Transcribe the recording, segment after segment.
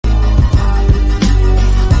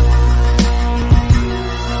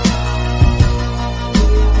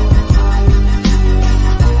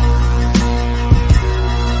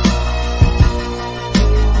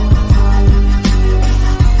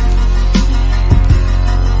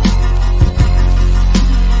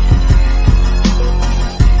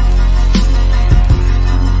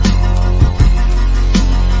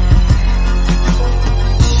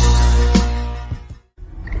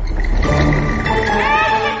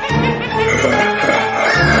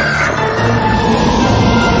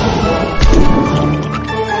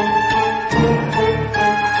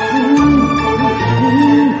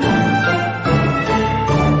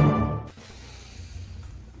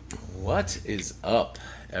is up,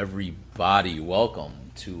 everybody?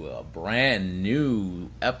 Welcome to a brand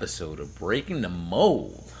new episode of Breaking the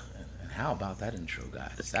Mold. And how about that intro,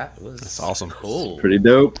 guys? That's awesome. Cool. Pretty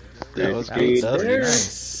dope. That was good. That was pretty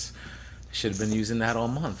nice. Should have been using that all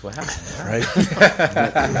month. What happened? Right.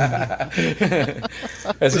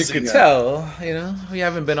 As you can tell, we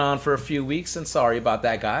haven't been on for a few weeks, and sorry about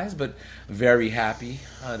that, guys. But very happy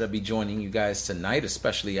to be joining you guys tonight,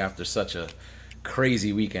 especially after such a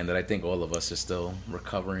crazy weekend that I think all of us are still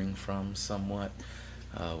recovering from somewhat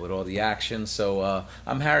with all the action. So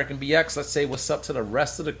I'm Harrican BX. Let's say what's up to the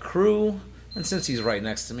rest of the crew. And since he's right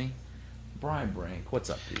next to me, Brian Brink. What's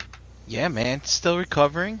up, dude? Yeah, man, still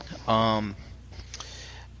recovering. And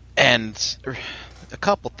a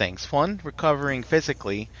couple things. One, recovering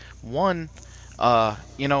physically. One,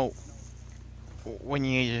 when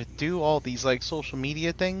you do all these like social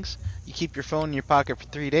media things, you keep your phone in your pocket for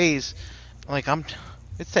 3 days. It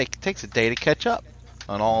takes a day to catch up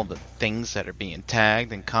on all the things that are being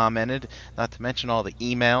tagged and commented. Not to mention all the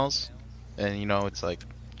emails, and it's like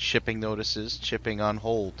shipping notices, shipping on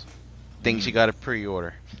hold, things you got to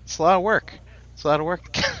pre-order. It's a lot of work. It's a lot of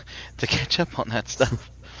work to catch up on that stuff.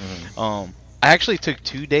 I actually took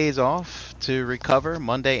 2 days off to recover,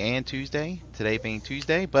 Monday and Tuesday. Today being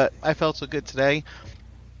Tuesday, but I felt so good today.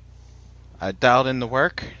 I dialed in the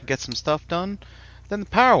work, get some stuff done. Then the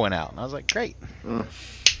power went out, and I was like, great.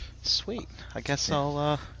 Sweet. I guess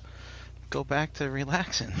I'll go back to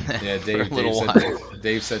relaxing yeah, for a little while.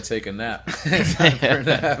 Dave said take a nap. It's time for a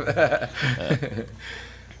nap.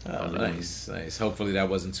 Oh, nice. Hopefully that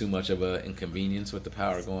wasn't too much of an inconvenience with the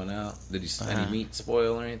power going out. Did you any meat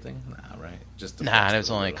spoil or anything? Nah, right? Just it was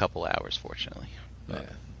only a couple hours, fortunately. Yeah,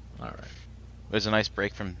 all right. It was a nice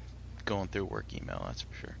break from going through work email, that's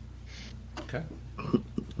for sure. Okay.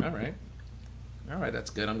 All right, that's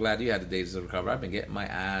good. I'm glad you had the days to recover. I've been getting my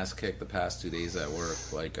ass kicked the past 2 days at work.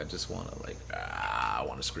 Like, I just want to, I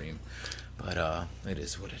want to scream. But it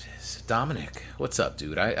is what it is. Dominic, what's up,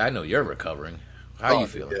 dude? I know you're recovering. How you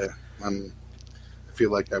feeling? Yeah, I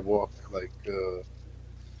feel like I walked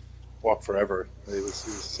forever. It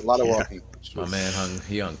was a lot of walking. My man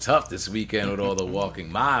hung tough this weekend with all the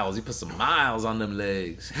walking miles. He put some miles on them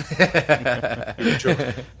legs.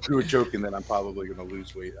 We were joking that I'm probably going to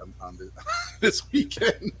lose weight on this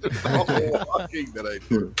weekend. All the walking that I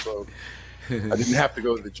did. So I didn't have to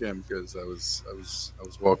go to the gym because I was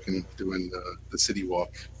walking, doing the city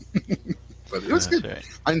walk. But it was good. Right.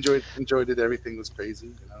 I enjoyed it. Everything was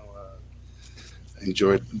crazy.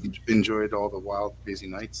 Enjoyed all the wild, crazy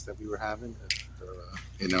nights that we were having.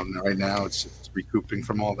 Right now it's just recouping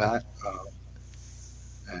from all that,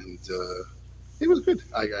 and it was good.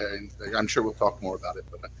 I'm sure we'll talk more about it,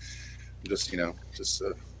 but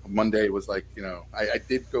Monday was like I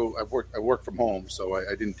did go. I worked from home, so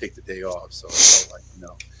I didn't take the day off. So I felt like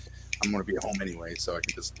I'm going to be at home anyway, so I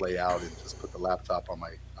can just lay out and just put the laptop on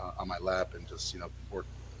my lap and just work,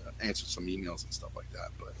 answer some emails and stuff like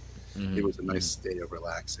that. But it was a nice day of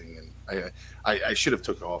relaxing, and I should have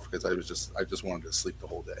took off because I just wanted to sleep the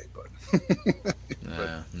whole day. But,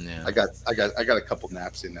 yeah. I got a couple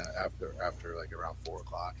naps in after like around 4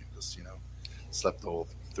 o'clock and just slept all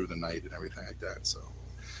through the night and everything like that. So.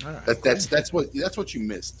 Right, that's what you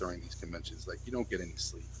miss during these conventions. Like you don't get any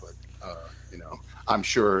sleep, but I'm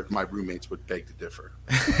sure my roommates would beg to differ.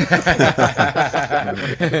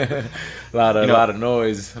 a lot of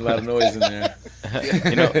noise in there.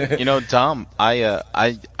 Dom,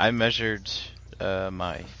 I measured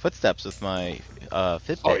my footsteps with my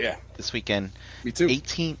Fitbit this weekend. Me too.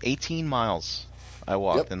 18 miles. I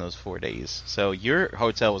walked in those 4 days. So your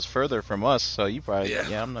hotel was further from us, so you probably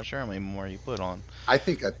I'm not sure how many more you put on. I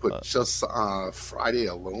think I put just Friday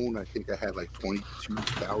alone. I think I had like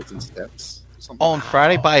 22,000 steps. On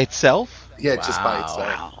Friday by itself? Yeah, just by itself.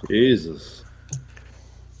 Wow. Jesus,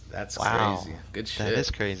 that's crazy. Good shit. That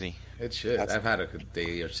is crazy. Good shit. I've had a good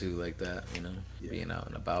day or two like that, being out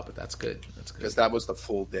and about, but that's good. Because that was the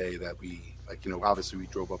full day that we obviously we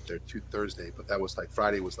drove up there Thursday, but that was like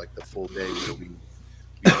Friday was like the full day.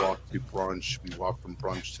 We walked to brunch. We walked from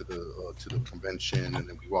brunch to the convention, and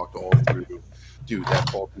then we walked all through. Dude,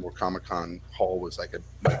 that Baltimore Comic-Con hall was like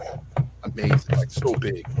amazing, like so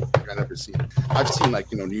big. Like I never seen. I've seen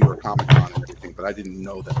New York Comic-Con and everything, but I didn't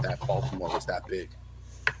know that Baltimore was that big.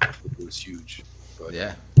 It was huge. But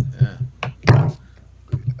yeah. That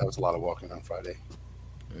was a lot of walking on Friday.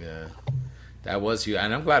 Yeah. That was huge,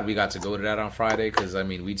 and I'm glad we got to go to that on Friday because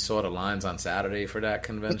we saw the lines on Saturday for that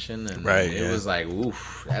convention, and it was like,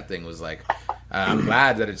 oof, that thing was like. I'm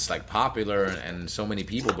glad that it's like popular and so many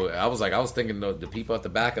people, but I was thinking the people at the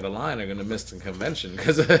back of the line are gonna miss the convention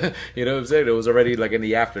because you know what I'm saying. It was already like in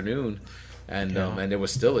the afternoon, and there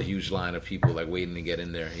was still a huge line of people like waiting to get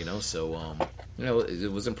in there, you know. So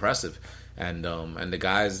it was impressive, and the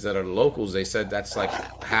guys that are locals, they said that's like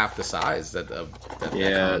half the size that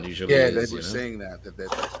con usually is. They were saying that's what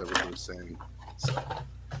they were saying. So,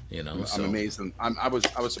 I'm amazed. I was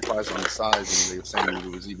surprised on the size, and they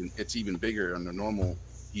were saying it's even bigger on the normal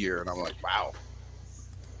year, and I'm like, wow.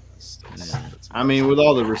 I mean, with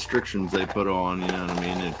all the restrictions they put on, you know what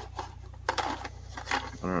I mean?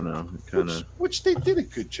 I don't know. Which they did a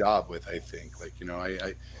good job with, I think. Like,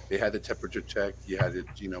 they had the temperature check. You had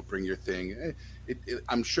to, bring your thing.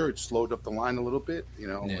 I'm sure it slowed up the line a little bit,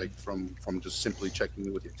 like from just simply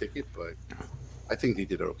checking with your ticket. But I think they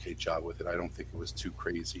did an okay job with it. I don't think it was too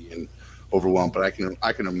crazy and overwhelmed. But I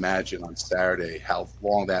can imagine on Saturday how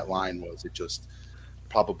long that line was. It just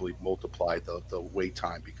probably multiplied the wait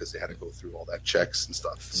time because they had to go through all that checks and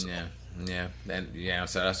stuff. So. So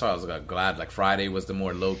that's why I was glad. Like Friday was the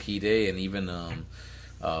more low key day, and even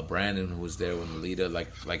Brandon, who was there when Lita,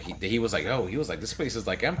 he was like, oh, he was like, this place is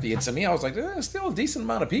like empty, and to me, I was like, there's still a decent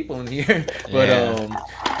amount of people in here, but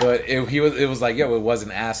it was like, yo, it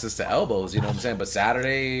wasn't asses to elbows, you know what I'm saying? But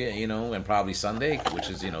Saturday, and probably Sunday, which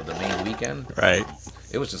is the main weekend, right?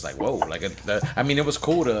 It was just like, whoa, it was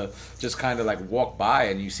cool to just kind of like walk by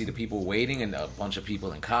and you see the people waiting and a bunch of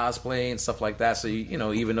people in cosplay and stuff like that. So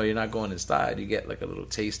even though you're not going inside, you get like a little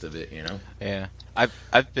taste of it, Yeah,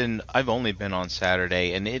 I've only been on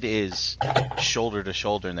Saturday, and it is shoulder to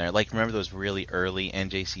shoulder in there. Like, remember those really early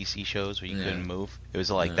NJCC shows where you couldn't move? It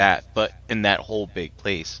was like that, but in that whole big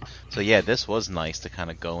place. So yeah, this was nice to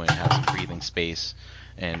kind of go in, have some breathing space,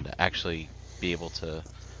 and actually be able to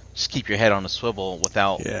just keep your head on a swivel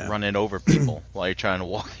without running over people while you're trying to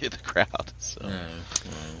walk through the crowd. So.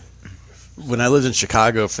 When I lived in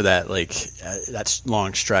Chicago for that that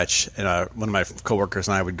long stretch, and one of my coworkers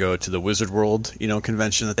and I would go to the Wizard World,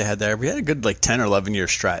 convention that they had there. We had a good 10 or 11 year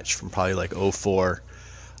stretch from probably 04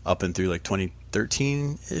 up and through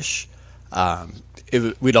 2013 ish.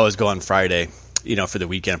 We'd always go on Friday, for the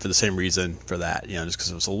weekend for the same reason for that, just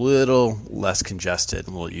because it was a little less congested and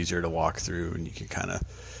a little easier to walk through, and you could kind of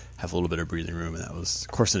have a little bit of breathing room, and that was,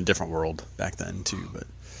 of course, in a different world back then too. But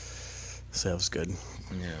so that was good.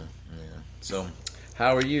 Yeah. So,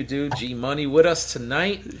 how are you, dude? G Money with us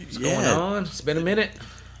tonight. What's going on? It's been a minute.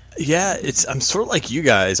 Yeah, I'm sort of like you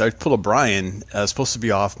guys. I pulled a Brian. I was supposed to be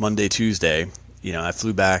off Monday, Tuesday. I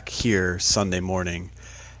flew back here Sunday morning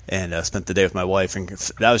and spent the day with my wife, and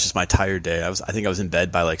that was just my tired day. I think I was in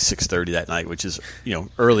bed by 6:30 that night, which is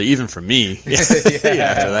early even for me.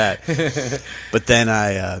 After that. But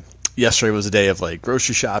then yesterday was a day of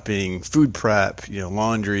grocery shopping, food prep,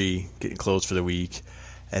 laundry, getting clothes for the week.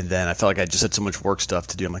 And then I felt like I just had so much work stuff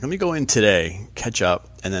to do. I'm like, let me go in today, catch up,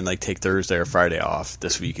 and then take Thursday or Friday off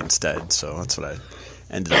this week instead. So that's what I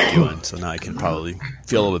ended up doing. So now I can probably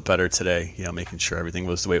feel a little bit better today, making sure everything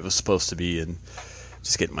was the way it was supposed to be and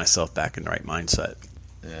just getting myself back in the right mindset.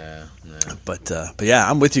 Yeah. But yeah,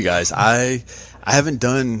 I'm with you guys. I haven't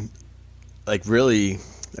done really,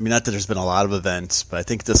 not that there's been a lot of events, but I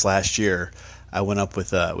think this last year I went up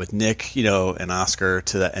with Nick, and Oscar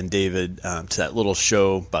and David to that little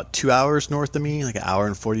show about 2 hours north of me, 1 hour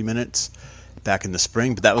and 40 minutes back in the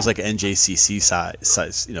spring. But that was an NJCC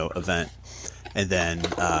size event. And then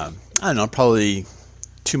I don't know, probably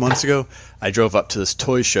 2 months ago, I drove up to this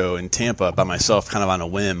toy show in Tampa by myself, kind of on a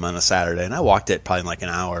whim on a Saturday, and I walked it probably in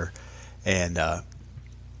an hour. And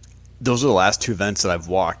those are the last two events that I've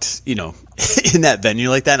walked, in that venue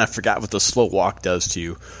like that. And I forgot what the slow walk does to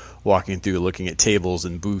you. Walking through, looking at tables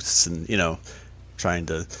and booths, and trying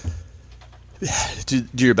to do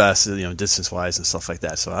your best, distance wise and stuff like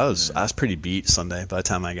that. So I was pretty beat Sunday. By the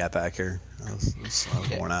time I got back here, I was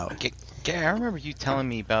worn out. Gary, I remember you telling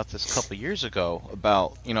me about this a couple years ago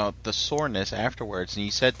about the soreness afterwards, and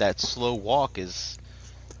you said that slow walk it's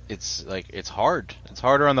hard. It's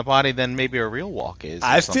harder on the body than maybe a real walk is.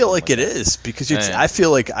 I feel like it is because I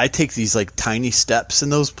feel like I take these tiny steps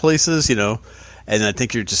in those places, And I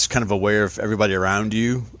think you're just kind of aware of everybody around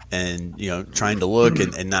you and, trying to look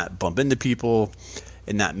and not bump into people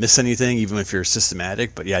and not miss anything, even if you're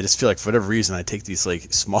systematic. But, yeah, I just feel like for whatever reason I take these,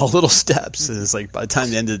 small little steps. And it's by the time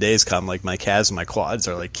the end of the day has come, my calves and my quads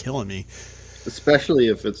are, killing me. Especially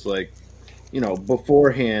if it's,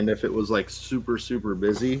 beforehand, if it was, super, super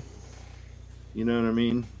busy. You know what I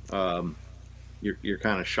mean? You're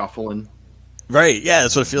kind of shuffling. Right. Yeah,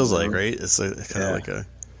 that's what it feels like, right? It's kind of like a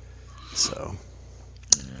 – so –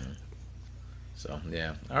 So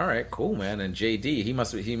yeah, all right, cool, man. And JD, he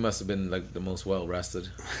must have been the most well rested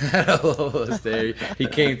out of all of us there. He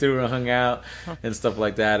came through and hung out and stuff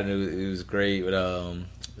like that, and it was great. But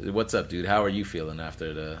What's up, dude? How are you feeling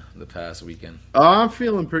after the past weekend? I'm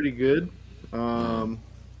feeling pretty good.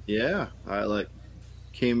 Yeah, I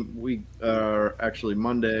actually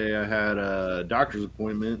Monday I had a doctor's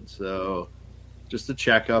appointment, so just a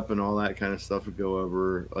checkup and all that kind of stuff would go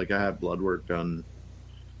over. Like, I had blood work done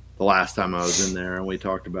the last time I was in there, and we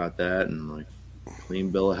talked about that, and like clean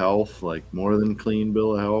bill of health, like more than clean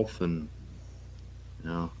bill of health, and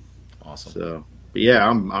Awesome. So, but yeah,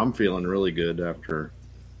 I'm feeling really good after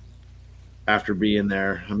being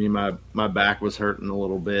there. I mean, my back was hurting a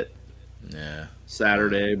little bit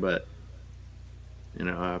Saturday, but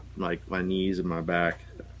like my knees and my back.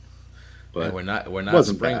 But we're not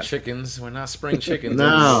spring bad. chickens. We're not spring chickens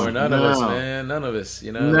No, anymore. None of us, man. None of us.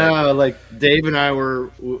 No, like Dave and I were.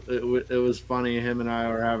 It was funny. Him and I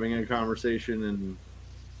were having a conversation, and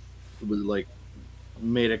it was like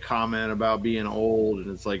made a comment about being old, and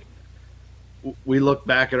it's like we look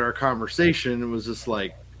back at our conversation. It was just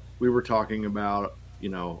like we were talking about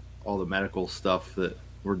all the medical stuff that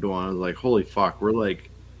we're doing. I was like, holy fuck, we're like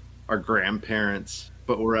our grandparents,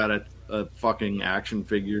 but we're at a fucking action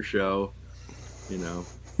figure show.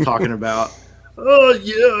 Talking about, oh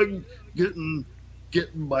yeah, getting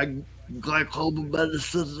my glaucoma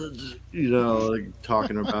medicine, like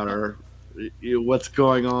talking about our, what's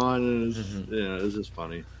going on, and it's just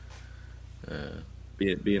funny.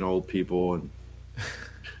 Being old people and.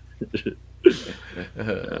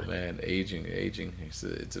 Man, aging. It's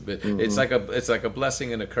a bit. It's like a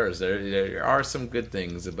blessing and a curse. There are some good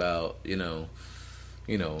things about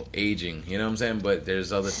aging, you know what I'm saying? But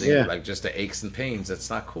there's other things like just the aches and pains. That's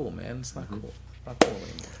not cool, man. It's not cool. It's not cool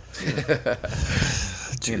anymore.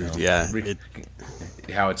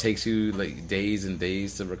 How it takes you like days and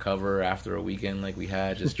days to recover after a weekend like we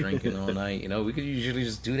had, just drinking all night. We could usually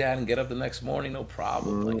just do that and get up the next morning, no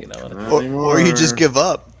problem. Or you just give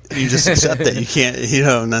up. You just accept that you can't.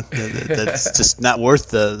 That's just not worth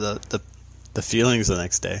the feelings the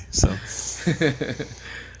next day. So.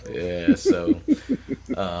 Yeah, so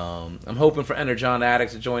I'm hoping for Energon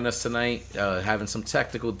Addict to join us tonight, having some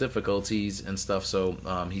technical difficulties and stuff, so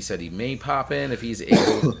he said he may pop in if he's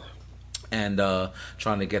able, and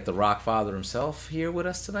trying to get the Rockfather himself here with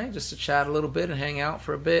us tonight just to chat a little bit and hang out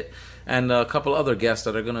for a bit, and a couple other guests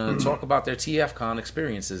that are going to talk about their TFCon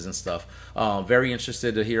experiences and stuff. Very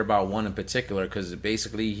interested to hear about one in particular, because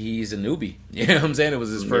basically he's a newbie, you know what I'm saying? It was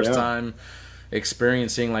his first time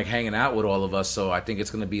experiencing like hanging out with all of us, so I think it's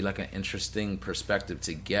going to be like an interesting perspective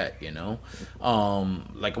to get.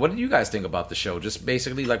 Like, what did you guys think about the show? Just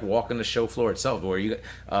basically like walking the show floor itself, where you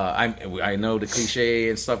I know the cliche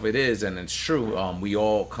and stuff it is, and it's true, we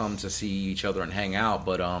all come to see each other and hang out,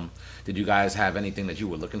 but did you guys have anything that you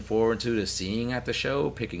were looking forward to seeing at the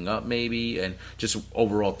show, picking up maybe, and just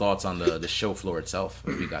overall thoughts on the show floor itself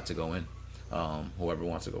if you got to go in? Whoever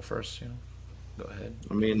wants to go first, go ahead.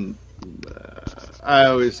 I mean, I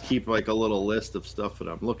always keep like a little list of stuff that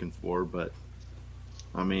I'm looking for, but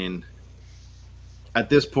I mean, at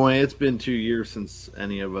this point, it's been 2 years since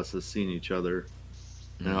any of us has seen each other.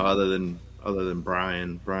 Other than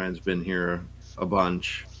Brian. Brian's been here a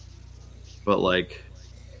bunch, but like,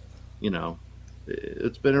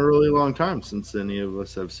 it's been a really long time since any of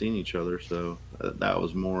us have seen each other. So that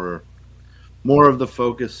was more of the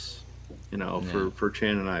focus, for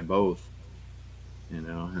Chan and I both.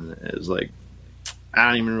 And it was like, I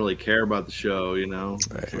don't even really care about the show,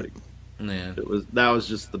 It's like, that was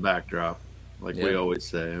just the backdrop, like we always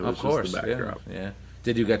say. It was just the backdrop. Yeah.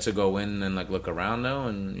 Did you get to go in and like look around though?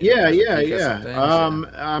 And yeah.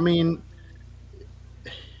 I mean,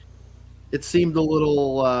 it seemed a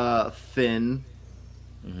little thin,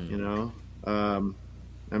 I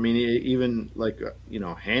mean, even like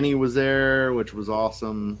Hanny was there, which was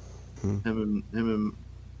awesome. Him and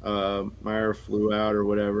Meyer flew out or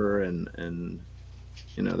whatever, and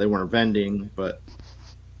they weren't vending, but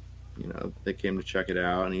they came to check it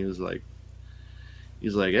out, and he's like,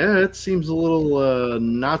 yeah, it seems a little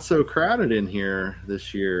not so crowded in here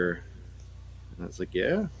this year. And I was like,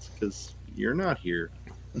 yeah, it's because you're not here.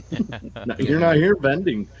 You're not here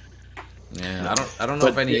vending. Yeah, I don't know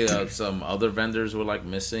if any some other vendors were like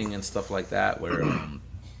missing and stuff like that, where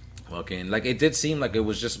like it did seem like it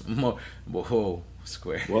was just more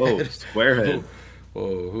Squarehead. Whoa.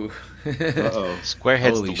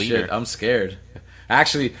 Squarehead's Holy the leader. shit, I'm scared.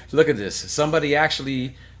 Actually, look at this. Somebody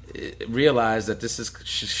actually realized that this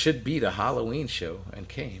should be the Halloween show and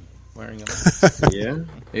came wearing a mask. Yeah.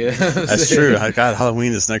 That's true. I got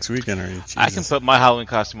Halloween this next weekend already. Jesus. I can put my Halloween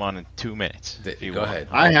costume on in 2 minutes. Go ahead.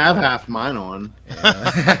 I have half mine on.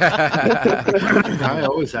 I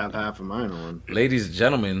always have half of mine on. Ladies and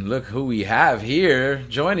gentlemen, look who we have here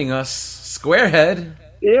joining us. Squarehead.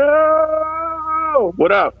 Yo,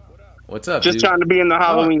 what up? What's up, Just dude? trying to be in the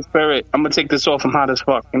Halloween spirit. I'm gonna take this off. I'm hot as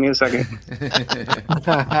fuck. Give me a second.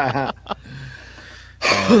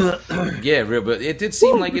 Yeah, real, but it did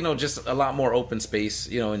seem like, just a lot more open space,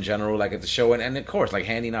 in general, like at the show. And of course, like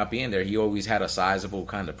Handy not being there, he always had a sizable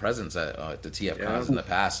kind of presence at the TF Cons in the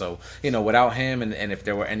past. So, without him and if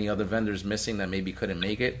there were any other vendors missing that maybe couldn't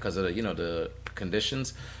make it because of, the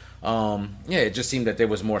conditions, it just seemed that there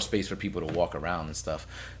was more space for people to walk around and stuff.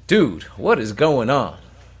 Dude, what is going on?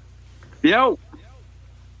 Yo.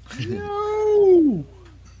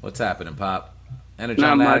 What's happening, Pop?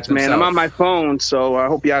 Not much, man. Himself. I'm on my phone, so I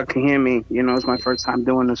hope y'all can hear me. It's my first time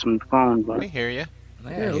doing this on the phone. But We hear you.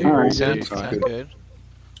 Yeah, all right. Sound good.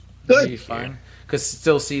 Good. Fine. Could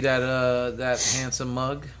still see that handsome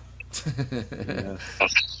mug.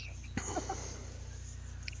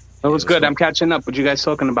 It was good. I'm catching up. What you guys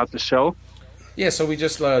talking about the show? Yeah, so we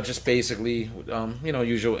just basically,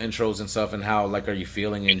 usual intros and stuff, and how, like, are you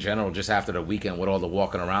feeling in general just after the weekend with all the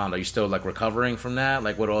walking around? Are you still, like, recovering from that?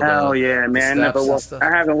 Like, with all Hell the yeah, man. the Never steps and walked. stuff? I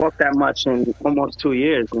haven't walked that much in almost 2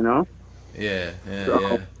 years, Yeah.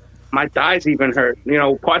 My thighs even hurt.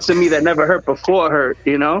 Parts of me that never hurt before hurt,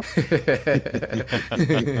 That's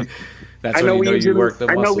I know when you work the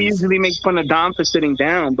I muscles. know we usually make fun of Dom for sitting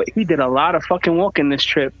down, but he did a lot of fucking walking this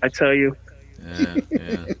trip, I tell you. Yeah.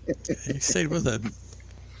 He stayed with it.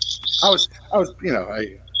 I was, I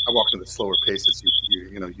walked at a slower pace as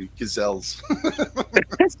you gazelles.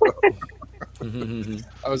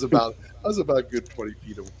 I was about a good 20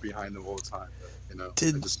 feet behind them all the time.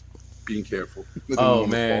 Just being careful. Oh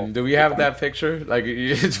man, do we have that picture? Like,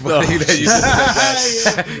 it's funny that you said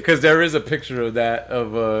that because there is a picture of that.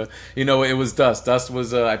 It was Dust. Dust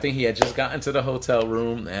was, I think he had just gotten to the hotel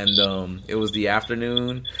room, and it was the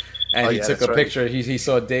afternoon, and he took a picture. He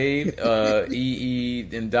saw Dave, EE,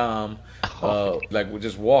 and Dom. Like we're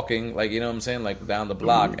just walking, like, what I'm saying, like down the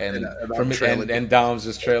block, and Dom's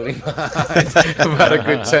just trailing behind about a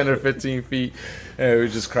good 10 or 15 feet, and we were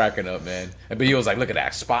just cracking up, man. But he was like, "Look at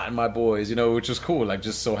that, spotting my boys," which was cool. Like,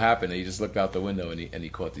 just so happened that he just looked out the window and he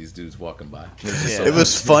caught these dudes walking by. It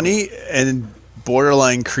was funny and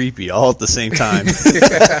borderline creepy all at the same time.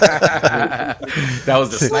 That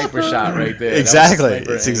was the sniper shot right there. Exactly,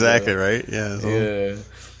 it's exactly right. Yeah. Yeah.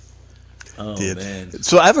 Oh man.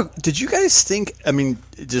 So did you guys think,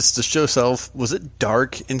 just the show itself, was it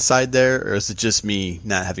dark inside there, or is it just me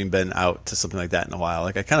not having been out to something like that in a while?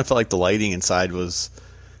 Like, I kind of felt like the lighting inside was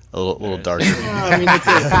a little darker.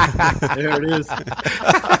 There it is.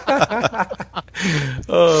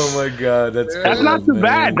 Oh my god, that's not too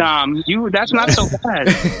bad, Dom. That's not so bad.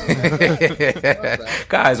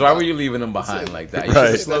 Guys, why were you leaving them behind like that? You should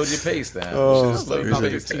have slowed your pace down. You should have slowed your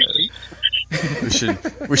pace down.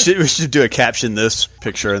 We should do a caption this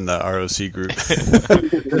picture in the ROC group.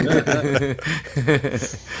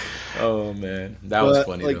 Oh man, that was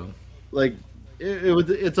funny though. Like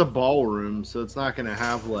it's a ballroom, so it's not going to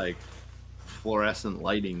have like fluorescent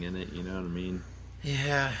lighting in it. You know what I mean?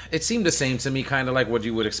 Yeah, it seemed the same to me, kind of like what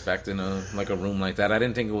you would expect in a room like that. I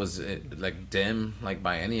didn't think it was like dim, like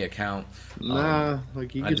by any account. Nah,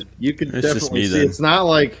 like you could It's just definitely me see. then. It's not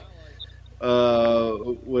like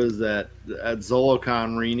was that at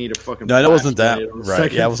Zolocon where you need a fucking No, it wasn't that. flashlight on the Right.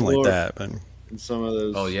 second Yeah, it wasn't like floor that. But in some of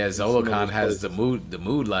those. Oh yeah, some of Zolocon those has places. the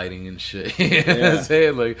mood lighting and shit. You know what I'm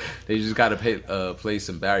saying? Like, they just got to play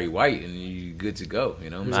some Barry White and you good to go. You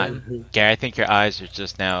know what I'm saying? Gary, I think your eyes are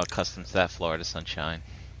just now accustomed to that Florida sunshine.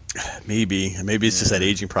 maybe it's just that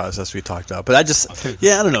aging process we talked about. But I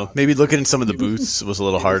don't know. Maybe looking at some of the booths was a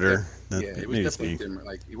little harder. It was definitely dimmer.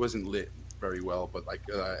 Like, it wasn't lit very well, but like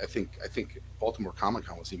I think Baltimore Comic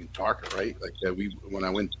Con was even darker, right? Like when we went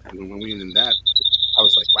in that, I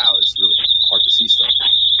was like, wow, it's really hard to see stuff.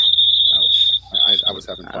 I was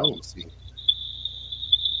having problems seeing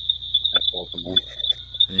at Baltimore.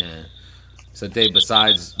 Yeah. So Dave,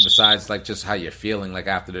 besides like just how you're feeling like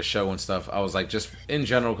after the show and stuff, I was like just in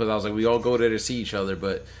general, because I was like, we all go there to see each other,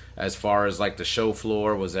 but as far as like the show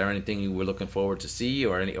floor, was there anything you were looking forward to see,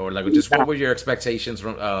 or just what were your expectations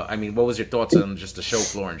from? What was your thoughts on just the show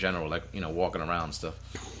floor in general, like walking around and stuff?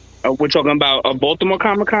 We're talking about Baltimore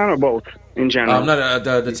Comic Con or both in general? No,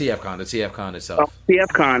 the TF Con itself. TF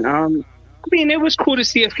Con. It was cool to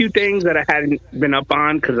see a few things that I hadn't been up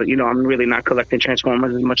on because I'm really not collecting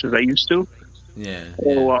Transformers as much as I used to. Yeah.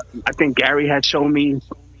 So I think Gary had shown me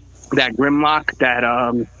that Grimlock that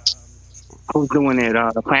who's doing it?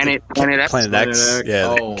 Planet X. Planet X.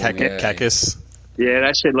 Yeah. Oh, Cactus. Yeah,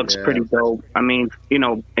 that shit looks pretty dope.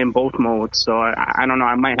 In both modes. So I don't know.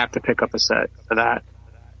 I might have to pick up a set for that.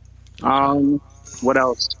 What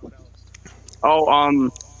else? Oh,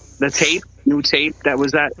 the tape new tape that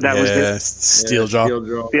was was Yeah, Steel Jaw.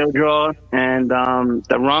 Steel Draw, and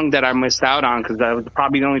the rung that I missed out on because that was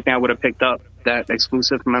probably the only thing I would have picked up, that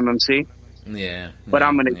exclusive from MMC. Yeah. But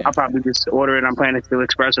I'll probably just order it on Planet Steel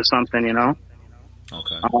Express or something, you know.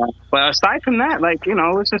 Okay. But aside from that, like, you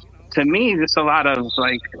know, it's just, to me, just a lot of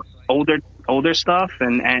like older stuff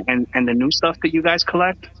and the new stuff that you guys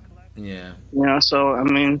collect. Yeah. You know, so I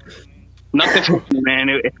mean, nothing for me, man.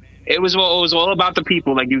 It was all about the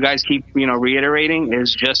people. Like you guys keep, you know, reiterating.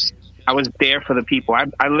 Is just I was there for the people.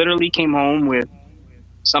 I literally came home with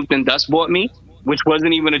something Dust bought me, which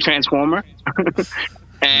wasn't even a Transformer,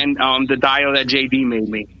 and the dial that JD made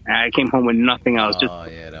me. I came home with nothing else. Just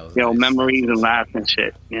that was nice. Nice. Memories and laughs and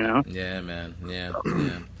shit. You know. Yeah, man. Yeah.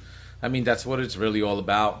 I mean, that's what it's really all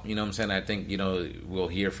about. You know what I'm saying? I think, you know, we'll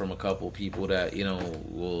hear from a couple people that, you know,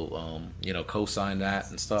 will, you know, co-sign that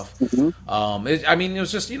and stuff. Mm-hmm. I mean, it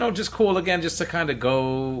was just, you know, just cool, again, just to kind of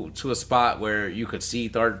go to a spot where you could see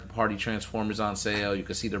third-party Transformers on sale. You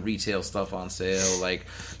could see the retail stuff on sale. Like,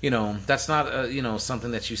 you know, that's not, you know, something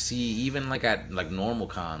that you see even, like, at, like, normal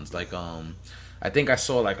cons. Like, I think I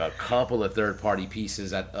saw, like, a couple of third-party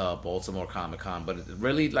pieces at Baltimore Comic-Con. But it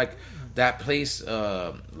really, like, that place,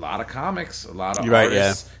 a lot of comics, a lot of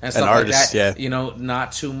artists, and stuff like that. Yeah. You know,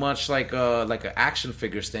 not too much like a action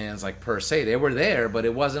figure stands, like, per se. They were there, but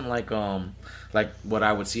it wasn't like what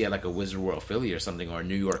I would see at like a Wizard World Philly or something, or a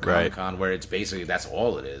New York Comic Con, where it's basically that's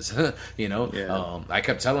all it is. You know, I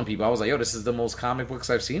kept telling people, I was like, "Yo, this is the most comic books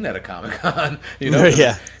I've seen at a Comic Con." You know,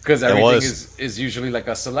 because everything is usually like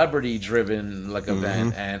a celebrity driven like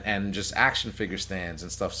event and just action figure stands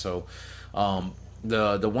and stuff. So.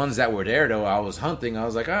 The ones that were there though, I was hunting. I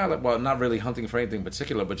was like, well, not really hunting for anything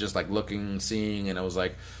particular, but just like looking, seeing, and I was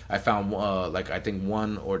like, I found like I think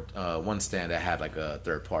one stand that had like a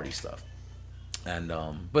third party stuff, and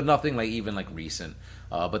but nothing like even like recent.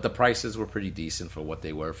 But the prices were pretty decent for what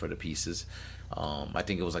they were for the pieces. I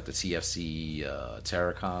think it was like the TFC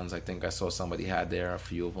Terracons. I think I saw somebody had there, a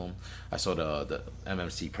few of them. I saw the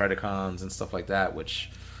MMC Predacons and stuff like that,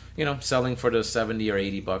 which. You know, selling for the $70 or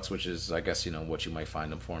 $80, which is, I guess, you know, what you might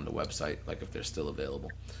find them for on the website, like if they're still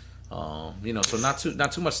available. You know, so not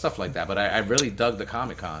too much stuff like that. But I really dug the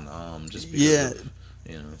Comic Con, just because of,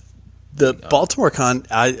 you know. The Baltimore Con,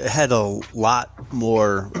 I had a lot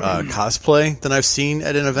more cosplay than I've seen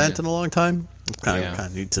at an event in a long time. It's kind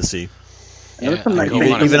of neat to see. Yeah,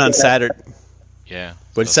 even on Saturday. Yeah.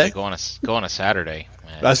 What'd you say? Go on a Saturday.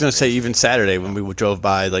 I was going to say even Saturday when we drove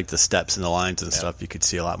by like the steps and the lines and stuff, you could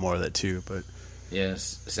see a lot more of that too. But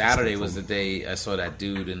yes, Saturday was the day I saw that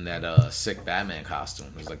dude in that sick Batman costume.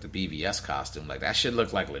 It was like the BVS costume. Like that shit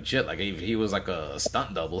looked like legit. Like he was like a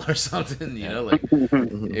stunt double or something. You know, like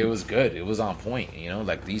it was good. It was on point. You know,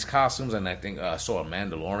 like these costumes, and I think I saw a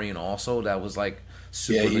Mandalorian also that was like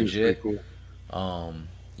super legit. Cool.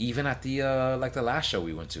 Even at the like the last show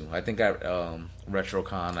we went to, I think at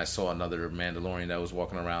RetroCon, I saw another Mandalorian that was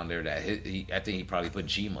walking around there. That I think he probably put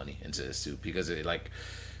G money into his suit because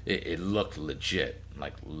it looked legit,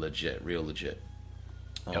 like legit, real legit.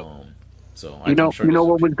 Yep. So you know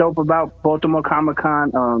what was dope about Baltimore Comic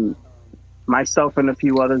Con? Myself and a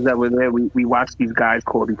few others that were there, we watched these guys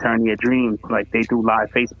called Eternia Dreams. Like they do live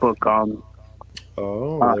Facebook. They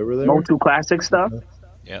were there. Motu Classic stuff.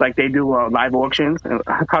 Yep. Like they do live auctions.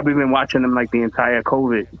 I've probably been watching them like the entire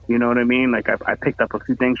COVID. You know what I mean? Like I picked up a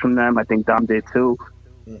few things from them. I think Dom did too.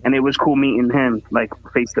 And it was cool meeting him like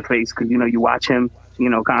face to face because you know you watch him, you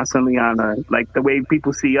know, constantly on like the way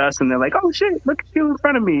people see us and they're like, oh shit, look at you in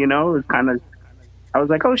front of me. You know, it's kind of. I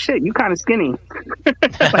was like, oh shit, you kind of skinny.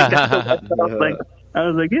 Like I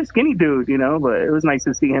was like, you're a skinny dude, you know. But it was nice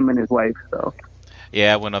to see him and his wife. So.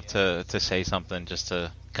 Yeah, I went up to say something just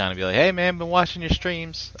to kind of be like, hey man, been watching your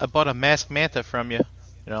streams. I bought a masked manta from you,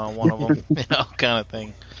 you know, one of them, you know, kind of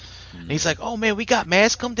thing. And he's like, oh man, we got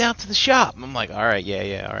masks. Come down to the shop. I'm like, all right,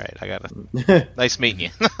 yeah, all right. I got it. Nice meeting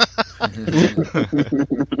you.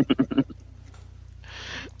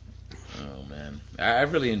 Oh man, I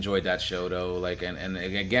really enjoyed that show though. Like, and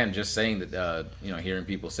again, just saying that, you know, hearing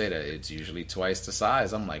people say that it's usually twice the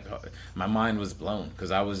size. I'm like, my mind was blown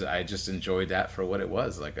because I just enjoyed that for what it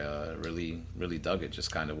was. Like, really, really dug it.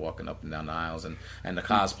 Just kind of walking up and down the aisles and the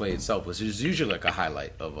cosplay itself, which is usually like a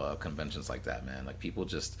highlight of conventions like that, man. Like people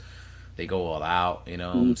just they go all out. You know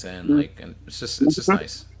what I'm saying? Like, and it's just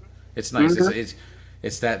nice. It's nice.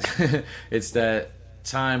 It's that it's that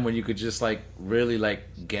time when you could just like really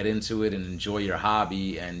like get into it and enjoy your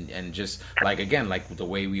hobby and just like, again, like the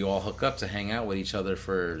way we all hook up to hang out with each other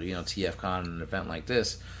for, you know, TFCon, an event like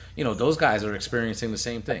this. You know, those guys are experiencing the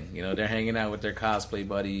same thing. You know, they're hanging out with their cosplay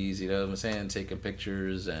buddies, you know what I'm saying, taking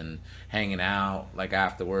pictures and hanging out like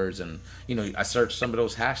afterwards. And, you know, I searched some of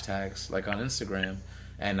those hashtags like on Instagram,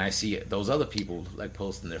 and I see those other people like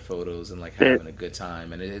posting their photos and like having a good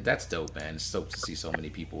time. And that's dope, man. It's dope to see so many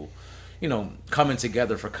people, you know, coming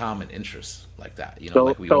together for common interests like that. You know,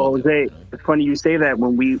 like we all do, Jose, you know? it's funny you say that.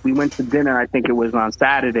 When we went to dinner, I think it was on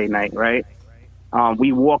Saturday night, right?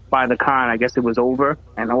 We walked by the con, I guess it was over,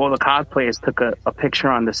 and all the cosplayers took a picture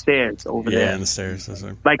on the stairs over there. Yeah, on the stairs.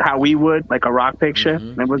 Like how we would, like a rock picture.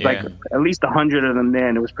 And it was like at least 100 of them there,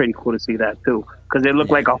 and it was pretty cool to see that too. Because they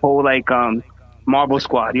looked like a whole, like, Marvel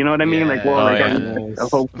Squad, you know what I mean? Like, well, a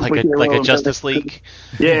whole like a Justice League.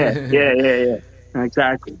 Yeah.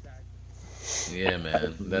 Exactly. Yeah,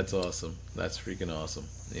 man, that's awesome. That's freaking awesome.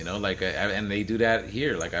 You know, like, and they do that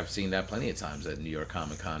here. Like, I've seen that plenty of times at New York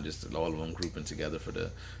Comic Con. Just all of them grouping together for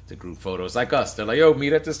the group photos. Like us, they're like, "Yo,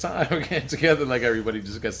 meet at this time. We're getting together." Like everybody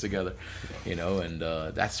just gets together, you know. And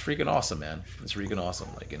that's freaking awesome, man. It's freaking awesome.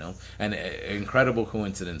 Like, you know, and incredible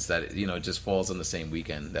coincidence that it, you know, it just falls on the same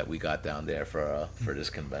weekend that we got down there for this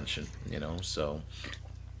convention. You know, so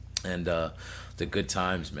and the good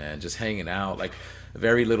times, man. Just hanging out, like.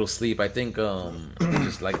 Very little sleep. I think,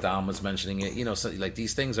 just like Dom was mentioning it, you know, so, like,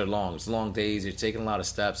 these things are long. It's long days. You're taking a lot of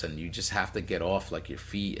steps, and you just have to get off, like, your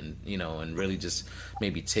feet and, you know, and really just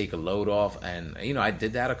maybe take a load off. And, you know, I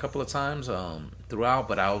did that a couple of times throughout,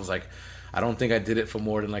 but I was like, I don't think I did it for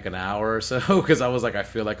more than like an hour or so, because I was like, I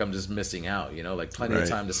feel like I'm just missing out, you know, like plenty of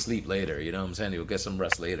time to sleep later, you know what I'm saying? You'll get some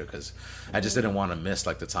rest later, because I just didn't want to miss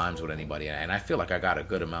like the times with anybody. And I feel like I got a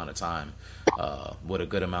good amount of time with a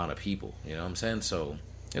good amount of people, you know what I'm saying? So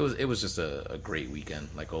it was just a great weekend,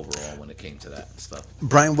 like overall, when it came to that stuff.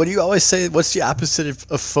 Brian, what do you always say? What's the opposite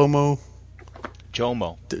of FOMO?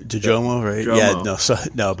 JOMO. JOMO, right?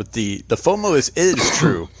 JOMO. Yeah, but the FOMO is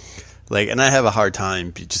true. Like, and I have a hard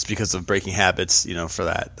time just because of breaking habits, you know, for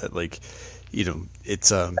that like, you know,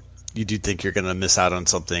 it's, you do think you're going to miss out on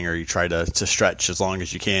something, or you try to stretch as long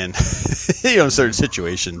as you can, you know, in certain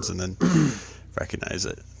situations, and then recognize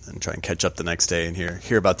it and try and catch up the next day and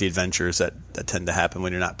hear about the adventures that tend to happen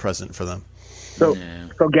when you're not present for them. So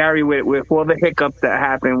Gary, with all the hiccups that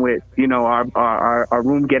happened with, you know, our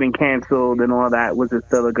room getting canceled and all that, was it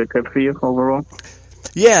still a good trip for you overall?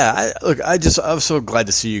 Yeah, I was so glad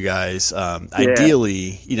to see you guys.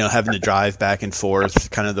 Ideally, you know, having to drive back and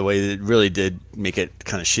forth, kind of the way that it really did make it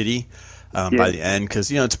kind of shitty by the end,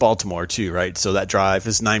 because, you know, it's Baltimore too, right? So that drive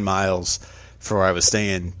is 9 miles for where I was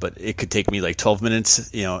staying, but it could take me like 12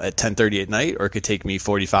 minutes, you know, at 10:30 at night, or it could take me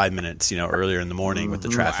 45 minutes, you know, earlier in the morning with the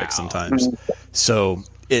traffic sometimes. So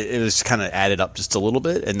it was kind of added up just a little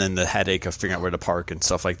bit, and then the headache of figuring out where to park and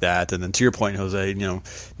stuff like that. And then to your point, Jose, you know,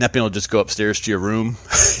 not being able to just go upstairs to your room,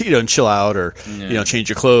 you know, and chill out, or you know, change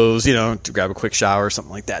your clothes, you know, to grab a quick shower or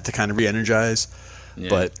something like that to kind of re-energize. Yeah.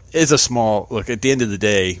 But it's a small look. At the end of the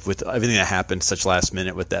day, with everything that happened such last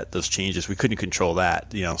minute with those changes, we couldn't control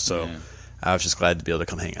that, you know. So I was just glad to be able to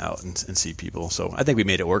come hang out and see people. So I think we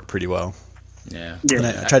made it work pretty well. Yeah. And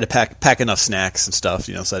I tried to pack enough snacks and stuff,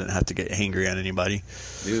 you know, so I didn't have to get hangry on anybody.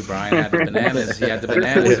 Dude, Brian had the bananas. He had the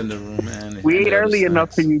bananas in the room, man. We ate early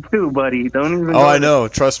enough for you too, buddy. Don't even. I know.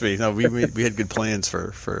 Trust me. No, we had good plans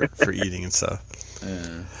for eating and stuff.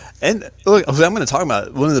 Yeah. And look, I'm going to talk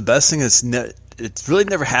about one of the best things it's really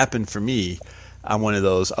never happened for me on one of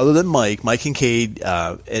those, other than Mike Kincaid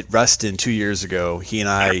at Reston 2 years ago. He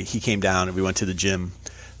came down and we went to the gym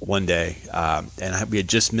one day, and we had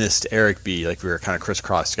just missed Eric B. Like, we were kind of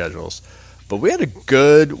crisscross schedules, but we had a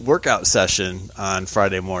good workout session on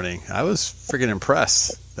Friday morning. I was freaking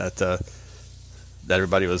impressed that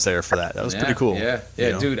everybody was there for that. That was pretty cool. Yeah,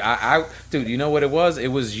 you know? Dude, you know what it was? It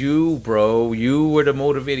was you, bro. You were the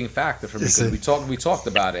motivating factor for me, because we talked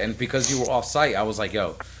about it, and because you were off site, I was like,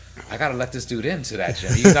 yo, I gotta let this dude into that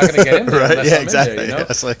gym. He's not gonna get in there unless I'm in there, you know.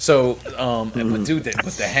 Yeah, so, but dude,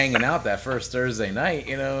 with the hanging out that first Thursday night,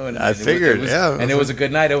 you know, and I figured, and it was a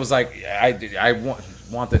good night. It was like I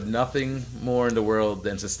wanted nothing more in the world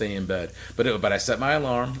than to stay in bed. But I set my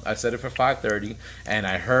alarm. I set it for 5:30, and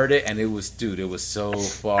I heard it, and it was so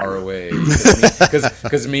far away,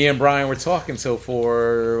 because me and Brian were talking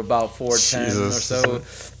for about 4:10 or so,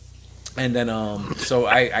 and then so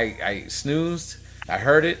I snoozed. I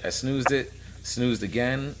heard it. I snoozed it. snoozed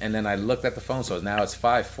again, and then I looked at the phone, so now it's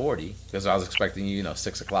 5:40 because I was expecting you,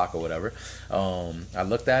 6 o'clock or whatever. I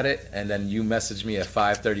looked at it, and then you messaged me at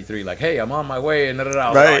 5:33, like, "Hey, I'm on my way," and I was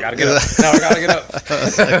like, "I gotta get up. Now I gotta get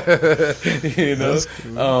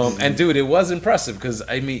up." And dude, it was impressive because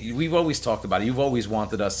I mean, we've always talked about it. You've always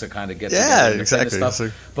wanted us to kind of get together and exactly. Stuff.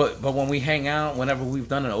 But when we hang out, whenever we've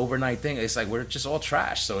done an overnight thing, it's like we're just all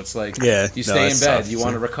trash. So it's like you stay in bed, you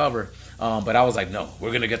want to recover. But I was like, no,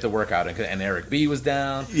 we're gonna get the workout, and Eric B was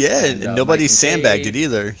down. Yeah, and nobody sandbagged it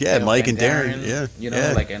either. Yeah, Mike and Darren.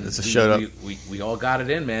 And just showed up. We all got it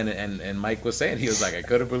in, man. And Mike was saying, he was like, I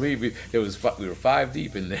couldn't believe we were 5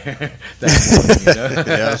 deep in there that morning.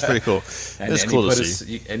 Yeah, it was pretty cool. It was cool to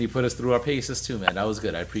see. And he put us through our paces too, man. That was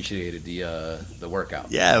good. I appreciated the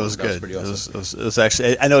workout. Yeah, it was good. That was pretty awesome. It was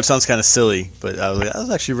actually. I know it sounds kind of silly, but that was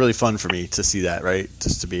actually really fun for me to see that. Right,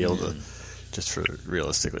 just to be able to. Just for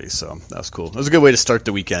realistically, so that was cool. It was a good way to start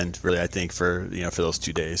the weekend, really. I think for those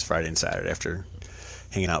 2 days, Friday and Saturday, after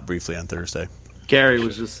hanging out briefly on Thursday. Gary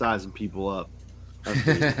was just sizing people up,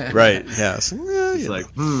 right? Yeah, he's like,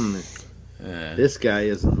 this guy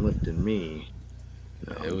isn't lifting me.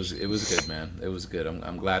 No. It was good, man. It was good.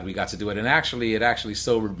 I'm glad we got to do it, and it actually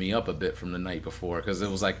sobered me up a bit from the night before because it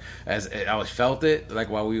was like I felt it like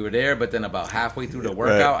while we were there, but then about halfway through the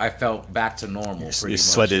workout, I felt back to normal. You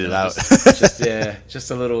sweated it out. Just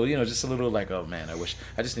a little, just a little like, oh man,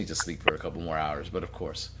 I just need to sleep for a couple more hours, but of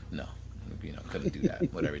course, no. Couldn't do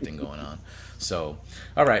that with everything going on. So,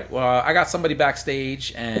 all right. Well, I got somebody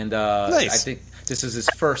backstage, and nice. I think this is his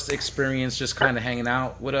first experience just kind of hanging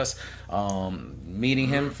out with us, meeting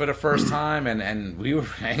him for the first time, and we were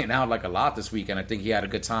hanging out like a lot this weekend. I think he had a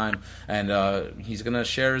good time, and he's going to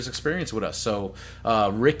share his experience with us. So,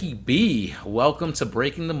 Ricky B, welcome to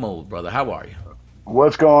Breaking the Mold, brother. How are you?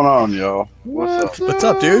 What's going on, yo? What's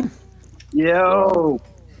up, dude? Yo.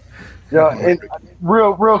 Yeah, and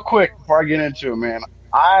real quick before I get into it, man,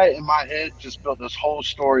 I in my head just built this whole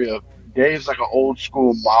story of Dave's like an old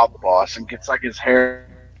school mob boss and gets like his hair.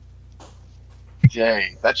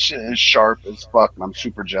 Jay, that shit is sharp as fuck, and I'm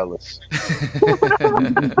super jealous.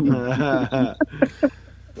 That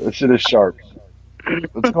shit is sharp.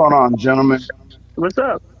 What's going on, gentlemen? What's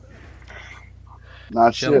up?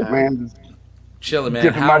 Not shit, man. Chilling, man.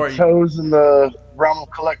 Dipping my toes in the realm of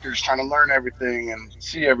collectors, trying to learn everything and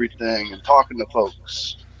see everything and talking to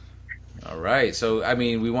folks. All right, so I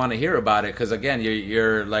mean, we want to hear about it because again,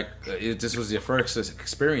 you're like this was your first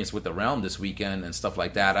experience with the realm this weekend and stuff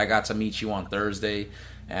like that. I got to meet you on Thursday,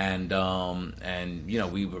 and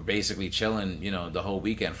we were basically chilling, the whole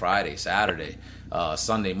weekend, Friday, Saturday,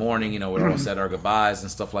 Sunday morning. We all said our goodbyes and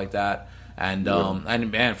stuff like that. And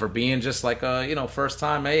man, for being just like first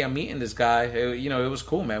time, hey, I'm meeting this guy. It was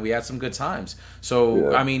cool, man. We had some good times.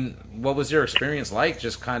 So I mean, what was your experience like?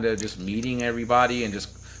 Just kind of just meeting everybody and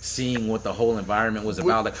just seeing what the whole environment was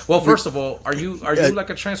about. Like, well, first of all, are you like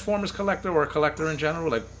a Transformers collector or a collector in general?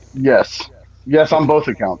 Like, yes, on both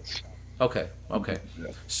accounts. Okay.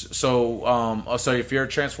 Yeah. So if you're a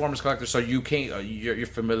Transformers collector, so you can't you're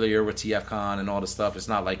familiar with TFCon and all the stuff. It's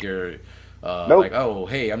not like you're. Nope. Like, oh,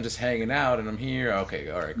 hey, I'm just hanging out and I'm here. Okay,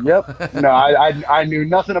 all right, cool. Yep. No, I knew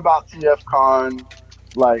nothing about TFCon.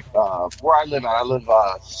 Like, where I live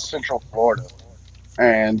Central Florida.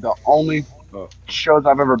 And the only shows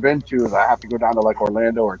I've ever been to is I have to go down to like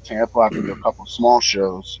Orlando or Tampa. I have to do a couple of small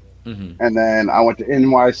shows. Mm-hmm. And then I went to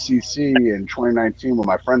NYCC in 2019 with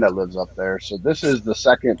my friend that lives up there. So this is the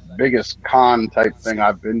second biggest con type thing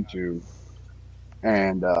I've been to.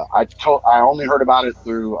 And I only heard about it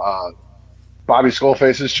through Bobby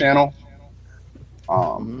Skullface's channel.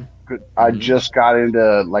 I just got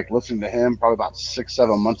into like listening to him probably about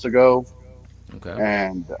 6-7 months ago. Okay.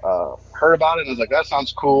 And heard about it and I was like, that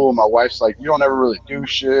sounds cool. My wife's like, you don't ever really do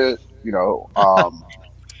shit,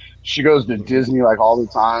 she goes to Disney like all the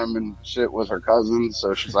time and shit with her cousins.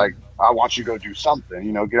 So she's like, I want you to go do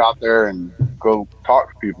something, get out there and go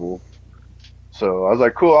talk to people. So I was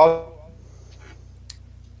like, cool.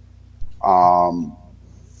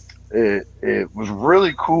 It was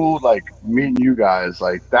really cool, like meeting you guys.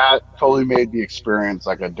 Like that totally made the experience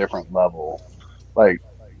like a different level. Like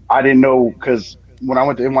I didn't know because when I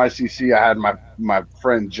went to NYCC, I had my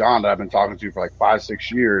friend John that I've been talking to for like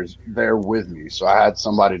 5-6 years there with me, so I had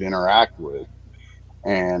somebody to interact with.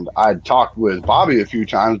 And I'd talked with Bobby a few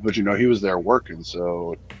times, but he was there working.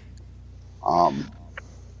 So,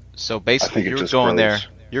 so basically, you're going there.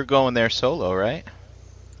 You're going there solo, right?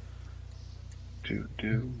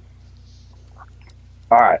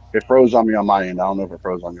 All right, it froze on me on my end. I don't know if it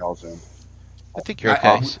froze on y'all's end. I think you're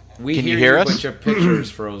okay. Can you hear us? But your picture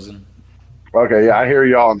is frozen. Okay, yeah, I hear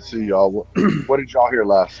y'all and see y'all. What did y'all hear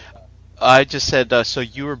last? I just said, so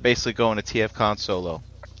you were basically going to TFCon solo.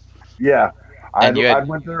 Yeah, And you I had-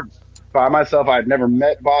 went there by myself. I had never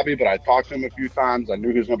met Bobby, but I talked to him a few times. I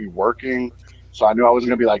knew he was going to be working, so I knew I wasn't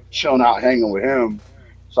going to be like chilling out, hanging with him.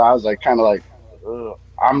 So I was like, kind of like,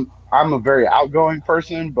 I'm a very outgoing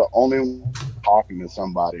person, but only when talking to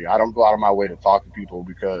somebody. I don't go out of my way to talk to people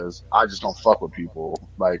because I just don't fuck with people.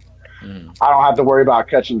 Like, I don't have to worry about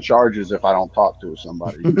catching charges if I don't talk to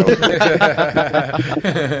somebody. You know?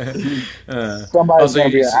 Somebody's going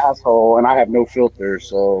to be an asshole, and I have no filter,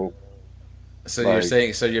 so... So you're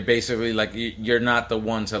saying, so you're basically like, you're not the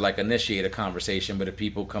one to like initiate a conversation, but if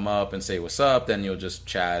people come up and say what's up, then you'll just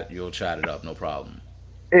chat it up, no problem.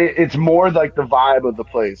 It's more like the vibe of the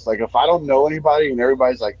place. Like if I don't know anybody and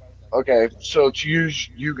everybody's like, okay, so to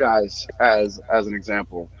use you guys as an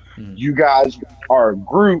example, you guys are a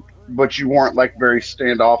group, but you weren't like very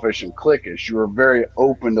standoffish and cliquish. You were very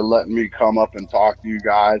open to letting me come up and talk to you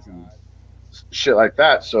guys and shit like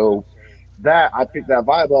that. So that I picked that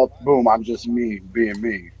vibe up, boom, I'm just me being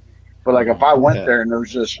me. But like if I went there and there was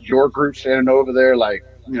just your group standing over there, like,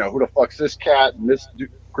 you know, who the fuck's this cat? And this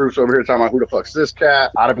group's over here talking about who the fuck's this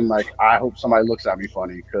cat? I'd have been like, I hope somebody looks at me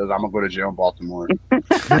funny because I'm gonna go to jail in Baltimore. So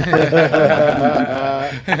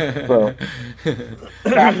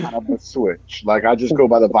that's kind of a switch. Like I just go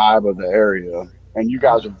by the vibe of the area. And you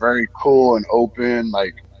guys are very cool and open.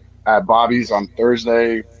 Like at Bobby's on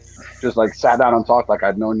Thursday, just like sat down and talked like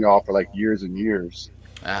I'd known y'all for like years and years.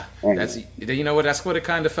 That's, you know what, that's what it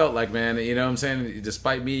kind of felt like, man. You know what I'm saying?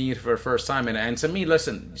 Despite meeting you for the first time, and to me,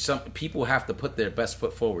 listen, some people have to put their best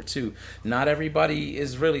foot forward too. Not everybody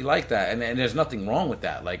is really like that, and there's nothing wrong with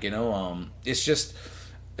that. Like, you know, it's just,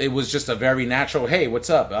 it was just a very natural, hey,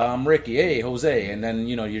 what's up? I'm Ricky. Hey, Jose. And then,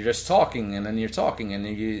 you know, you're just talking, and then you're talking,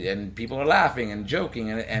 and people are laughing and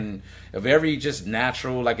joking, and a very just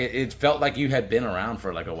natural, like it felt like you had been around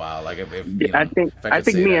for like a while. Like if you know, I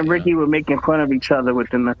think me and Ricky were making fun of each other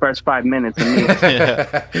within the first 5 minutes.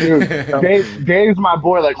 Dude, Dave's my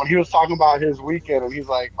boy. Like when he was talking about his weekend, and he's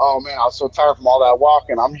like, "Oh man, I was so tired from all that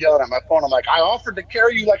walking." I'm yelling at my phone. I'm like, "I offered to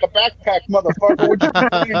carry you like a backpack, motherfucker." What you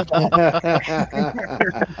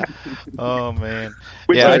doing? Oh man,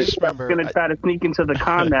 Yeah, I just remember gonna try to sneak into the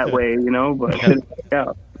con that way, you know, but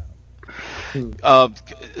yeah.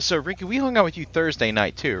 So Ricky, we hung out with you Thursday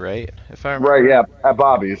night too, right? If I remember. Right? Yeah, at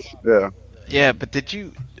Bobby's. Yeah. Yeah, but did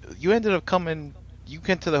you ended up coming? You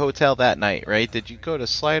went to the hotel that night, right? Did you go to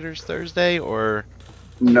Sliders Thursday or?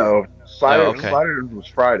 No, Sliders was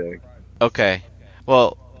Friday. Okay,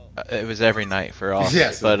 well, it was every night for us.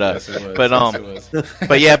 Yes, but yes, it was. but Yes, it was.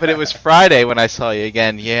 but it was Friday when I saw you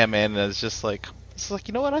again. Yeah, man, and it was just like. It's like,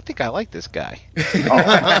 you know what? I think I like this guy.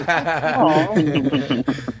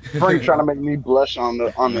 Frank trying to make me blush on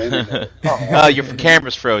the internet. Your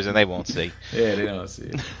camera's frozen. They won't see. Yeah, they don't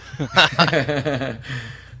see it.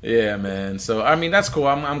 Yeah, man. So I mean, that's cool.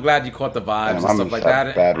 I'm glad you caught the vibes and stuff like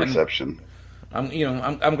that. Bad reception. I'm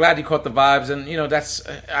glad you caught the vibes, and you know,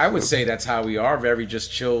 I would say that's how we are. Very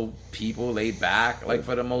just chill people, laid back, like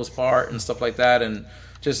for the most part, and stuff like that, and.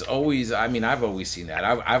 Just always, I mean, I've always seen that.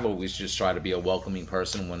 I've always just tried to be a welcoming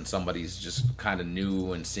person when somebody's just kind of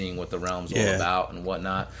new and seeing what the realm's all about and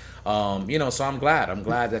whatnot. You know, so I'm glad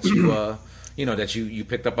that you, you know, that you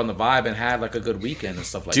picked up on the vibe and had like a good weekend and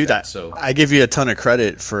stuff like that. So I give you a ton of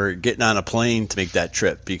credit for getting on a plane to make that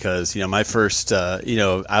trip because, you know, my first, you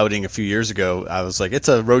know, outing a few years ago, I was like, it's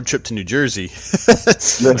a road trip to New Jersey.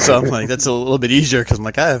 So I'm like, that's a little bit easier because I'm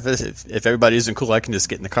like, if everybody isn't cool, I can just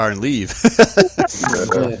get in the car and leave.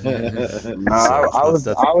 No, I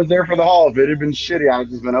was there for the haul. If it had been shitty, I'd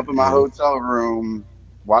just been up in my hotel room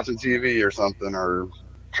watching TV or something or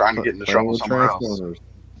trying to get into trouble somewhere else.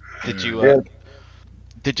 Did you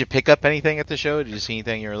did you pick up anything at the show? Did you see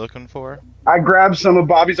anything you were looking for? I grabbed some of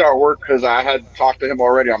Bobby's artwork because I had talked to him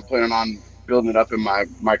already. I'm planning on building it up in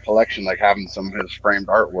my collection, like having some of his framed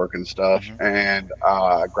artwork and stuff. And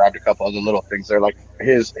I grabbed a couple other little things there. Like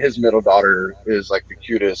his middle daughter is like the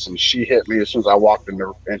cutest, and she hit me as soon as I walked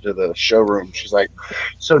into the showroom. She's like,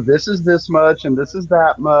 "So this is this much, and this is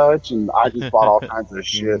that much," and I just bought all kinds of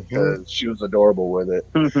shit because she was adorable with it.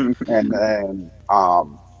 And then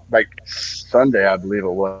like Sunday, I believe it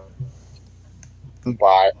was.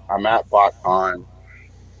 I'm at BotCon.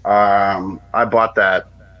 I bought that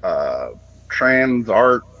trans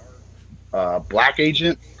art black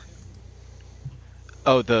agent.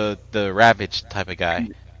 Oh, the Ravage type of guy.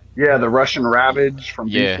 Yeah, the Russian Ravage from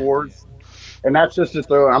B4s. And that's just to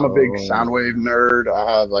throw. I'm a big Soundwave nerd.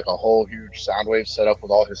 I have like a whole huge Soundwave set up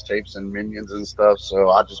with all his tapes and minions and stuff. So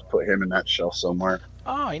I just put him in that shelf somewhere.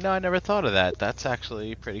 Oh, you know, I never thought of that. That's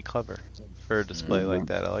actually pretty clever for a display like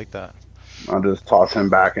that. I like that. I'll just toss him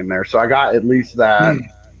back in there. So I got at least that.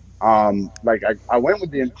 Like I went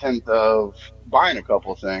with the intent of buying a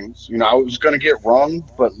couple of things. You know, I was going to get rung,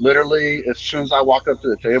 but literally as soon as I walked up to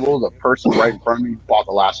the table, the person right in front of me bought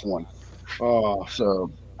the last one. Oh, so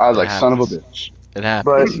I was like, son of a bitch. It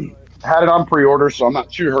happened. But had it on pre-order, so I'm not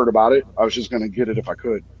too hurt about it. I was just going to get it if I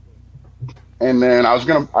could. And then I was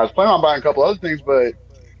planning on buying a couple other things, but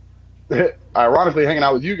ironically, hanging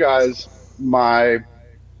out with you guys, my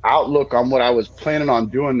outlook on what I was planning on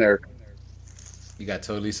doing there. You got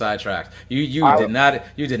totally sidetracked. You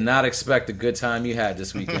did not expect the good time you had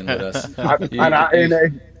this weekend with us.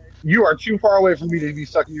 You are too far away from me to be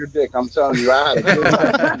sucking your dick. I'm telling you, I had a good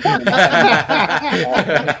time.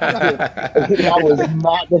 That was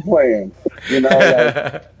not the plan. You know,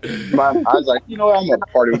 I was like, you know what, I'm gonna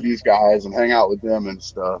party with these guys and hang out with them and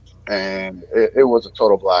stuff. And it was a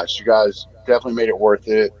total blast. You guys definitely made it worth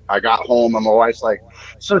it. I got home and my wife's like,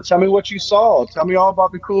 so tell me what you saw. Tell me all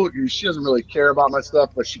about the cool. She doesn't really care about my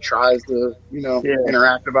stuff, but she tries to,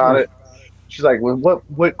 interact about it. She's like, well,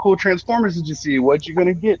 what cool Transformers did you see? What you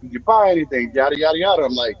gonna get? Did you buy anything? Yada yada yada.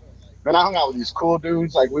 I'm like, man, I hung out with these cool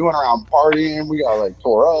dudes. Like, we went around partying. We got like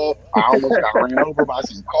tore up. I almost got ran over by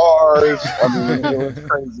some cars. I mean, it was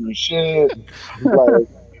crazy as shit. Like,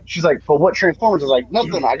 she's like, but what Transformers? I was like,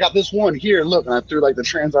 nothing. I got this one here. Look, and I threw like the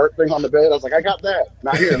trans art thing on the bed. I was like, I got that.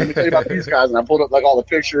 Now here, let me tell you about these guys. And I pulled up like all the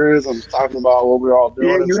pictures and was talking about what we were all doing.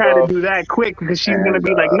 Yeah, you had to do that quick because she's gonna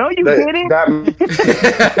be like, no, you didn't.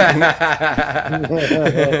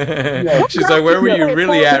 She's like, where were you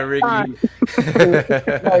really at, Ricky? I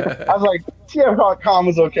was like, TF.com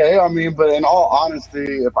was okay. I mean, but in all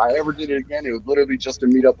honesty, if I ever did it again, it would literally just to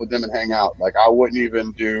meet up with them and hang out. Like, I wouldn't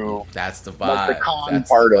even do that's the vibe. Like, the con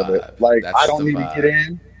part of it. Like, I don't need to get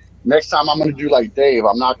in. Next time I'm going to do like Dave.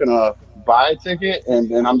 I'm not going to buy a ticket, and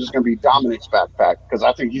then I'm just going to be Dominic's backpack because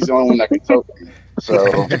I think he's the only one that can tote me. So,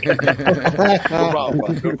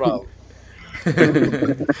 no problem. We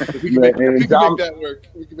can make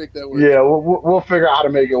that work. Yeah, we'll figure out how to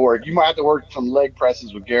make it work. You might have to work some leg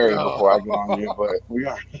presses with Gary before I go on you, but we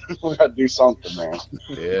got to do something, man.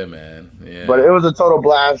 Yeah, man. Yeah. But it was a total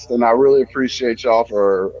blast, and I really appreciate y'all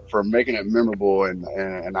for making it memorable, and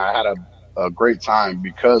I had a great time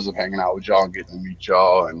because of hanging out with y'all and getting to meet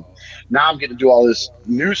y'all, and now I'm getting to do all this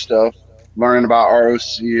new stuff, learning about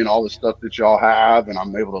ROC and all the stuff that y'all have, and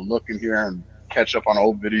I'm able to look in here and catch up on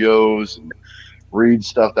old videos and read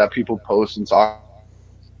stuff that people post and talk.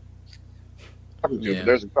 Yeah.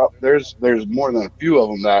 There's more than a few of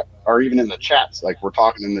them that are even in the chats. Like, we're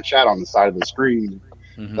talking in the chat on the side of the screen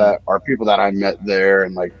that are people that I met there.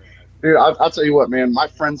 And like, dude, I'll tell you what, man, my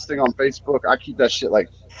friends thing on Facebook, I keep that shit like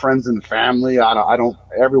friends and family. I don't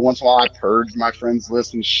every once in a while I purge my friends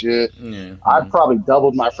list and shit. Yeah. I've probably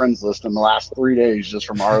doubled my friends list in the last 3 days just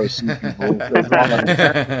from ROC people.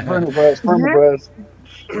 Friend request.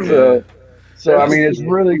 So I mean, it's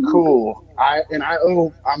really cool.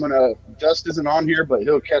 Dust isn't on here, but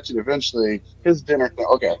he'll catch it eventually. His dinner thing.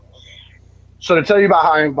 Okay. So to tell you about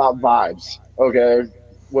how I'm about vibes, okay,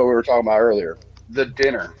 what we were talking about earlier, the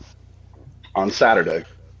dinner on Saturday.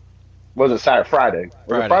 Was it Saturday? Friday.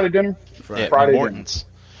 Was it Friday dinner? Friday Morton's.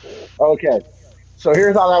 Okay. So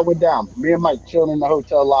here's how that went down. Me and Mike chilling in the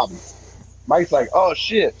hotel lobby. Mike's like, oh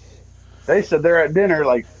shit. They said they're at dinner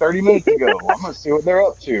like 30 minutes ago. I'm going to see what they're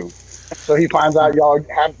up to. So he finds out y'all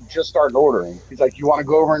have just started ordering. He's like, you want to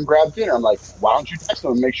go over and grab dinner? I'm like, why don't you text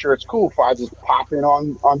them and make sure it's cool before I just pop in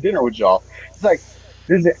on dinner with y'all? He's like,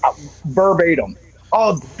 this is verbatim.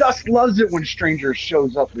 Oh, Dust loves it when strangers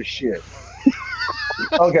shows up with shit.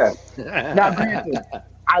 Okay. Now, granted,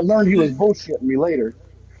 I learned he was bullshitting me later.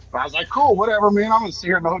 But I was like, cool, whatever, man. I'm going to see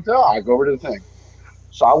her in the hotel. I go over to the thing.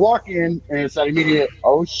 So I walk in, and it's that immediate,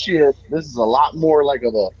 oh, shit, this is a lot more like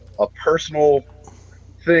of a personal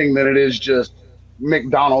thing than it is just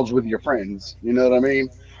McDonald's with your friends. You know what I mean?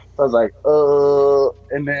 So I was like,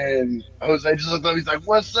 and then Jose just looked up. He's like,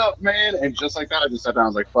 what's up, man? And just like that, I just sat down. I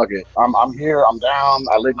was like, fuck it. I'm here. I'm down.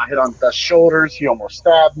 I laid my head on Dust's shoulders. He almost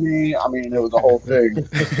stabbed me. I mean, it was a whole thing.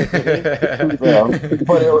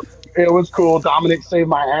 But it was cool. Dominic saved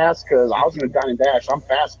my ass because I was going to dine and dash. I'm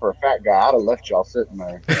fast for a fat guy. I'd have left y'all sitting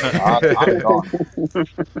there. I'd gone.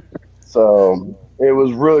 So it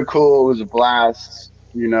was really cool. It was a blast.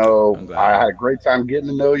 You know, I had a great time getting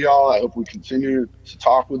to know y'all. I hope we continue to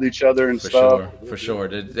talk with each other and stuff. For sure. We're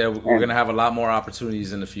going to have a lot more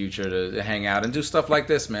opportunities in the future to hang out and do stuff like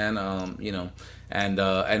this, man. You know, and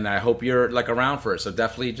I hope you're like around for it. So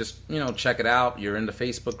definitely just, check it out. You're in the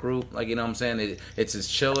Facebook group. Like, you know what I'm saying? It's as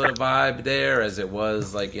chill a vibe there as it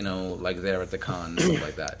was like, like there at the con and stuff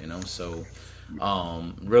like that, So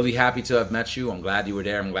Really happy to have met you. I'm glad you were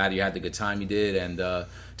there. I'm glad you had the good time you did. And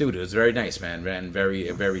dude, it was very nice, man, and very,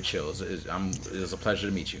 very chill. It was a pleasure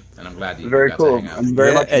to meet you, and I'm glad you Very got cool. to hang out. I'm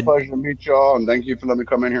very much a pleasure to meet y'all, and thank you for letting me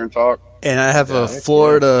come in here and talk. And I have a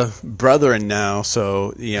Florida brethren now,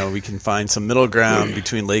 so we can find some middle ground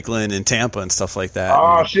between Lakeland and Tampa and stuff like that.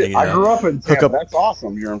 Oh shit! I grew up in Tampa. That's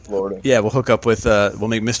awesome. You're in Florida. Yeah, we'll hook up with. We'll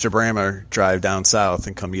make Mr. Brammer drive down south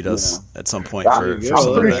and come meet us at some point for some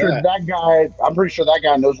I'm pretty sure that guy. I'm pretty sure that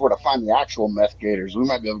guy knows where to find the actual meth gators. We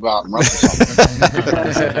might be able to go out and run something.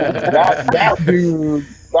 that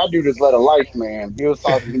dude has led a life, man. He was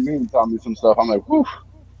talking to me and telling me some stuff. I'm like, whew,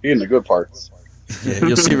 he in the good parts. Yeah,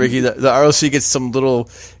 you'll see, Ricky. The ROC gets some little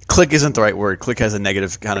click isn't the right word. Click has a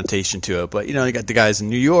negative connotation to it, but you got the guys in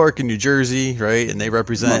New York and New Jersey, right? And they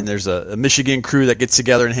represent. And there's a Michigan crew that gets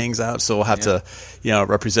together and hangs out. So we'll have to,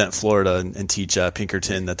 represent Florida and teach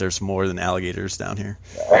Pinkerton that there's more than alligators down here.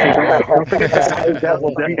 In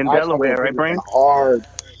Delaware, right, Brian? Hard.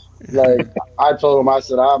 Like I told him, I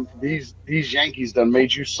said, these Yankees done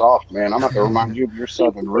made you soft, man. I'm gonna have to remind you of your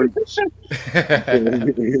Southern roots. They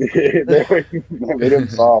made him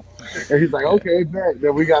soft. And he's like, okay, bet.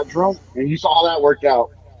 Then we got drunk, and you saw how that worked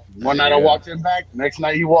out. One night I walked him back. Next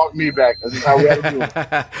night he walked me back. That's just how we had to do it.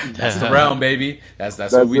 That's the realm, baby. That's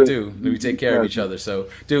what we do. We take care of each other. So,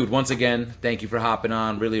 dude, once again, thank you for hopping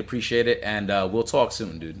on. Really appreciate it, and we'll talk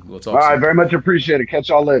soon, dude. We'll talk. All soon. right, very much appreciate it. Catch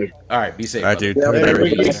y'all later. All right, be safe. All right, dude.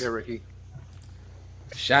 Ricky.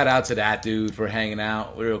 Shout out to that dude for hanging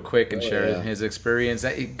out real quick and sharing his experience.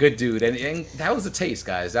 Good dude, and that was a taste,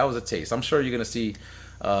 guys. That was a taste. I'm sure you're gonna see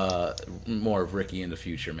more of Ricky in the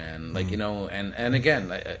future, man. Like and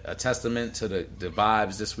again, a testament to the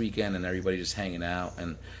vibes this weekend and everybody just hanging out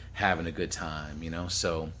and having a good time.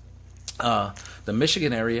 So the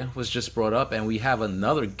Michigan area was just brought up, and we have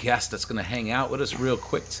another guest that's gonna hang out with us real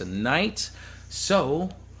quick tonight.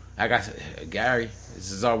 So I got Gary.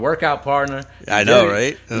 This is our workout partner. I know,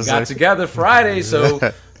 right? We got together Friday, so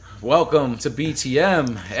welcome to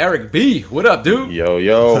BTM, Eric B. What up, dude?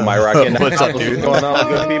 Yo, my rockin'. What's up, dude? What's going on,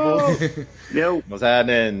 good people? Yo, What's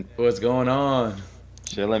happening? What's going on?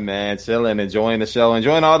 Chilling, man. Chilling, enjoying the show,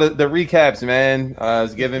 enjoying all the recaps, man.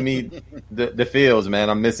 It's giving me the feels, man.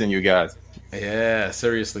 I'm missing you guys. Yeah,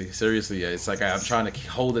 seriously. It's like I'm trying to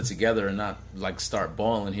hold it together and not like start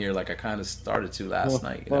balling here like I kind of started to last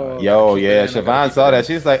night. Yo, yeah. Siobhan saw that.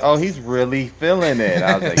 She's like, "Oh, he's really feeling it."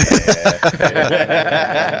 I was like,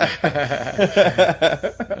 "Yeah."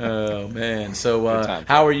 Oh man. So,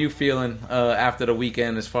 how are you feeling after the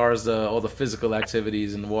weekend as far as all the physical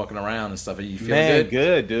activities and walking around and stuff? Are you feeling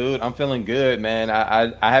good, dude? I'm feeling good, man.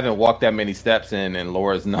 I haven't walked that many steps in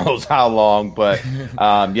Lord knows how long, but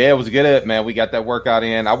it was good, man. We got that workout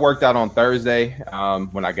in. I worked out on Thursday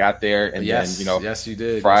when I got there, and then yes, you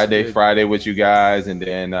did. Friday with you guys, and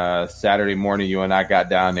then Saturday morning you and I got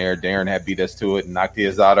down there. Darren had beat us to it and knocked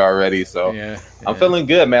his out already, so I'm feeling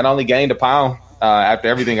good, man. I only gained a pound after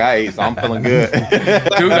everything I ate, so I'm feeling good.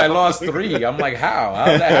 Dude, I lost 3. I'm like, how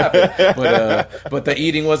did that happen? But the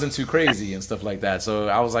eating wasn't too crazy and stuff like that, so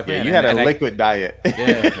I was like, man, you had a liquid diet.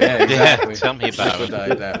 Yeah, exactly. Tell me about liquid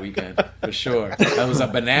diet that weekend for sure. That was a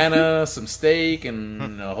banana, some steak,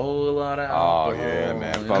 and a whole lot of alcohol. Oh yeah,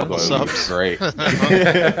 man, Fogo was great.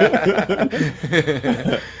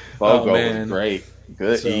 Fogo was great.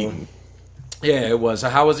 Good eating. Yeah, it was.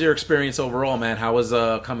 How was your experience overall, man? How was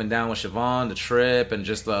coming down with Siobhan, the trip, and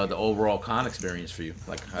just the overall con experience for you?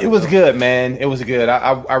 It was good, man. It was good.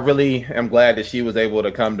 I really am glad that she was able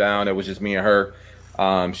to come down. It was just me and her.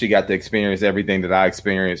 She got to experience everything that I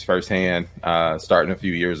experienced firsthand, starting a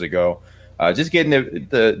few years ago. Just getting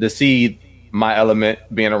to see my element,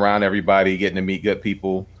 being around everybody, getting to meet good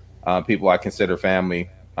people, people I consider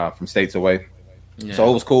family from states away. Yeah. So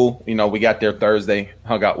it was cool. We got there Thursday,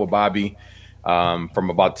 hung out with Bobby. From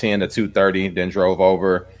about 10 to 2:30, then drove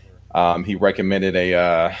over. He recommended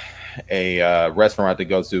a restaurant to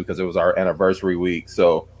go to because it was our anniversary week.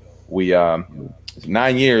 So we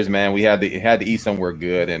 9 years, man. We had to eat somewhere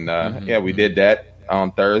good, and we did that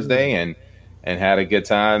on Thursday and had a good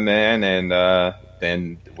time, man. And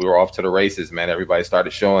then we were off to the races, man. Everybody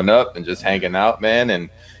started showing up and just hanging out, man.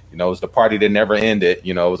 And it was the party that never ended.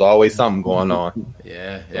 It was always something going on.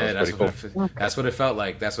 Yeah, that's what it felt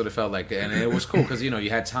like. That's what it felt like, and it was cool because you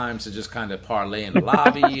had time to just kind of parlay in the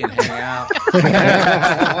lobby and hang out.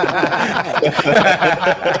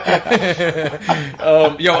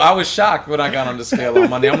 I was shocked when I got on the scale on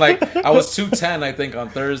Monday. I'm like, I was 210, I think, on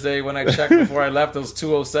Thursday when I checked before I left. It was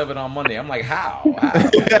 207 on Monday. I'm like, how?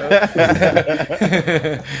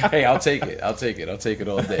 Hey, I'll take it. I'll take it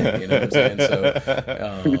all day. You know what I'm saying?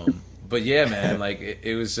 So. but yeah, man, like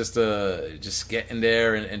it was just getting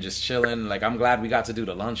there and just chilling. Like I'm glad we got to do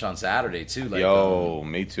the lunch on Saturday too. Like,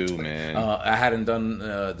 me too, man. I hadn't done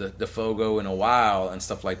the Fogo in a while and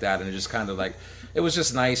stuff like that, and it just kind of like it was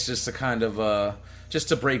just nice just to kind of just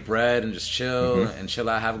to break bread and just chill and chill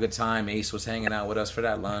out, have a good time. Ace was hanging out with us for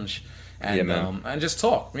that lunch. And and just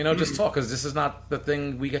talk, just talk, because this is not the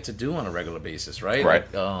thing we get to do on a regular basis, right?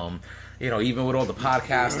 Right. Like, even with all the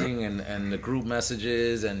podcasting and the group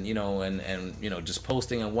messages and just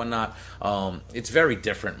posting and whatnot, it's very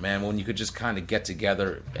different, man. When you could just kind of get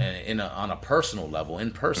together on a personal level,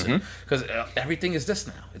 in person, because everything is this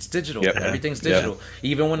now. It's digital. Yep. Everything's digital.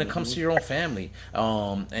 Even when it comes to your own family,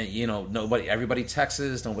 everybody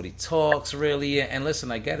texts, nobody talks really. And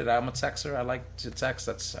listen, I get it. I'm a texter. I like to text.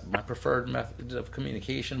 That's my preferred method of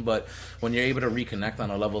communication. But when you're able to reconnect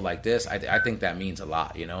on a level like this, I think that means a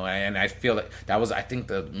lot, and I feel like that was, I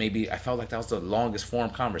think I felt like that was the longest form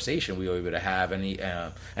conversation we were able to have, and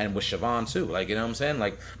with Siobhan too, like, you know what I'm saying?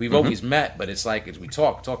 Like, we've always met, but it's like we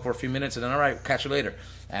talk for a few minutes and then all right, catch you later.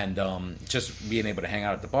 And just being able to hang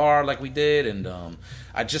out at the bar like we did, and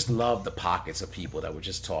I just love the pockets of people that were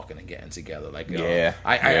just talking and getting together. Like,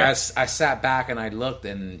 I sat back and I looked,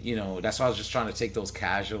 and that's why I was just trying to take those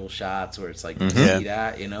casual shots where it's like you see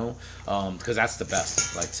that, because that's the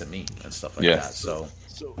best, like, to me and stuff like that. So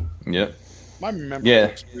my memorable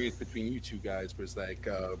experience between you two guys was like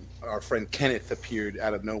our friend Kenneth appeared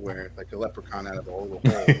out of nowhere, like a leprechaun out of a hole. On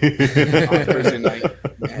Thursday night,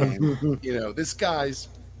 and this guy's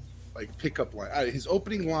like pickup line. His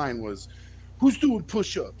opening line was, "Who's doing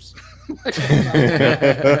push-ups?" And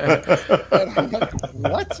I'm like,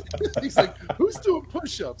 what? He's like, "Who's doing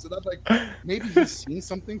push-ups?" And I'm like, maybe he's seen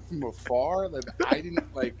something from afar that I didn't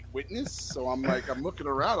witness. So I'm looking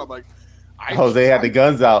around. I'm like, Jose had the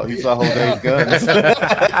guns out. He saw Jose's guns.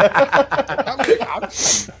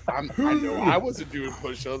 I know I wasn't doing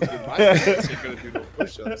push-ups, and my parents ain't gonna do no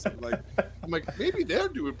push-ups. I'm like, maybe they're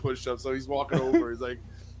doing push-ups. So he's walking over. He's like,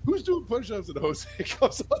 "Who's doing push-ups?" And Jose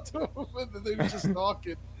comes up to him, and they were just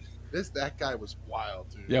talking. That guy was wild,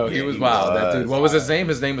 dude. Yo, he was wild. That dude. What was his name?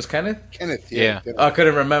 His name was Kenneth. Kenneth. Yeah. I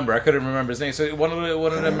couldn't remember his name. So one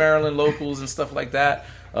of the Maryland locals and stuff like that.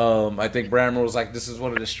 I think Brammer was like, "This is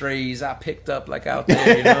one of the strays I picked up out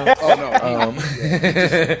there." Oh no!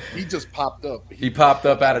 He just popped up. He popped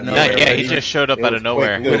up out of nowhere. Yeah, he just showed up out of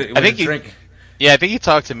nowhere. I think he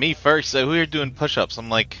talked to me first. So we were doing push-ups. I'm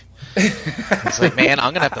like, he's like, "Man,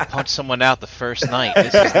 I'm gonna have to punch someone out the first night.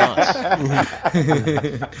 This is nuts."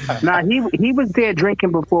 Nah, he was there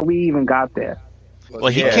drinking before we even got there. Well,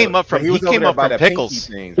 he came up from Pickles.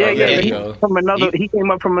 Yeah. He came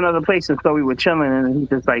up from another place, and so we were chilling, and he's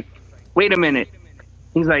just like, "Wait a minute."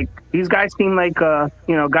 He's like, "These guys seem like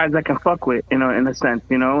guys I can fuck with, in a sense,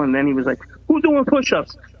 And then he was like, "Who's doing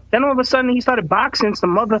push-ups?" Then all of a sudden he started boxing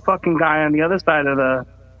some motherfucking guy on the other side of the.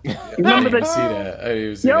 You remember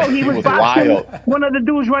that? He was boxing wild. One of the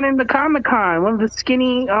dudes running the Comic-Con, one of the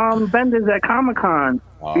skinny vendors at Comic-Con.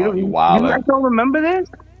 You guys don't remember this?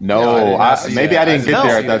 No, maybe I didn't get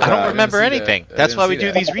there at that time. I don't remember anything. That's why we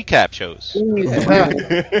do these recap shows.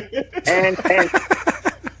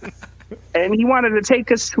 And he wanted to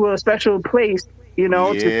take us to a special place, I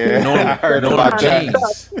heard about that.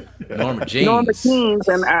 Norma Jeans.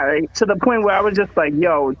 And to the point where I was just like,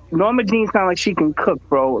 "Yo, Norma Jeans sound like she can cook,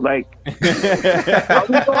 bro." Like, are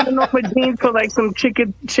we going to Norma Jeans for some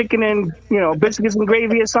chicken and biscuits and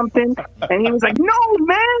gravy or something? And he was like, "No,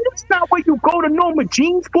 man, that's not what you go to Norma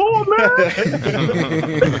Jeans for, man.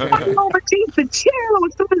 Norma Jeans to chill.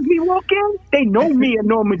 As soon as we walk in, they know me at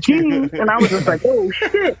Norma Jeans." And I was just like, "Oh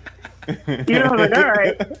shit," all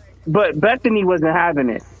right. But Bethany wasn't having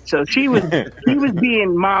it. So she was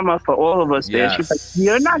being mama for all of us there. She was like,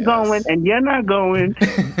 "You're not going, and you're not going."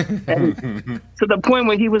 And to the point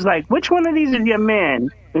where he was like, "Which one of these is your man?"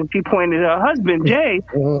 And she pointed at her husband, Jay.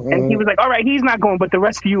 And he was like, "All right, he's not going, but the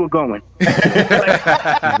rest of you are going." We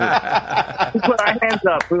put our hands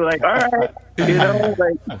up. We were like, "All right."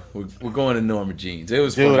 We're going to Norma Jeans. It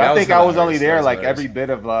was dude. Funny. I think I was only there every bit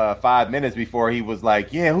of 5 minutes before he was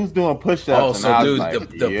like, "Yeah, who's doing push-ups?" Oh, so dude,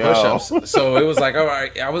 the push-ups. So it was like, all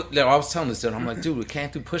right. I was telling this dude, I'm like, "Dude, we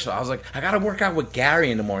can't do push-ups." I was like, "I gotta work out with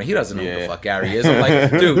Gary in the morning." He doesn't know who the fuck Gary is. I'm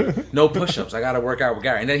like, "Dude, no push-ups. I gotta work out with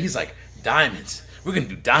Gary." And then he's like, "Diamonds. We're gonna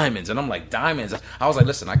do diamonds." And I'm like, "Diamonds?" I was like,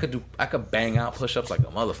 "Listen, I could bang out push-ups like a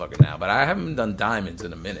motherfucker now, but I haven't done diamonds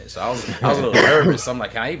in a minute." So I was a little nervous. I'm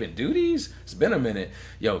like, "Can I even do these? It's been a minute."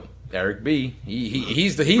 Yo, Eric B,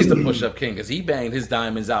 he's the push-up king because he banged his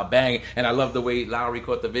diamonds out, bang. And I love the way Lowry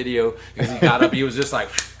caught the video because he got up, he was just like,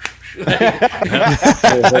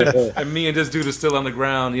 and me and this dude are still on the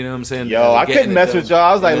ground. You know what I'm saying? Yo, I couldn't mess with y'all.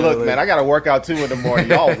 I was like, You know, look, man, I got to work out 2 in the morning.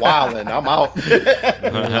 Y'all wilding. I'm out.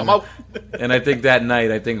 I'm out. And I think that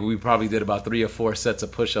night, we probably did about 3 or 4 sets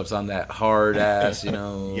of push-ups on that hard ass, you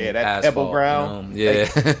know, yeah, that asphalt, pebble ground. You know?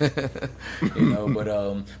 Yeah, you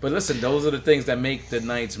know. But listen, those are the things that make the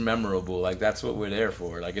nights memorable. Like that's what we're there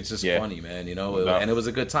for. Like it's just funny, man. You know, and it was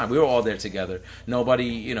a good time. We were all there together. Nobody,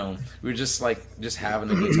 you know, we were just having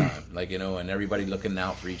a good time, like you know, and everybody looking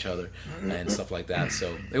out for each other and stuff like that.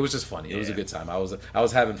 So it was just funny. It was a good time. I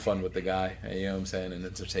was having fun with the guy. You know what I'm saying? And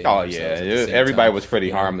entertaining. Oh yeah, everybody was pretty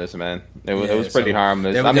harmless, man. It was pretty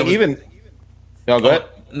harmless. Go ahead.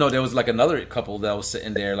 No, there was like another couple that was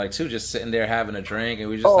sitting there, like just sitting there having a drink, and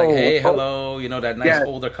we were just like, hey, hello, you know, that nice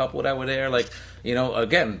older couple that were there, like, you know,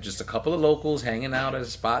 again, just a couple of locals hanging out at a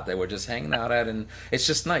spot that we're just hanging out at, and it's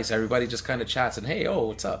just nice. Everybody just kind of chats and hey,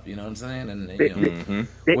 what's up, you know what I'm saying? And you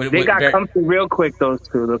know, they got comfy real quick. Those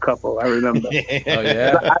two, the couple, I remember. Oh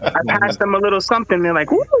yeah, I passed them a little something. They're like,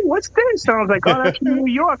 "Ooh, what's this?" And I was like, "Oh, that's from New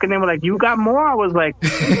York." And they were like, "You got more?" I was like,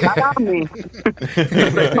 "Not on me."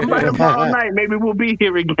 Like, come by tomorrow night. Maybe we'll be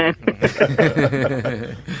here again.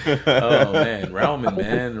 Oh man,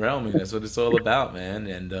 Realman, that's what it's all about, man.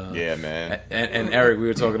 And yeah, man. And Eric, we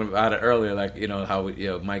were talking about it earlier, like you know how you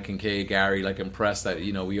know Mike and Kay, Gary, like impressed that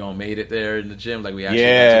you know we all made it there in the gym, like we actually got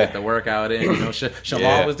to get the workout in. You know,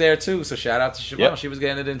 Shamal was there too, so shout out to Shamal. She was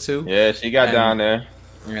getting it in too. Yeah, she got down there.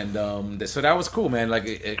 And so that was cool, man. Like,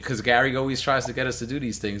 because Gary always tries to get us to do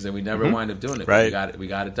these things, and we never wind up doing it. Right. We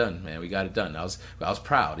got it done, man. We got it done. I was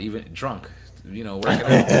proud, even drunk. You know, working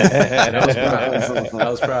out. And I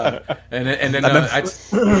was proud. And then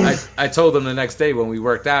I told him the next day when we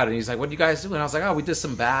worked out, and he's like, "What do you guys do?" And I was like, "Oh, we did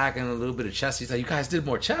some back and a little bit of chest." He's like, "You guys did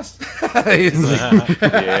more chest?" He's like,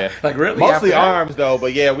 yeah, like really, mostly arms though.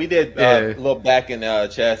 But yeah, we did a little back and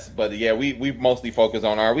chest. But yeah, we mostly focused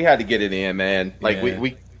on arms. We had to get it in, man. Like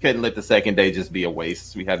we couldn't let the second day just be a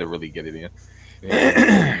waste. We had to really get it in.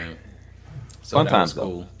 Yeah. So fun that times, was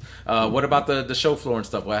cool. What about the show floor and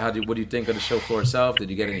stuff? What do you think of the show floor itself? Did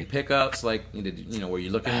you get any pickups? Like, were you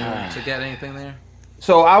looking to get anything there?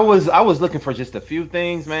 So I was looking for just a few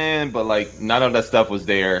things, man, but like none of that stuff was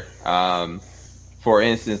there. For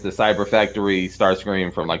instance, the Cyber Factory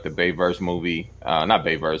Starscream from like the Bayverse movie, not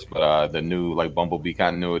Bayverse, but the new like Bumblebee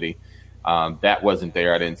continuity, that wasn't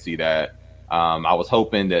there. I didn't see that. I was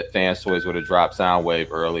hoping that Fans Toys would have dropped Soundwave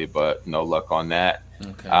early, but no luck on that.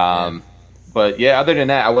 Okay. But yeah, other than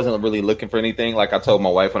that, I wasn't really looking for anything. Like I told my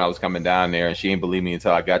wife when I was coming down there, and she didn't believe me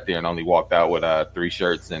until I got there and only walked out with 3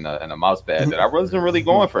 shirts and a mouse pad. That I wasn't really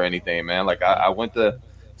going for anything, man. Like I went to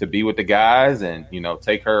be with the guys and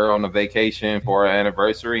take her on a vacation for our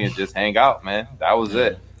anniversary and just hang out, man. That was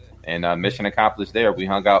it. And mission accomplished there. We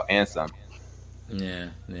hung out and some. Yeah,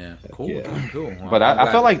 cool. But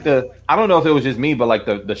I felt like I don't know if it was just me, but like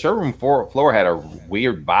the showroom floor had a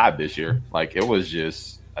weird vibe this year. Like it was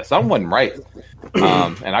just. Something wasn't right,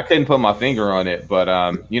 and I couldn't put my finger on it.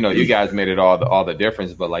 But you guys made it all the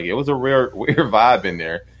difference. But like, it was a weird vibe in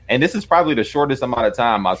there. And this is probably the shortest amount of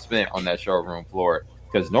time I spent on that showroom floor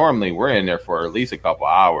because normally we're in there for at least a couple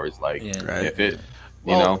hours. Like, if it,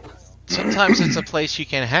 sometimes it's a place you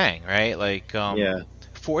can hang, right? Like,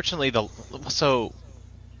 fortunately,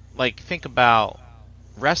 think about.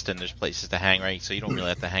 Reston, there's places to hang, right? So you don't really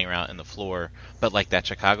have to hang around in the floor. But like that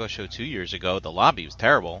Chicago show 2 years ago, the lobby was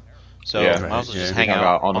terrible. So I might as well just hang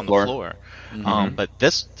out on the floor. Mm-hmm. But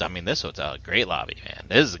this hotel, great lobby, man.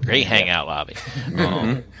 This is a great hangout lobby.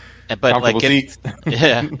 But like, seats.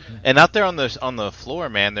 And out there on the floor,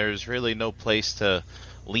 man, there's really no place to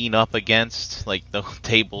lean up against, like no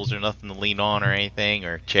tables or nothing to lean on or anything,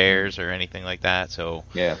 or chairs or anything like that. So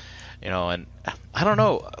and I don't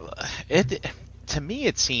know, to me,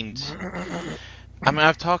 it seemed. I mean,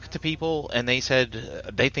 I've talked to people, and they said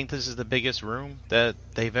they think this is the biggest room that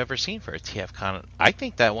they've ever seen for a TFCon. I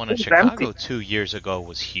think that one in Chicago 2 years ago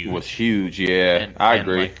was huge. It was huge, yeah. I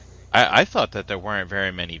agree. Like, I thought that there weren't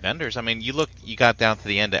very many vendors. I mean, you got down to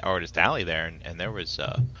the end of Artist Alley there, and there was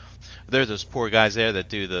there's those poor guys there that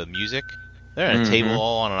do the music. They're at a table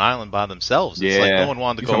all on an island by themselves. It's like no one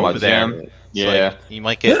wanted to go over there. Yeah, you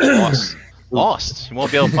might get lost. You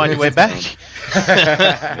won't be able to find your way back.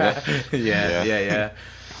 Yeah.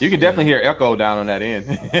 You can definitely hear echo down on that end.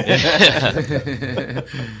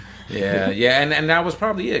 And that was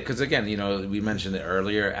probably it. Because again, we mentioned it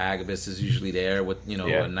earlier. Agabus is usually there with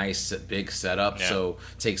a nice big setup, so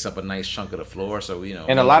takes up a nice chunk of the floor. So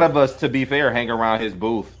and a lot of us, to be fair, hang around his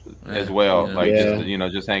booth as well,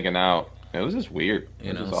 just hanging out. It was just weird.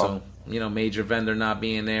 So major vendor not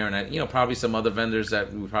being there, and probably some other vendors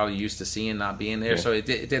that we probably used to seeing not being there. Yeah. So it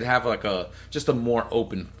did have like just a more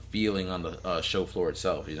open feeling on the show floor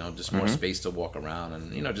itself. Just more space to walk around,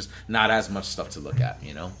 and just not as much stuff to look at.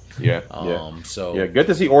 So good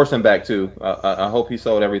to see Orson back too. I hope he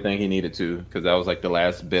sold everything he needed to, because that was like the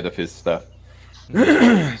last bit of his stuff. So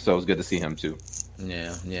it was good to see him too.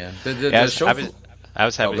 Yeah. I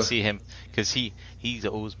was happy to see him because he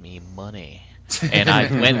owes me money. And I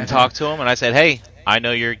went and talked to him, and I said, hey, I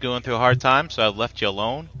know you're going through a hard time, so I've left you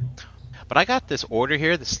alone. But I got this order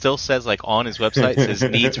here that still says, like, on his website, says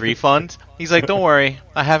needs refund. He's like, don't worry,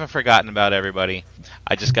 I haven't forgotten about everybody.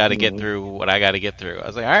 I just got to get through what I got to get through. I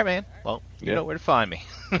was like, all right, man. Well, you know where to find me.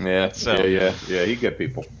 Yeah, He good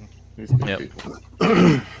people. He's good people.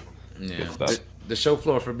 Good stuff. The show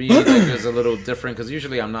floor for me is a little different because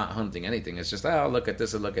usually I'm not hunting anything. It's just I'll look at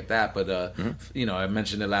this and look at that. But I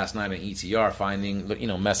mentioned it last night on ETR, finding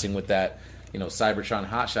messing with that Cybertron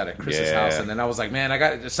hotshot at Chris's house, and then I was like,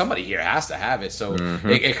 man, somebody here has to have it. So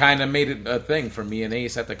it kind of made it a thing for me and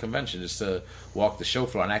Ace at the convention just to walk the show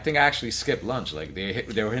floor. And I think I actually skipped lunch. Like they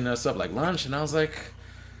were hitting us up like lunch, and I was like,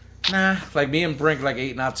 nah. Like me and Brink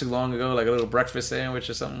ate not too long ago, like a little breakfast sandwich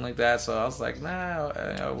or something like that. So I was like, nah,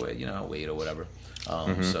 I'll wait or whatever.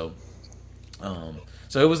 So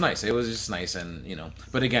it was nice. It was just nice, and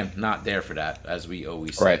but again, not there for that, as we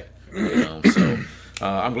always say. Right. So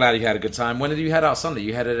I'm glad you had a good time. When did you head out Sunday?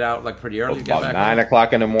 You headed out like pretty early. About 9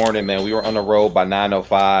 o'clock in the morning, man. We were on the road by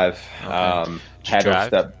 9:05. Okay. Had to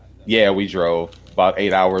step. Yeah, we drove about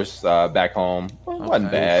 8 hours back home. Well, it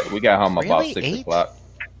wasn't bad. We got home about 6 o'clock.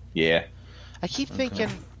 Yeah. I keep thinking,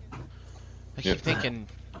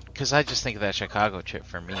 because I just think of that Chicago trip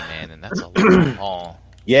for me, man, and that's a long haul.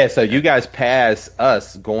 Yeah, so you guys pass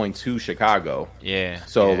us going to Chicago. Yeah.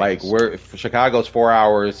 So Chicago's 4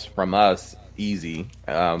 hours from us, easy,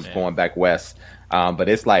 going back west. But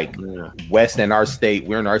it's like west in our state.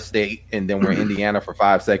 We're in our state, and then we're in Indiana for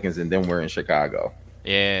 5 seconds, and then we're in Chicago.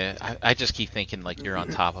 Yeah, I just keep thinking like you're on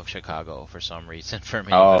top of Chicago for some reason for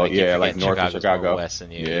me. Oh, like north of Chicago. West than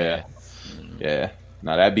you. Yeah.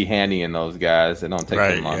 Now that'd be handy in those guys. It don't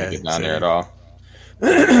take too long to get down there at all.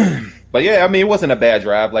 But yeah, I mean, it wasn't a bad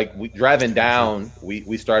drive. Like driving down,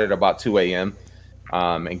 we started about 2 a.m.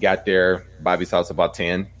 And got there Bobby's house about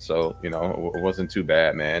 10. So it wasn't too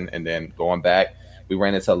bad, man. And then going back, we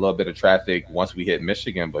ran into a little bit of traffic once we hit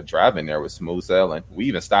Michigan, but driving there was smooth sailing. We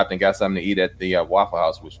even stopped and got something to eat at the Waffle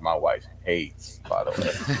House, which my wife hates, by the way.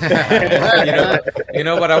 you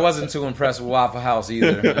know what? I wasn't too impressed with Waffle House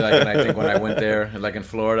either. And I think when I went there, like in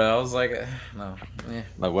Florida, I was like, no.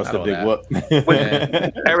 Like, what's the big whoop?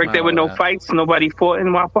 Eric, there were no fights. Nobody fought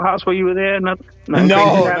in Waffle House while you were there. No. Man,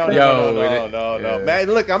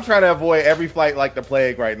 look, I'm trying to avoid every flight like the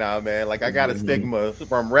plague right now, man. Like I got a stigma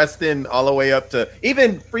from resting all the way up to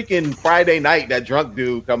even freaking Friday night. That drunk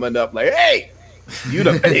dude coming up like, "Hey, you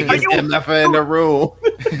the biggest MF in the room.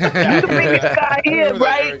 You the biggest guy here,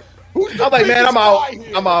 right?" I'm like, man, I'm out.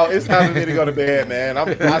 It's time for me to go to bed, man.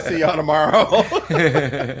 I'll see y'all tomorrow.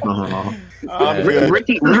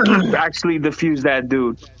 Ricky actually diffused that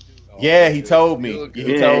dude. Yeah, he told me.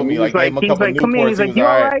 He told me. Like, he's like, come in. He's like, you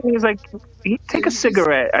all right? He's like, take a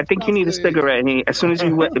cigarette. I think you need a cigarette. And as soon as he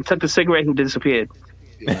took the cigarette, he disappeared.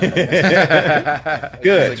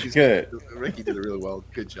 Good. Ricky did a really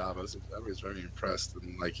good job. I was very impressed.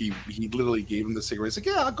 And like he literally gave him the cigarette. He's like,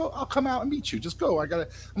 yeah, I'll come out and meet you. Just go. I'm gonna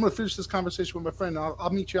finish this conversation with my friend. I'll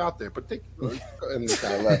meet you out there. But and this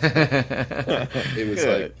guy left. It was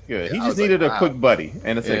good. He just needed a quick buddy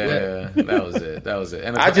and a cigarette. Yeah, that was it.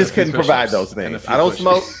 And I just couldn't provide those things. I don't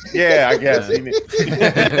smoke. Yeah, I guess.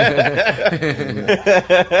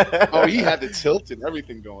 Oh, he had the tilt and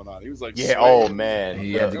everything going on. He was like, yeah. Oh man,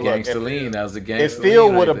 he had the gangster lean. That was the gangster. If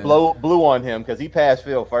Phil would have blew on him because he passed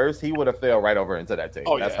Phil first, he would have fell right over into that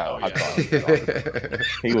table. That's how I thought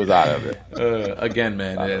he was out of it. Again,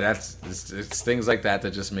 man, it's things like that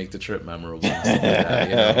just make the trip memorable.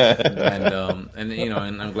 And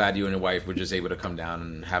and I'm glad you and your wife were just able to come down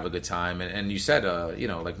and have a good time. And you said,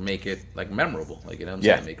 like make it like memorable, like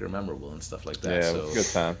saying, make it memorable and stuff like that. Yeah, so, it was a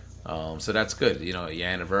good time. So that's good. Your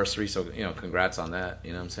anniversary. So congrats on that.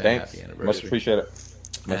 You know what I'm saying? Thanks. Happy anniversary. Much appreciate it.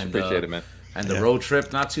 Appreciate it, man. And the road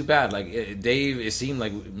trip, not too bad. Like Dave, it seemed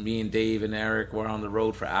like me and Dave and Eric were on the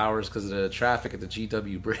road for hours because of the traffic at the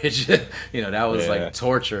GW Bridge. That was like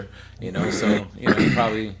torture. So you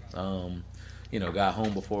probably got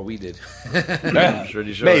home before we did. I'm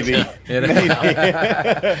pretty sure. Maybe.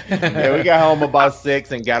 Yeah, we got home about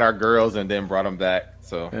 6 and got our girls and then brought them back.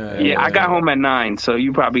 So I got home at 9, so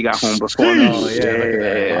you probably got home before me.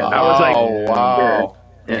 I was like, wow.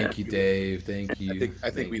 Thank you, Dave. Thank you. I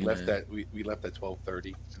think we left at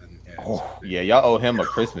 12:30. Yeah, y'all owe him a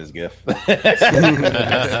Christmas gift.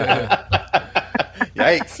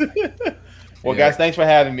 Yikes. Well, guys, thanks for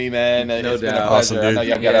having me, man. No It's been doubt. a pleasure. Awesome, I know dude.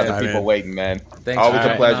 y'all got Yeah, other people waiting, man. Thanks Always for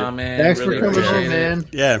a pleasure. on, man. Thanks Really for coming appreciate on, it. man.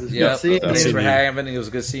 Yeah. Yep. See you, Thanks man. for having. It was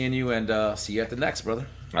good seeing you, and see you at the next, brother.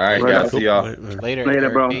 All right, Right. guys. See y'all. Later, Later,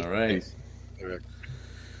 bro. Eric. All right. Eric.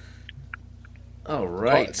 All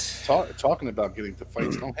right. Talking about getting to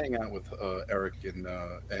fights, don't hang out with Eric and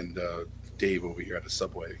Dave over here at the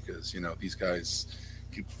Subway, because these guys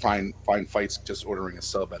can find fights just ordering a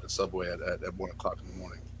sub at a Subway at 1:00 in the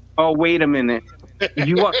morning. Oh, wait a minute.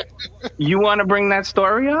 You want to bring that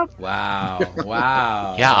story up? Wow.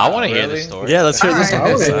 Wow. Yeah, I want to hear Really? the story. Yeah, let's hear this All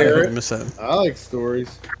one. right. I Hear didn't it. miss that. I like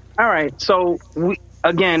stories. All right. So we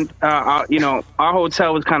again, our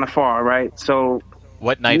hotel was kind of far, right? So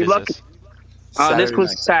What night We is luck- this? this was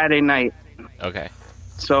night. Saturday night. Okay.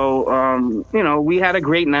 So we had a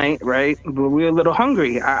great night, right? But we were a little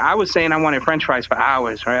hungry. I was saying I wanted French fries for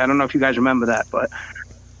hours, right? I don't know if you guys remember that, but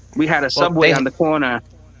we had a Subway they- on the corner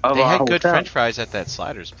of They our had hotel. good French fries at that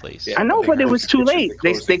Sliders place. Yeah. I know, They but it closed was the too kitchen. late.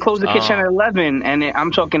 They They closed the kitchen at Oh. 11, and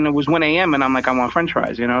I'm talking. It was 1 a.m. and I'm like, I want French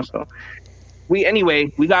fries, So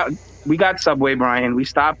we got Subway, Brian. We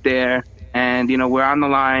stopped there, and we're on the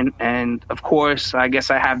line, and of course, I guess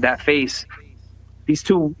I have that face. These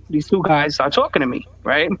two guys are talking to me,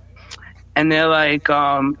 right? And they're like,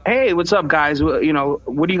 "Hey, what's up, guys? What are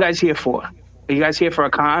you guys here for? Are you guys here for a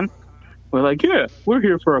con?" We're like, "Yeah, we're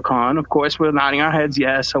here for a con." Of course, we're nodding our heads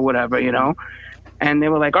yes or whatever, And they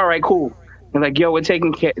were like, "All right, cool." They're like, "Yo, we're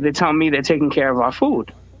taking care." They're telling me they're taking care of our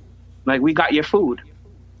food. Like, we got your food,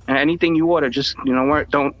 and anything you order, just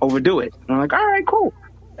don't overdo it. And I'm like, "All right, cool."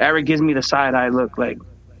 Eric gives me the side eye look, like,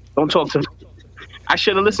 "Don't talk to me." I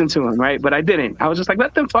should have listened to him, right? But I didn't. I was just like,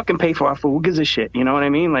 let them fucking pay for our food. Who gives a shit? You know what I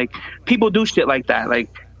mean? Like, people do shit like that. Like,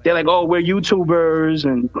 they're like, "Oh, we're YouTubers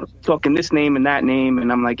and talking this name and that name," and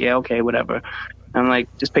I'm like, "Yeah, okay, whatever." I'm like,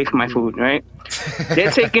 "Just pay for my food, right?"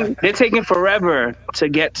 They're taking forever to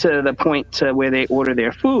get to the point to where they order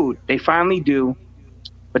their food. They finally do,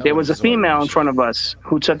 but there was a female in front of us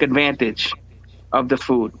who took advantage of the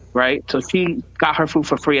food, right? So she got her food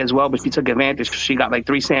for free as well, but she took advantage because she got like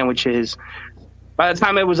 3 sandwiches. By the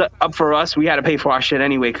time it was up for us, we had to pay for our shit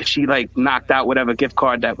anyway because she like knocked out whatever gift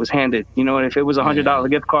card that was handed. If it was a $100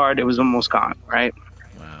 gift card, it was almost gone, right?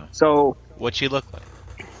 Wow. So What'd she look like?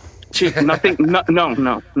 she, nothing, no. Nothing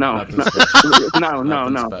No.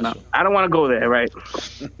 I don't want to go there, right?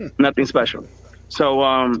 Nothing special.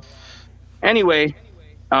 So, anyway,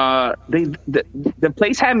 the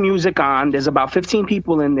place had music on. There's about 15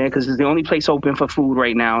 people in there because it's the only place open for food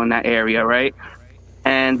right now in that area, right?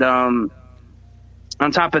 And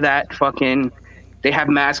on top of that, they have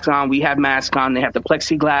masks on. We have masks on. They have the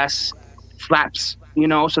plexiglass flaps,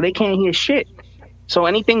 so they can't hear shit. So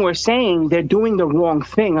anything we're saying, they're doing the wrong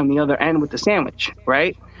thing on the other end with the sandwich,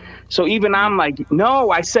 right? So even I'm like,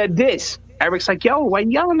 "No, I said this." Eric's like, "Yo, why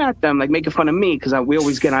you yelling at them?" Like making fun of me because we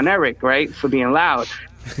always get on Eric, right, for being loud.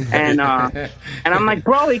 And I'm like,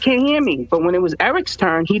 "Bro, he can't hear me." But when it was Eric's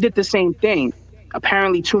turn, he did the same thing.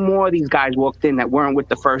 Apparently 2 more of these guys walked in that weren't with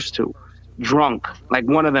the first 2. Drunk. Like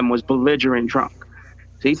one of them was belligerent drunk.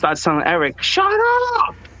 So he starts telling Eric, "Shut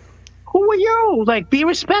up! Who are you? Like, be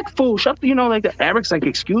respectful. Shut like Eric's like,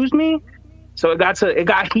 "Excuse me?" So it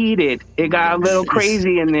got heated. It got a little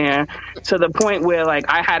crazy in there to the point where like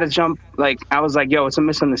I had to jump. Like I was like, "Yo, it's a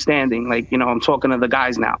misunderstanding." Like I'm talking to the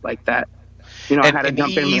guys now like that. I had to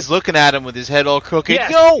jump in. He's looking at him with his head all crooked.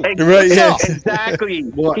 Yes, Yo, Right, yeah. exactly.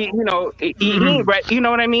 He ain't right. You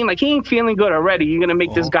know what I mean? Like he ain't feeling good already. You're gonna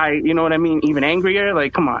make this guy, you know what I mean, even angrier.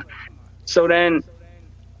 Like, come on. So then,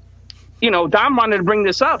 Dom wanted to bring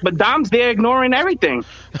this up, but Dom's there ignoring everything.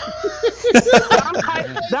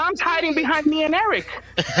 Dom's hiding behind me and Eric.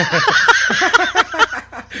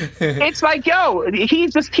 It's like, yo,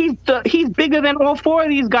 he's bigger than all 4 of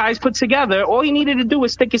these guys put together. All he needed to do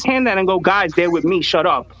was stick his hand out and go, "Guys, they're with me. Shut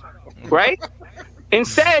up." Right?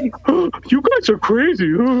 Instead, "You guys are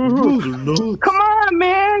crazy." Come on,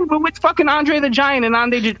 man. But with fucking Andre the Giant, and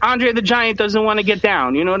Andre the Giant doesn't want to get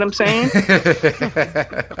down. You know what I'm saying?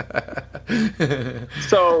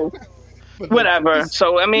 So, whatever.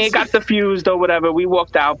 So, I mean, it got diffused or whatever. We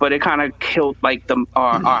walked out, but it kind of killed like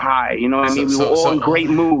our high. You know what I mean? We were all in great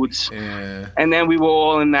moods. Yeah. And then we were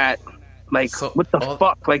all in that, like, what the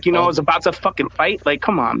fuck? Like, I was about to fucking fight. Like,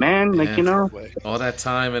 come on, man. Like, all that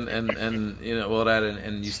time and all that,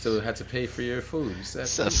 and you still had to pay for your food.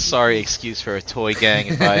 It's a sorry excuse for a toy gang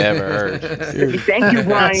if I ever heard. Thank you,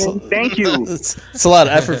 Brian. Thank you. It's a lot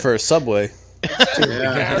of effort for a Subway.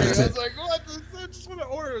 I was like, "What? I just want to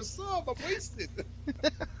order a sub. I'm wasted.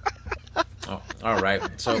 Oh, all right.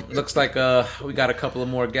 So looks like we got a couple of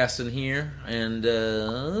more guests in here, and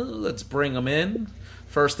let's bring them in.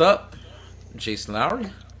 First up, Jason Lowry.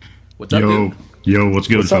 What's up, dude? Yo, what's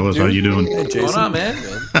good, fellas? How you doing? What's going on, man?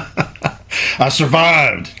 I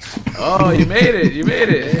survived. Oh, you made it. You made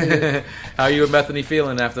it. How are you and Bethany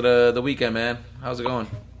feeling after the weekend, man? How's it going?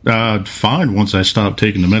 Fine once I stopped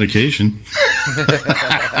taking the medication.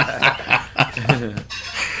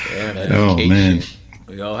 Yeah, man. Oh, man.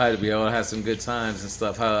 We all had some good times and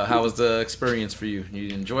stuff. How was the experience for you? You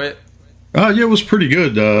enjoy it? Yeah, it was pretty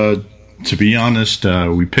good. To be honest,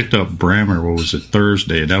 we picked up Brammer. What was it,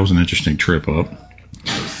 Thursday? That was an interesting trip up.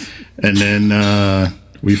 And then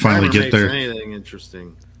we finally Never get there. Anything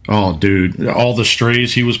interesting? Oh, dude, all the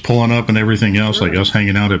strays he was pulling up and everything else, like us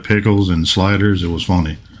hanging out at Pickles and Sliders, it was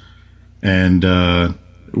funny. And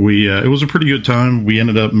it was a pretty good time. We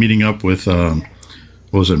ended up meeting up with.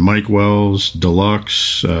 What was it, Mike Wells,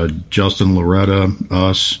 Deluxe, Justin Loretta,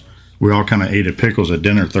 us. We all kind of ate at Pickles at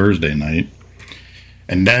dinner Thursday night.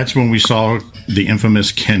 And that's when we saw the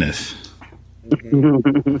infamous Kenneth.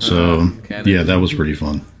 So, Kenneth. Yeah, that was pretty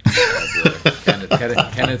fun.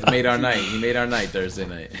 Kenneth made our night. He made our night Thursday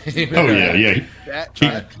night. Oh, yeah.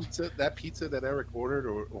 That pizza that Eric ordered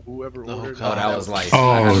or whoever ordered. Oh, that was life. Oh,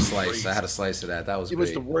 I had a slice of that. That was It great.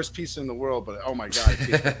 was the worst pizza in the world, but oh my God.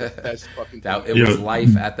 That's fucking It was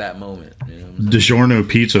life at that moment. You know what I'm saying? DiGiorno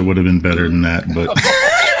pizza would have been better than that, but...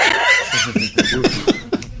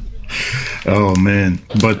 Oh, man.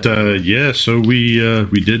 But, yeah, so we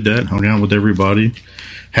did that, hung out with everybody,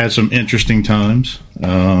 had some interesting times.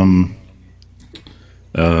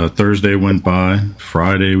 Thursday went by.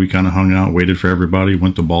 Friday, we kind of hung out, waited for everybody,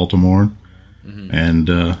 went to Baltimore. And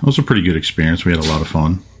it was a pretty good experience. We had a lot of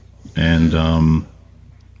fun. And,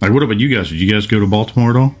 what about you guys? Did you guys go to Baltimore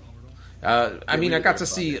at all? I mean, I got to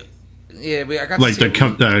see... Yeah, I got like to see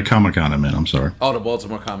the Comic-Con, I meant. I'm sorry. Oh, the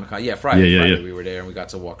Baltimore Comic-Con. Yeah, Friday. Yeah. We were there and we got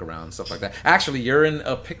to walk around and stuff like that. Actually, you're in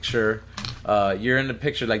a picture.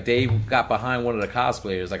 Like Dave got behind one of the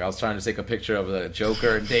cosplayers. Like I was trying to take a picture of the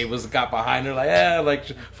Joker, and Dave got behind her, like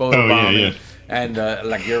photo bombing. And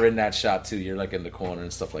like you're in that shot too. You're like in the corner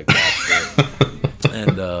and stuff like that. So.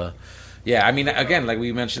 And yeah, I mean, again, like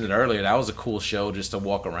we mentioned it earlier, that was a cool show just to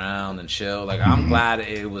walk around and chill. Like, I'm glad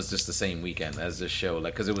it was just the same weekend as this show,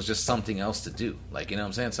 like, because it was just something else to do. Like, you know what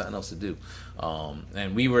I'm saying? Something else to do.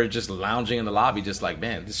 And we were just lounging in the lobby, just like,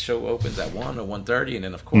 man, this show opens at 1 or 1:30, and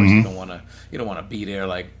then of course you don't want to be there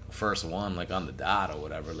like first one, like on the dot or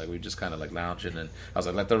whatever. Like we just kind of like lounging, and I was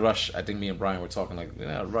like, let the rush. I think me and Brian were talking like,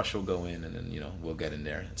 rush will go in, and then we'll get in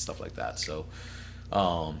there and stuff like that. So.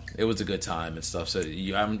 It was a good time and stuff. So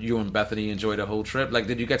you and Bethany enjoyed the whole trip. Like,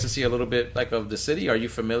 did you get to see a little bit like of the city? Are you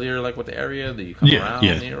familiar like with the area? Do you come around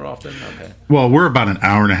here often? Okay. Well, we're about an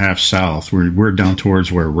hour and a half south. We're down towards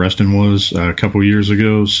where Reston was a couple years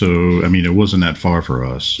ago. So I mean, it wasn't that far for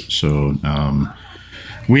us. So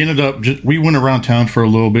we ended up we went around town for a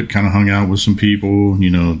little bit, kind of hung out with some people.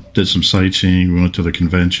 Did some sightseeing. We went to the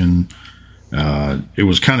convention. It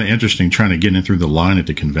was kind of interesting trying to get in through the line at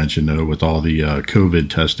the convention, though, with all the COVID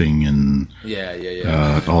testing and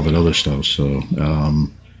all that other stuff. So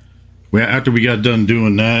after we got done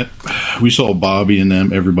doing that, we saw Bobby and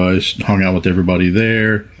them. Everybody hung out with everybody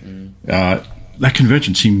there. That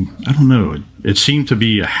convention seemed, I don't know, it seemed to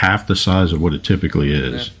be half the size of what it typically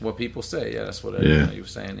is. Yeah, what people say, that's what you were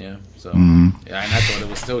saying, yeah. So, and I thought it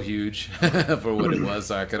was still huge for what it was,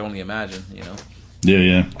 so I could only imagine,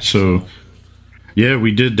 Yeah. So... Yeah,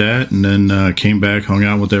 we did that, and then came back, hung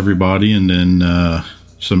out with everybody, and then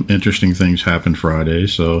some interesting things happened Friday.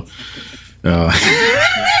 So,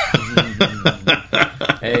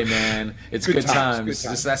 hey man, it's good times.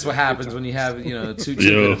 That's what happens when you have too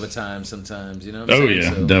good of a time sometimes. You know. What I'm saying?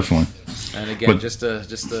 Yeah, so, definitely. And again, just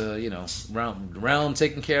realm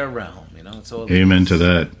taking care of realm. It's all. Amen to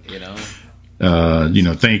that.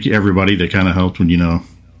 Thank you everybody that kind of helped when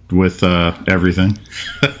with everything.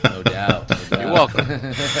 No doubt. You're welcome.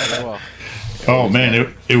 Oh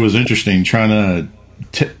man, it was interesting trying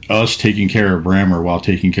to us taking care of Brammer while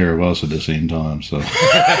taking care of us at the same time. So how's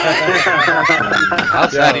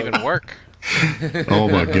that even work? Oh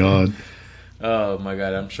my god. Oh my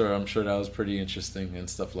god, I'm sure that was pretty interesting and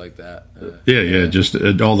stuff like that. Yeah, just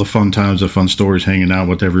all the fun times, the fun stories, hanging out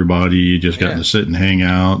with everybody. You just got to sit and hang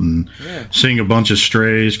out and seeing a bunch of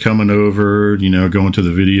strays coming over, going to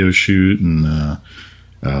the video shoot and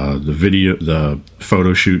the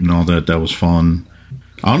photo shoot and all that. That was fun.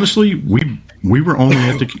 Honestly, we were only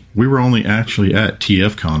actually at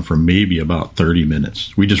TFCon for maybe about 30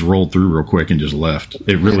 minutes. We just rolled through real quick and just left.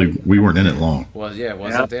 We weren't in it long. Well, yeah,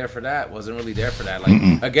 wasn't there for that. Wasn't really there for that.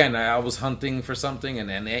 Like again, I was hunting for something,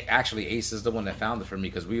 and actually Ace is the one that found it for me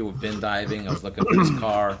because we were bin diving. I was looking for this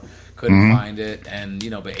car, couldn't find it, and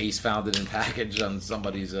but Ace found it in package on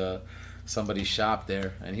somebody's shop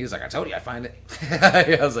there, and he was like, "I told you, I find it."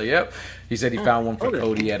 I was like, "Yep." He said he found one for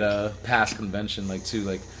Cody at a past convention, like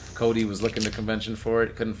Cody was looking the convention for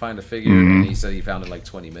it, couldn't find a figure, and he said he found it in like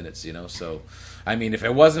 20 minutes. So, I mean, if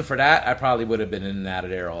it wasn't for that, I probably would have been in and out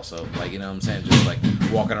of there also. Like, what I'm saying, just like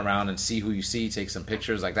walking around and see who you see, take some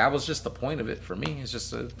pictures. Like that was just the point of it for me. It's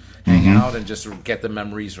just to hang out and just get the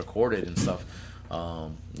memories recorded and stuff.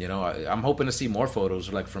 I'm hoping to see more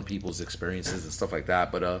photos like from people's experiences and stuff like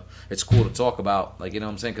that. But it's cool to talk about, like, what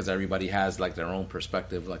I'm saying, because everybody has like their own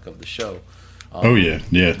perspective, like of the show.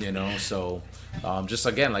 So just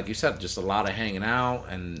again, like you said, just a lot of hanging out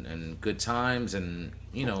and good times, and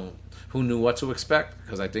who knew what to expect?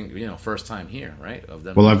 Because I think first time here, right? Of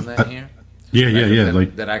them doing that here. Yeah.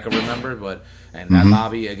 Like that I can remember, that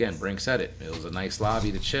lobby again. Brink said it. It was a nice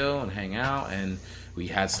lobby to chill and hang out, and we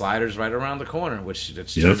had sliders right around the corner, which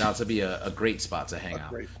turned out to be a great spot to hang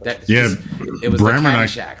out. It was the Caddy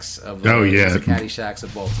Shacks of the Caddy Shacks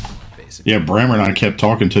of Baltimore, basically. Yeah, Brammer and I kept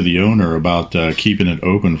talking to the owner about keeping it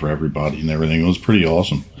open for everybody and everything. It was pretty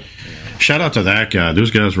awesome. Shout out to that guy.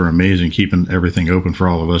 Those guys were amazing, keeping everything open for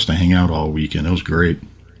all of us to hang out all weekend. It was great.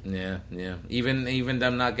 Yeah. Even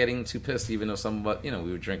them not getting too pissed, even though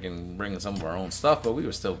we were drinking, bringing some of our own stuff, but we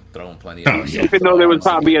were still throwing plenty of stuff. Even though there was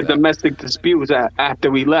probably a domestic dispute after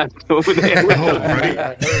we left over there.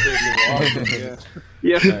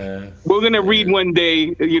 We're gonna read one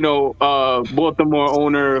day, Baltimore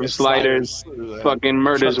owner of Sliders fucking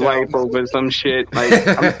murders wife over some shit. Like,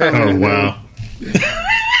 wow.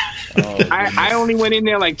 I only went in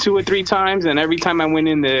there like 2 or 3 times, and every time I went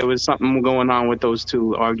in there was something going on with those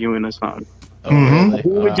two arguing or something. He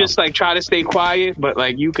would just like try to stay quiet, but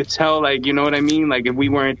like you could tell, like, you know what I mean? Like if we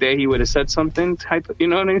weren't there, he would have said something type of, you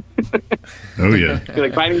know what I mean? Oh yeah.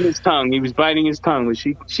 Like biting his tongue. He was biting his tongue, but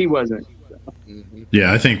she wasn't.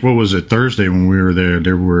 Yeah, I think, what was it, Thursday when we were there,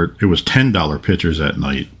 it was $10 pitchers that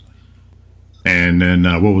night. And then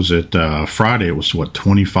what was it, Friday it was what,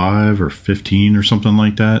 25 or 15 or something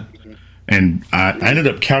like that. And I ended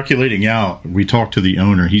up calculating out, we talked to the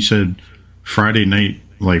owner, he said Friday night,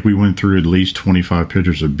 like, we went through at least 25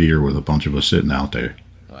 pitchers of beer with a bunch of us sitting out there.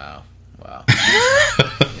 Wow. Well,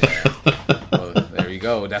 there you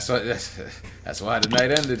go. That's why the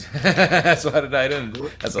night ended. That's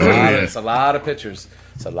a lot of pictures.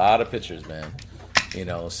 It's a lot of pictures, man.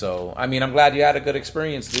 So I mean, I'm glad you had a good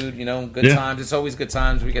experience, dude. Good times. It's always good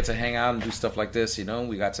times. We get to hang out and do stuff like this.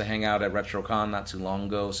 We got to hang out at RetroCon not too long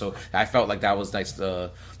ago, so I felt like that was nice.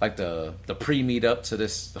 The pre-meet up to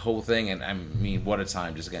this whole thing, and I mean, what a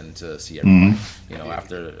time just getting to see everybody.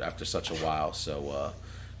 After such a while. So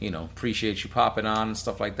appreciate you popping on and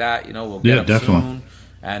stuff like that. We'll get up definitely soon,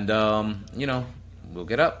 and we'll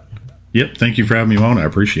get up. Yep, thank you for having me on. I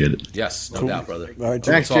appreciate it. Yes, no doubt, brother. All right,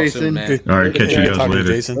 thanks, Jason. Soon, man. All right, catch you guys later.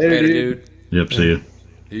 Jason. Later, dude. Yep, see you.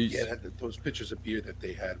 Yeah, those pitchers of beer that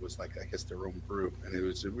they had was like, I guess, their own brew, and it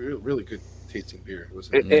was a really good tasting beer. It was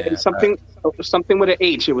something with an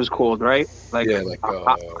H. It was called, right? Like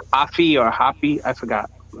Hafi or Hoppy. I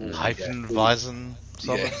forgot. Hefeweizen.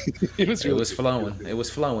 Something. It was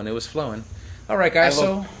flowing. All right, guys.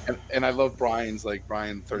 I love Brian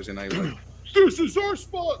Thursday night. Like, this is our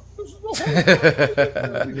spot. This is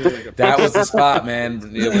that was the spot,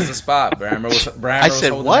 man. It was the spot. Brammer was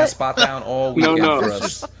holding that spot down all weekend for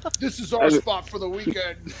us. This is our spot for the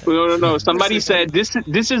weekend. No. Somebody said this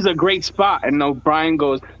is a great spot, and Brian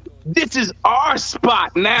goes, "This is our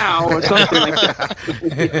spot now," or something like that.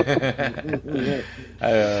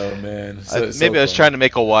 Oh man! Maybe I was trying to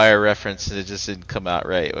make a Wire reference, and it just didn't come out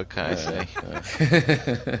right. What can I say?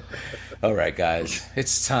 All right, guys,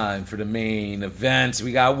 it's time for the main event.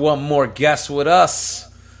 We got one more guest with us,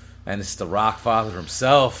 and it's the Rockfather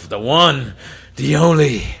himself, the one, the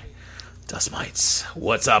only, Dust Mites.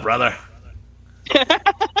 What's up, brother? Look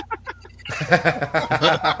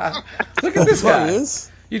at this guy.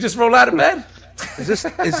 You just roll out of bed? Is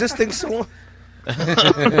this thing still on?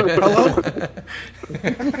 Hello?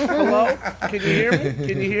 Can you hear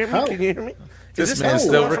me? This man's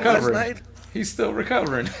still recovering. He's still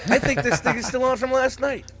recovering. I think this thing is still on from last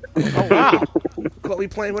night. Oh, wow. Caught me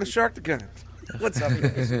playing with a shark again. What's up,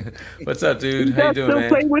 guys? What's up, dude? How you doing, man?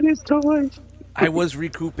 Playing with his toys. I was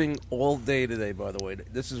recouping all day today, by the way.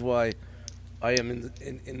 This is why I am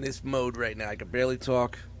in this mode right now. I can barely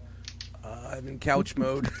talk. I'm in couch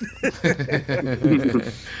mode.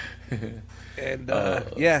 And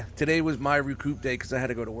yeah, today was my recoup day because I had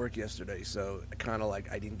to go to work yesterday. So kind of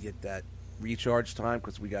like I didn't get that recharge time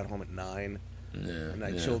because we got home at 9. And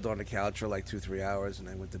I chilled on the couch for like 2-3 hours, and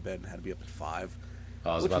I went to bed and had to be up at 5.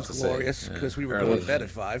 Which was glorious because we were going to bed at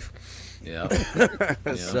 5. Yeah.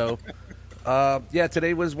 So, yeah,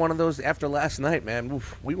 today was one of those after last night, man.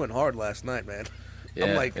 Oof, we went hard last night, man.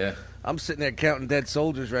 Yeah, I'm sitting there counting dead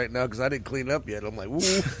soldiers right now because I didn't clean up yet. I'm like, woo.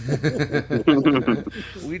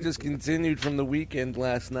 We just continued from the weekend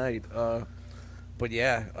last night. But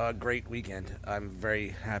yeah, great weekend. I'm very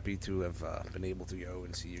happy to have been able to go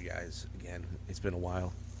and see you guys again. It's been a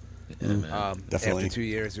while. Yeah, man. Definitely. After 2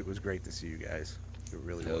 years, it was great to see you guys. It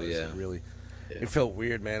really was. Yeah. It felt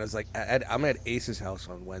weird, man. I was like, I'm at Ace's house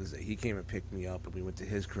on Wednesday. He came and picked me up, and we went to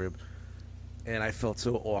his crib. And I felt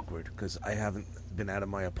so awkward because I haven't been out of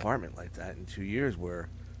my apartment like that in 2 years where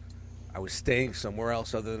I was staying somewhere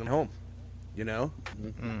else other than home, you know?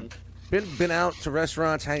 Mm-hmm. Been out to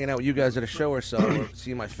restaurants, hanging out with you guys at a show or so, or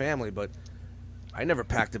seeing my family, but I never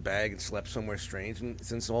packed a bag and slept somewhere strange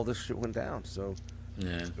since all this shit went down. So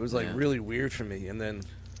it was like really weird for me. And then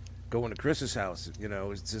going to Chris's house, you know, it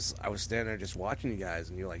was just I was standing there just watching you guys,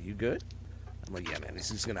 and you're like, "You good?" I'm like, "Yeah, man,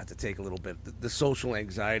 this is gonna have to take a little bit." The social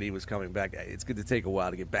anxiety was coming back. It's going to take a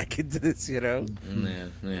while to get back into this, you know.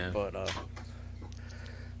 Yeah.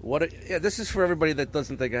 But this is for everybody that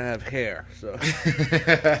doesn't think I have hair. So I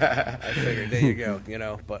figured, there you go, you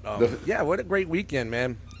know. But yeah, what a great weekend,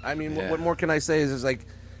 man. I mean, what more can I say? Is like,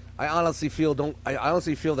 I honestly feel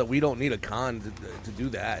that we don't need a con to do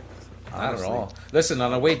that. Not at all. Listen,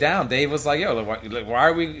 on the way down, Dave was like, "Yo, why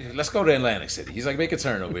are we? Let's go to Atlantic City." He's like, "Make a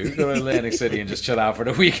turn over. We go to Atlantic City and just chill out for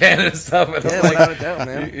the weekend and stuff." And yeah, I'm like, without a doubt,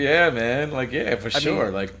 man. Yeah, man. Like, yeah, for sure.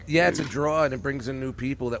 Mean, like, yeah, it's a draw and it brings in new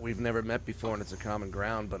people that we've never met before, and it's a common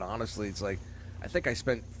ground. But honestly, it's like, I think I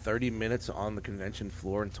spent 30 minutes on the convention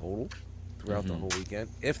floor in total throughout the whole weekend,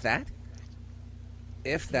 if that.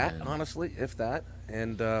 Honestly, if that.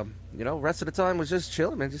 And you know, rest of the time was just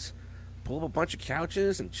chilling, man. Just pull up a bunch of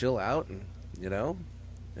couches and chill out, and you know,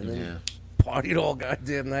 and then partied all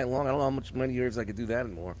goddamn night long. I don't know how many years I could do that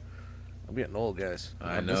anymore. I'm getting old, guys.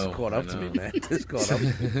 This caught up to me, man. This caught up to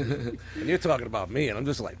me. And you're talking about me, and I'm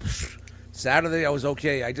just like, pfft. Saturday I was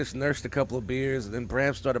okay. I just nursed a couple of beers, and then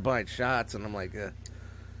Bram started buying shots, and I'm like,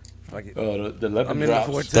 fuck it. I'm in the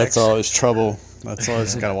vortex. That's always trouble. That's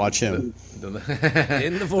always got to watch him.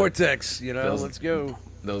 In the vortex, you know. Let's go.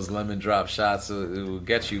 Those lemon drop shots will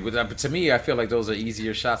get you. But to me, I feel like those are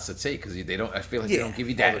easier shots to take because they don't. I feel like they don't give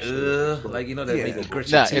you that like, you know, that make you grit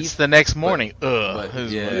your teeth. It's the next morning.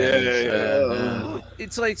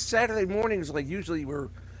 It's like Saturday mornings. Like usually we're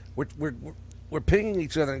pinging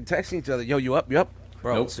each other and texting each other. Yo, you up? You up?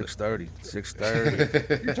 Bro, Nope. 6:30.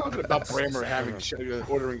 6:30. You're talking about Brammer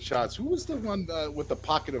ordering shots. Who was the one with the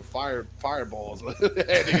pocket of fireballs?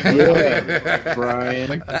 Brian.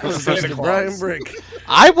 Like, That was Mr. Brian Brick.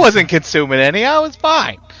 I wasn't consuming any. I was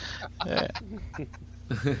fine. But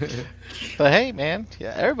hey, man,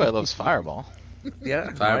 everybody loves Fireball.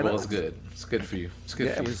 Yeah, Fireball's good. It's good for you. It's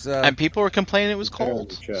good for you. And people were complaining it was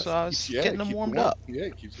cold, so I was getting them warmed up. Yeah,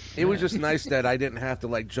 it was just nice that I didn't have to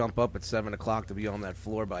like jump up at 7 o'clock to be on that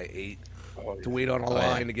floor by 8 to wait on a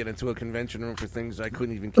line to get into a convention room for things I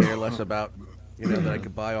couldn't even care less about, you know, that I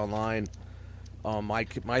could buy online. My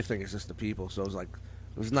thing is just the people, so it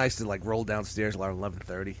was nice to like roll downstairs around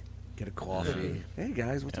 11:30, get a coffee. Hey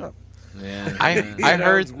guys, what's up? Yeah. I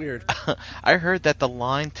heard was weird. I heard that the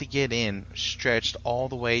line to get in stretched all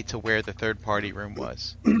the way to where the third party room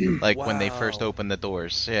was, like when they first opened the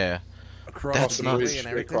doors. Yeah, Across the nuts. Skyway and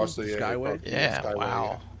everything. Across the Skyway. Yeah, Skyway,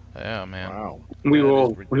 wow. Yeah, man. Wow. We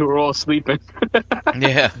were all sleeping.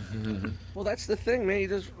 Yeah. Well, that's the thing,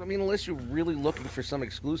 man. Unless you're really looking for some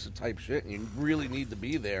exclusive type shit and you really need to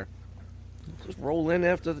be there, just roll in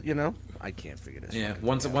after, you know. I can't figure this. Yeah,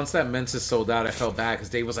 once that Menses sold out, I felt bad because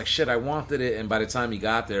Dave was like, "Shit, I wanted it," and by the time he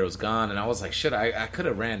got there, it was gone. And I was like, "Shit, I could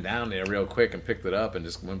have ran down there real quick and picked it up and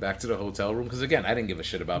just went back to the hotel room." Because again, I didn't give a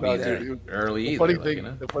shit about being there early either.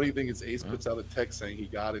 The funny thing is, Ace puts out a text saying he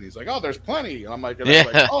got it. He's like, "Oh, there's plenty." And I'm like,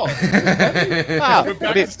 Yeah. "Oh, there's plenty." Wow,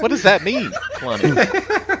 what does that mean? Plenty.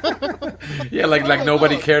 Yeah, like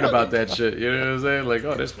nobody cared about that shit. You know what I'm saying? Like,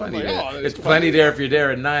 oh, there's plenty. Like, there. oh, there's There's plenty there if you're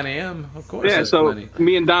there at 9 a.m. Of course. Yeah, there's so plenty.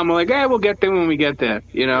 me and Dom were like, we'll get there when we get there,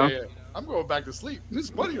 you know? Yeah. I'm going back to sleep.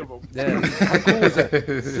 There's plenty of them. Yeah, how cool was that?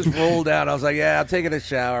 Just rolled out. I was like, I'm taking a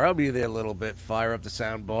shower. I'll be there a little bit. Fire up the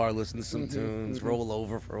sound bar, listen to some tunes, roll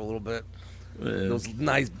over for a little bit. Those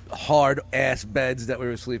nice hard ass beds that we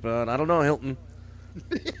were sleeping on. I don't know, Hilton.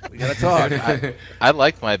 We gotta talk. I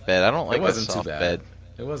like my bed. I don't like It a wasn't soft too bad. bed.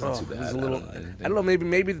 It wasn't too bad. It was a little. I don't know.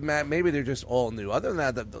 Maybe they're just all new. Other than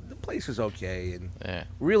that, the place is okay and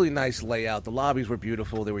really nice layout. The lobbies were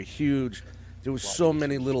beautiful. They were huge. There was so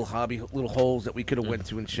many little holes that we could have went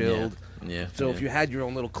to and chilled. Yeah. So if you had your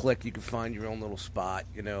own little clique, you could find your own little spot.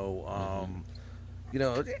 You know. You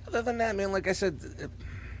know. Other than that, man, like I said,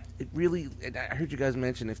 it really. I heard you guys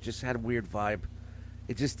mention it just had a weird vibe.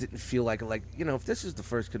 It just didn't feel like you know, if this is the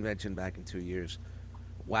first convention back in 2 years,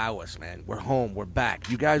 wow us, man. We're home. We're back.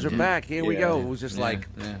 You guys are back. Here we go. It was just it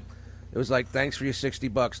was like, thanks for your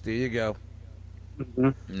 $60. There you go.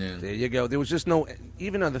 There you go. There was just no,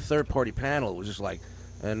 even on the third party panel, it was just like,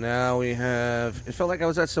 and now we have, it felt like I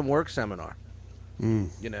was at some work seminar.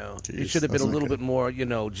 You know, it should have been a little bit more, you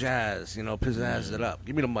know, jazz, you know, pizzazz it up.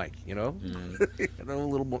 Give me the mic, you know? A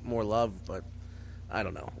little bit more love, but I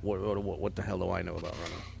don't know. What the hell do I know about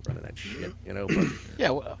running that shit, you know? But, yeah,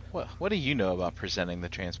 what do you know about presenting the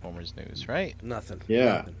Transformers news, right? Nothing.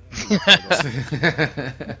 Yeah.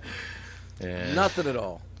 Nothing at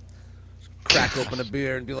all. Crack open a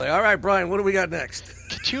beer and be like, all right, Brian, what do we got next?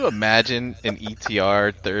 Could you imagine an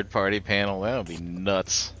ETR third-party panel? That would be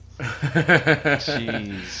nuts.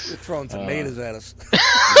 Jeez. You're throwing tomatoes at us.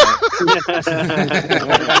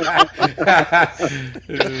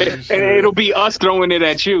 And it'll be us throwing it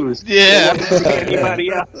at you. Yeah.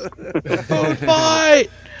 Anybody else? Food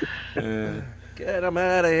fight! Get them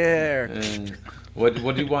out of here. What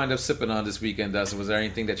did you wind up sipping on this weekend, Dustin? Was there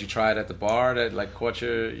anything that you tried at the bar that like caught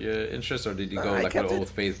your interest, or did you go like with Old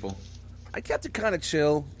Faithful? I kept it kind of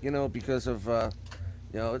chill, you know, because of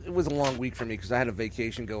you know, it was a long week for me because I had a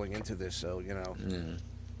vacation going into this, so you know,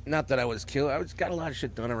 not that I was killed. I got a lot of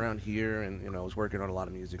shit done around here, and you know, I was working on a lot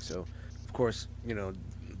of music. So, of course, you know,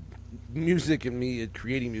 music and me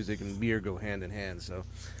creating music and beer go hand in hand. So,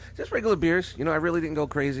 just regular beers. You know, I really didn't go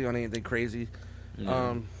crazy on anything crazy.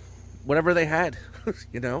 Whatever they had,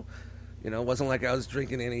 you know, it wasn't like I was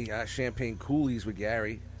drinking any champagne coolies with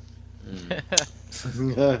Gary.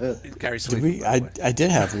 Gary Sweet. I did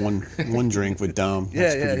have one drink with Dom.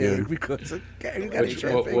 Yeah. We could. So, Gary,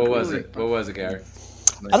 what was it? What was it, Gary?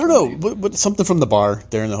 I don't know. What something from the bar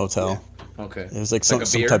there in the hotel. Okay. It was like some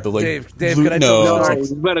type of like. Dave, can I no,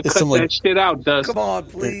 you better cut that shit out, Dust. Come on,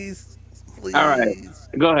 please. All right.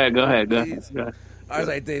 Go ahead. Go ahead. I was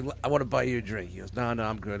like, Dave, I want to buy you a drink. He goes, no,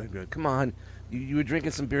 I'm good. Come on. You were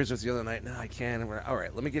drinking some beers with us the other night. No, I can't. All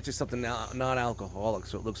right, let me get you something non-alcoholic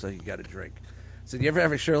so it looks like you got a drink. I said, you ever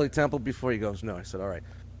have a Shirley Temple before? He goes, no. I said, all right.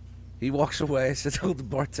 He walks away. I said, told the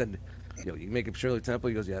bartender, you make a Shirley Temple?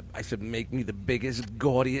 He goes, yeah. I said, make me the biggest,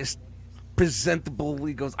 gaudiest, presentable.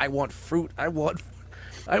 He goes, I want fruit. I want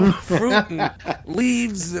fruit and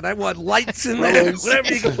leaves, and I want lights in there.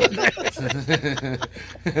 Whatever you go.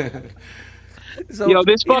 So,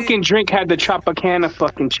 this fucking drink had the Tropicana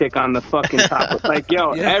fucking chick on the fucking top. It's like,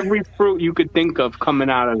 every fruit you could think of coming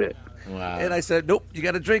out of it. Wow. And I said, nope, you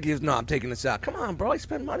got a drink. He goes, no, I'm taking this out. Come on, bro, I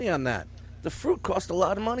spent money on that. The fruit cost a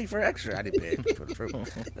lot of money for extra. I didn't pay for the fruit.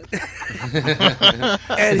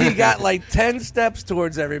 And he got like 10 steps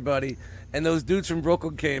towards everybody, and those dudes from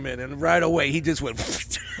Brooklyn came in, and right away he just went...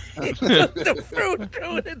 He took the fruit,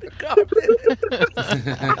 threw it in the garbage.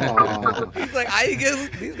 He's like,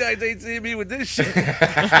 these guys ain't seeing me with this shit.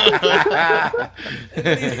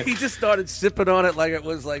 he just started sipping on it like it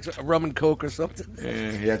was like a rum and coke or something.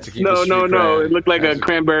 Yeah, he had to keep no. It looked like a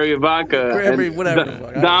cranberry vodka. Cranberry,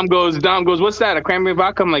 whatever. Dom goes, what's that? A cranberry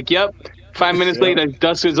vodka? I'm like, yep. 5 minutes later,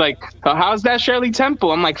 Dust was like, how's that Shirley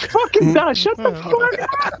Temple? I'm like, fucking Dust, shut the fuck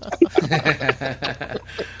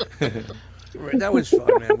up. That was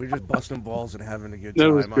fun, man. We were just busting balls and having a good time.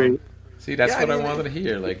 That was great. See, that's what I wanted to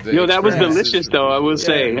hear. Like, that was delicious, though. I will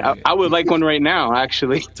say, I would like one right now.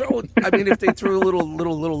 Actually, if they threw a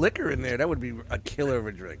little liquor in there, that would be a killer of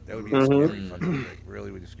a drink. That would be a scary fucking drink.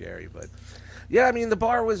 Really, would be scary. But yeah, I mean, the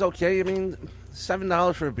bar was okay. I mean,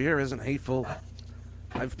 $7 for a beer isn't hateful.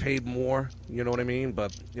 I've paid more. You know what I mean?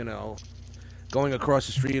 But you know, going across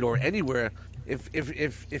the street or anywhere, if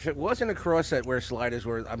it wasn't across at where Sliders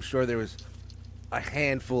were, I'm sure there was a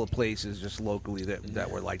handful of places just locally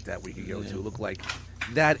that were like that we could go to. It looked like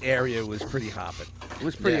that area was pretty hopping. It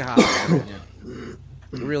was pretty hopping.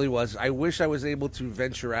 It really was. I wish I was able to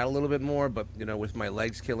venture out a little bit more, but you know, with my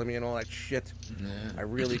legs killing me and all that shit, I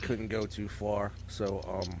really couldn't go too far. So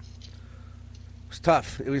it was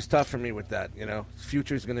tough. It was tough for me with that. You know,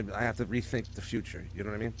 I have to rethink the future. You know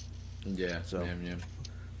what I mean? Yeah. So. Yeah.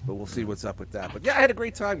 But we'll see what's up with that. But yeah, I had a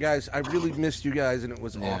great time, guys. I really missed you guys, and it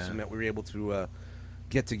was awesome that we were able to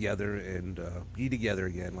get together and be together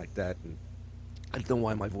again like that. And I don't know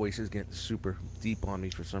why my voice is getting super deep on me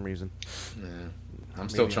for some reason. Yeah. I'm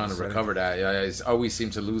still trying to recover that. I always seem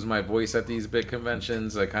to lose my voice at these big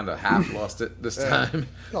conventions. I kind of half lost it this time.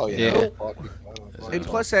 Oh yeah. And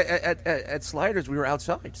plus, at Sliders, we were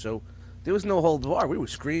outside, so there was no hold bar. We were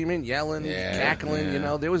screaming, yelling, cackling. You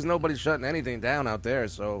know, there was nobody shutting anything down out there.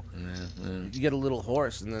 So you get a little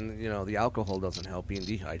hoarse, and then the alcohol doesn't help being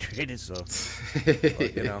dehydrated. So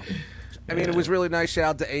but, I mean, it was really nice. Shout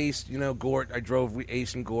out to Ace, Gort. I drove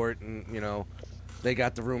Ace and Gort, and they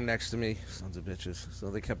got the room next to me. Sons of bitches.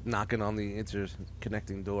 So they kept knocking on the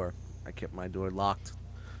interconnecting door. I kept my door locked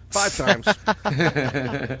 5 times.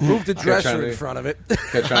 Moved the dresser in front of it.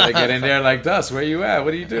 Kept trying to get in there like, Dust, where you at?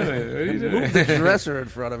 What are you doing? Moved the dresser in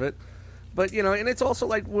front of it. But, and it's also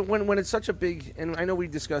like when it's such a big, and I know we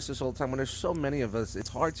discuss this all the time, when there's so many of us, it's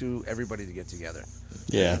hard to everybody to get together.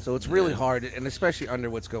 Yeah. So it's really hard, and especially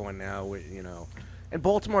under what's going now, And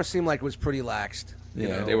Baltimore seemed like it was pretty laxed.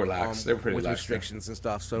 They were lax. They were pretty with lax restrictions and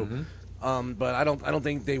stuff. So, but I don't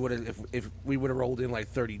think they would have if we would have rolled in like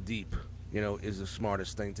 30 deep. Is the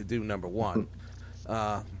smartest thing to do. Number one,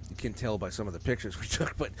 you can tell by some of the pictures we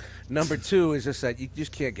took. But number 2 is just that you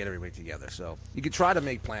just can't get everybody together. So you could try to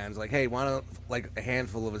make plans like, hey, why don't like a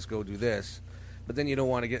handful of us go do this? But then you don't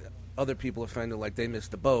want to get other people offended, like they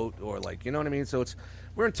missed the boat or like what I mean. So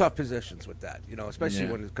we're in tough positions with that. Especially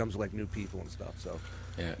when it comes to like new people and stuff. So.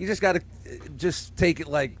 Yeah. You just got to just take it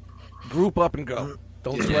like group up and go.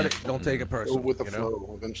 Don't sweat it. Don't take it personally. Go with the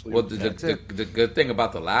flow eventually. Well, the good thing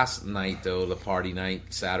about the last night, though, the party night,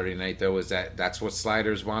 Saturday night, though, is that's what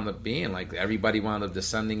Sliders wound up being. Like, everybody wound up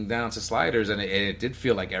descending down to Sliders, and it did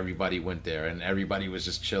feel like everybody went there, and everybody was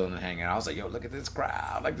just chilling and hanging out. I was like, yo, look at this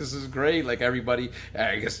crowd. Like, this is great. Like, everybody,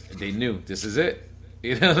 I guess they knew this is it.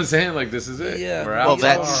 You know what I'm saying? Like, this is it. Yeah. We're out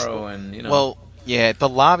tomorrow, and, Well, yeah, the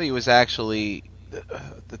lobby was actually...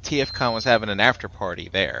 The TFCon was having an after party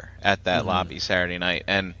there at that lobby Saturday night,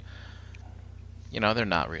 and they're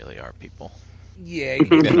not really our people. Yeah,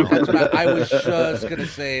 that's what I was just gonna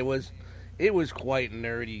say. It was quite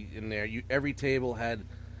nerdy in there. Every table had.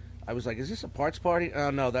 I was like, "Is this a parts party?" Oh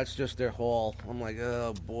no, that's just their hall. I'm like,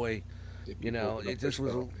 "Oh boy," it just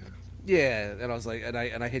was. Yeah, and I was like, and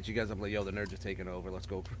I hit you guys. I'm like, "Yo, the nerds are taking over. Let's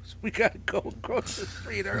go. We gotta go across the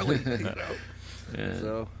street early." Yeah.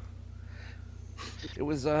 So. It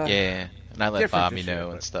was and I let Bobby know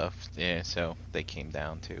and stuff. Yeah, so they came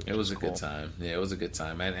down too. It was a good time. Yeah, it was a good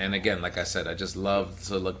time. And again, like I said, I just love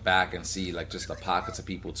to look back and see like just the pockets of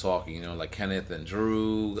people talking. Like Kenneth and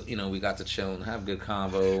Drew. We got to chill and have good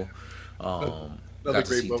convo. Got to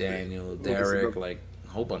see Daniel, Derek, like a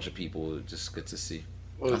whole bunch of people. Just good to see.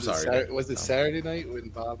 I'm sorry. Was it Saturday night when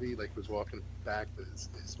Bobby was walking back with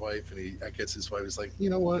his wife, and I guess his wife was like,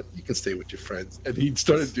 "You know what? You can stay with your friends," and he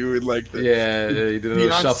started doing like the he did a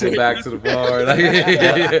little shuffle back to the bar.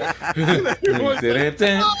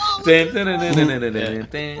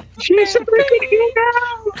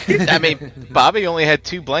 I mean, Bobby only had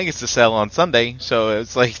 2 blankets to sell on Sunday, so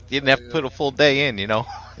it's like he didn't have to put a full day in, Yeah,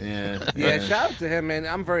 shout out to him, man.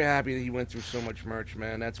 I'm very happy that he went through so much merch,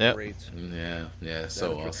 man. That's great. Yeah,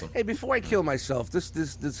 so awesome. Hey, before I kill myself, this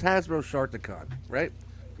Hasbro Sharkticon, right?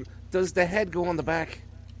 Does the head go on the back?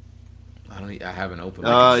 I haven't opened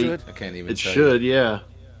it. I can't even. It should, yeah.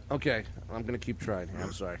 Okay, I'm gonna keep trying.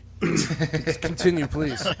 I'm sorry. Continue,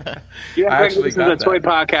 please. You actually this is a toy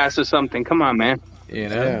podcast or something. Come on, man.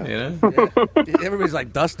 Yeah. Everybody's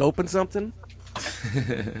like, Dust open something.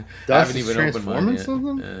 I haven't even opened mine yet.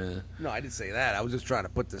 No, I didn't say that. I was just trying to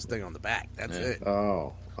put this thing on the back. That's it.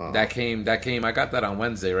 Oh. That came. I got that on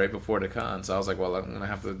Wednesday, right before the con. So I was like, well, I'm gonna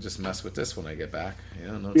have to just mess with this when I get back.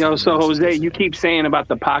 So Jose, you keep saying about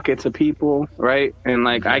the pockets of people, right? And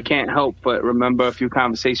like, I can't help but remember a few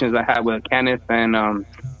conversations I had with Kenneth and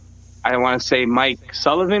I want to say Mike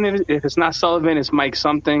Sullivan. If it's not Sullivan, it's Mike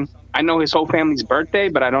something. I know his whole family's birthday,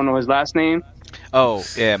 but I don't know his last name. Oh,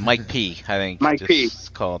 yeah, Mike P, I think. Mike P.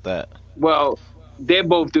 Called that. Well, they're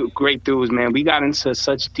both great dudes, man. We got into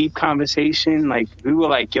such deep conversation. Like, we were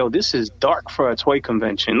like, yo, this is dark for a toy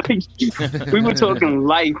convention. Like, we were talking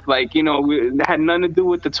life. Like, we had nothing to do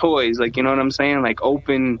with the toys. Like, you know what I'm saying? Like,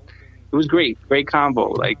 open. It was great. Great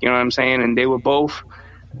combo. Like, you know what I'm saying? And they were both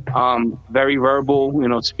very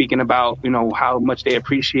verbal, speaking about, how much they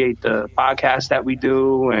appreciate the podcast that we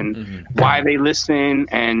do and why they listen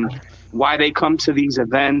and why they come to these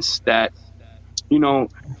events that,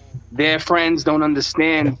 their friends don't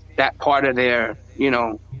understand that part of their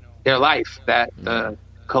life, that the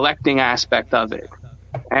collecting aspect of it.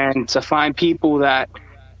 And to find people that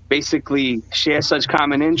basically share such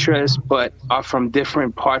common interests, but are from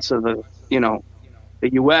different parts of the,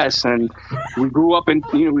 the U.S. and we grew up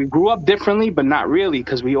we grew up differently, but not really,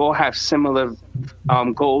 because we all have similar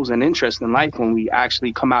goals and interests in life when we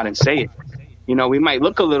actually come out and say it. You know, we might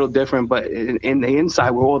look a little different, but in the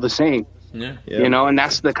inside, we're all the same. Yeah. You know, and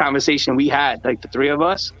that's the conversation we had, like the three of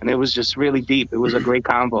us, and it was just really deep. It was a great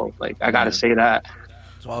convo. Like, I gotta say that.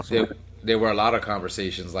 It's awesome. There were a lot of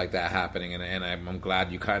conversations like that happening, and I'm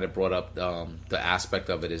glad you kind of brought up the aspect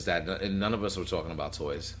of it is that none of us were talking about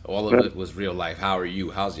toys. All of it was real life. How are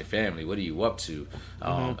you? How's your family? What are you up to?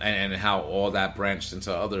 And how all that branched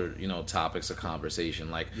into other, you know, topics of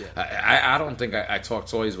conversation. Like, I don't think I talk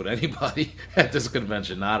toys with anybody at this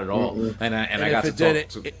convention, not at all. And I got to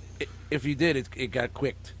talk. If you did, it got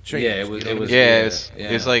quick. Yeah, it was.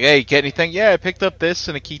 It's like, hey, get anything? Yeah, I picked up this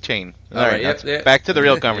and a keychain. All right, back to the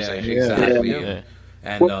real conversation. Exactly.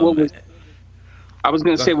 And I was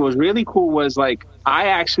gonna say what was really cool was, like, I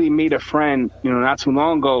actually made a friend, you know, not too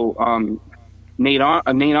long ago. Nate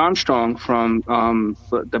Armstrong from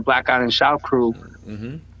the Black Out and Shout crew.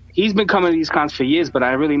 Mm-hmm. He's been coming to these cons for years, but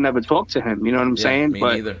I really never talked to him. You know what I'm saying? Me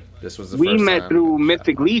neither. This was the we first met time. through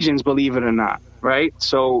Mythic Legions, believe it or not, right?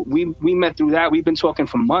 So we met through that. We've been talking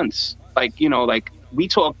for months. Like, you know, like we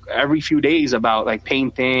talk every few days about like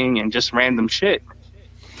painting and just random shit.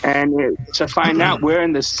 And to find out we're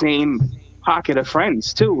in the same pocket of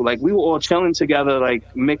friends too. Like, we were all chilling together,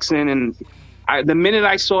 like mixing. And the minute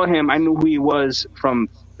I saw him, I knew who he was from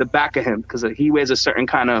the back of him, because he wears a certain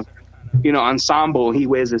kind of, you know, ensemble. He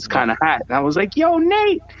wears this kind of hat. And I was like, yo,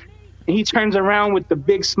 Nate. And he turns around with the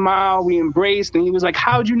big smile. We embraced, and he was like,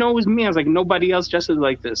 how'd you know it was me? I was like, nobody else dresses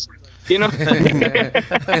like this. You know?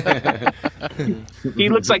 He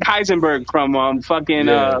looks like Heisenberg from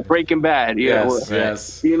Breaking Bad.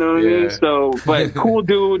 Yes. You know what I mean? So, but cool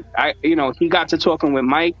dude. He got to talking with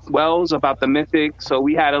Mike Wells about the Mythic. So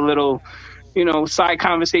we had a little, you know, side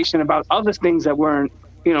conversation about other things that weren't,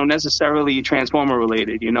 you know, necessarily Transformer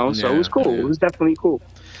related, you know? So it was cool. It was definitely cool.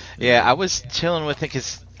 Yeah, I was chilling with him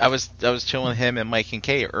because I was chilling with him and Mike and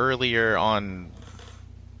Kay earlier on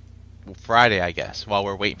Friday, I guess, while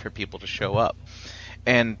we're waiting for people to show up.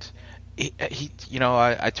 And he you know,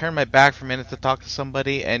 I turned my back for a minute to talk to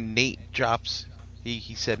somebody, and Nate drops,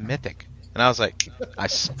 he said Mythic. And I was like, I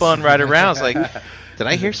spun right around. I was like, did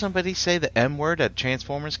I hear somebody say the M word at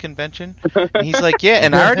Transformers convention? And he's like, yeah,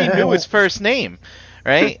 and I already knew his first name,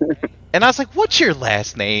 right? And I was like, what's your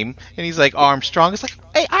last name? And he's like, Armstrong. It's like,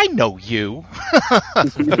 hey, I know you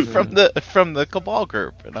from the Cabal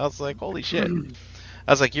group. And I was like, holy shit.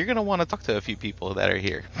 I was like, you're going to want to talk to a few people that are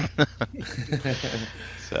here.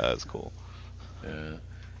 So it's cool. Yeah.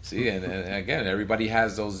 See, and again, everybody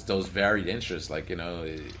has those varied interests. Like, you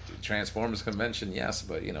know, Transformers convention, yes,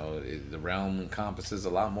 but, you know, the realm encompasses a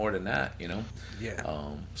lot more than that, you know?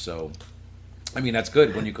 Yeah. So, I mean, that's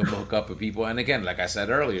good when you can hook up with people. And again, like I said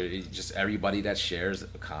earlier, it's just everybody that shares a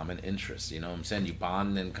common interest. You know what I'm saying? You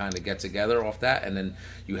bond and kind of get together off that, and then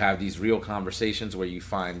you have these real conversations where you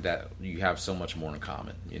find that you have so much more in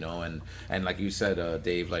common. You know, and like you said,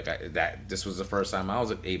 Dave, like that this was the first time I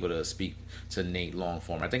was able to speak to Nate long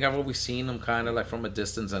form. I think I've always seen him kind of like from a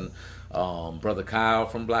distance, and Brother Kyle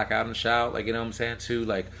from Black Out and Shout, like, you know what I'm saying too,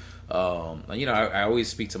 like. You know, I always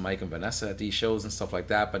speak to Mike and Vanessa at these shows and stuff like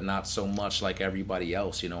that, but not so much like everybody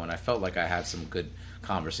else, you know, and I felt like I had some good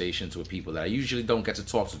conversations with people that I usually don't get to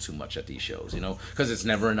talk to too much at these shows, you know, because it's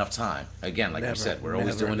never enough time. Again, like you said, we're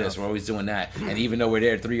always doing this, we're always doing that, and even though we're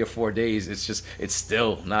there 3 or 4 days, it's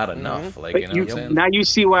still not enough. Like, you know what I'm saying? Now you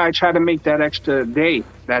see why I try to make that extra day,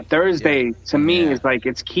 that Thursday, to me is like,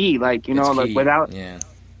 it's key, like, you know, like without...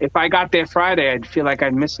 If I got there Friday, I'd feel like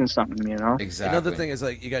I'm missing something, you know? Exactly. Another thing is,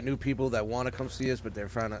 like, you got new people that want to come see us, but they're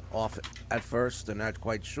trying to off at first. They're not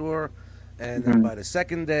quite sure. And then by the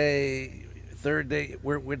second day, third day,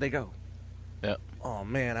 where'd they go? Yeah. Oh,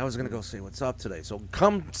 man, I was going to go say what's up today. So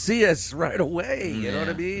come see us right away. You know what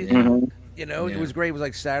I mean? You know, it was great. It was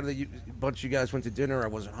like Saturday. A bunch of you guys went to dinner. I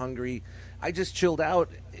wasn't hungry. I just chilled out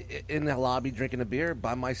in the lobby drinking a beer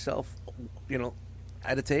by myself, you know,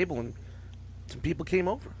 at a table, and some people came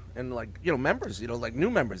over, and, like, you know, members, you know, like new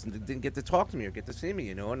members, and didn't get to talk to me or get to see me,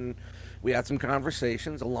 you know, and we had some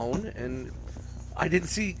conversations alone, and I didn't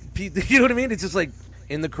see people, you know what I mean? It's just like,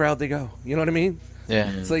 in the crowd they go, you know what I mean? Yeah.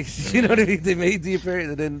 It's like, you know what I mean? They made the appearance,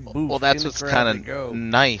 and then boof, well, that's what's kind of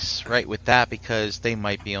nice, right, with that, because they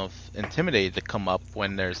might be intimidated to come up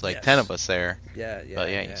when there's like 10 of us there. Yeah. But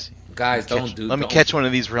you see, guys, let me catch one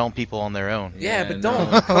of these realm people on their own. Yeah, but don't.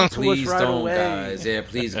 Come to please us right don't, away. guys. Yeah,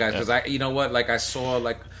 please, guys, because you know what? Like, I saw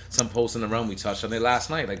like some posts in the run. We touched on it last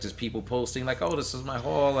night, like just people posting like, "Oh, this is my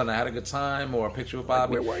haul and I had a good time," or a picture with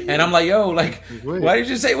Bobby. And I'm like, "Yo, like, why did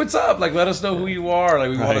you say what's up? Like, let us know who you are.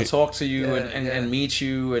 Like, we want to talk to you and meet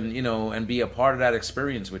you and and be a part of that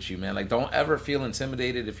experience with you, man. Like, don't ever feel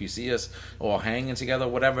intimidated if you see us all hanging together,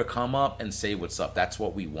 whatever. Come up and say what's up. That's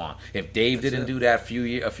what we want. If Dave didn't do that a few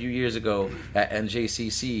years ago at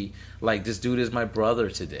NJCC, like, this dude is my brother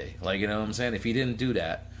today. Like, you know what I'm saying? If he didn't do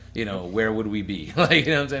that, where would we be? Like,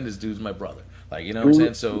 you know what I'm saying? This dude's my brother. Like, you know what I'm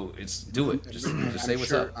saying? So do it. Just say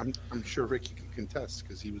what's up. I'm sure Ricky can contest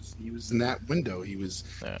because he was in that window. We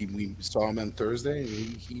saw him on Thursday and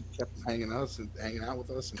he kept hanging out with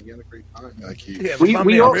us and he had a great time. Like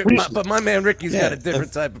but my man Ricky's got a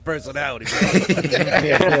different type of personality.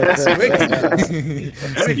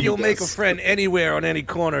 Ricky will make a friend anywhere on any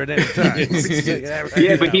corner at any time.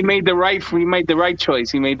 But he made the right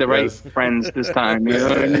choice. He made the right friends this time. You know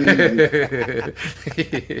what I mean?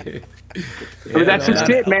 But that's just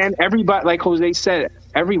it, man. Everybody, like Jose said,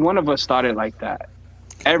 every one of us started like that.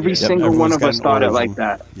 Every single one of us started like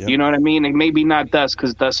that. Yep. You know what I mean? And maybe not Dust,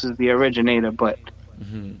 because Dust is the originator, but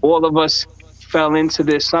all of us fell into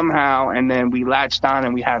this somehow, and then we latched on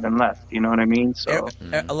and we haven't left. You know what I mean? So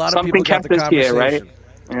a lot of people kept us here, right?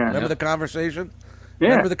 Yeah. Remember the conversation? Yeah.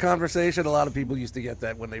 Remember the conversation? A lot of people used to get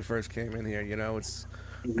that when they first came in here.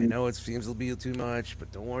 I know it seems to be too much,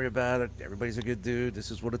 but don't worry about it. Everybody's a good dude.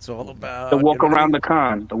 This is what it's all about. The walk around the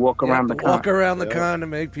con. The walk around the con. Walk around the con to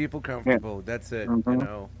make people comfortable. Yeah. That's it.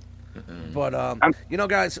 But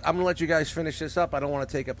guys, I'm gonna let you guys finish this up. I don't want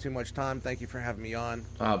to take up too much time. Thank you for having me on.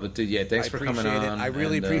 But dude, thanks for coming on. I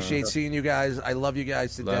really appreciate seeing you guys. I love you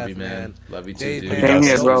guys to death, love you, man. Love you too, dude. Same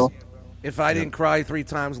here, bro. If I didn't cry 3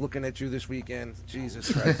 times looking at you this weekend,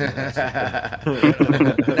 Jesus Christ.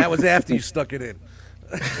 That was after you stuck it in.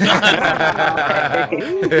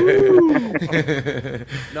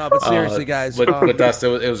 No, but seriously, guys. But Dust,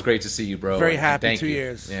 it was great to see you, bro. Very happy. Thank 2 you.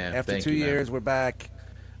 years. Yeah, after 2 years, we're back.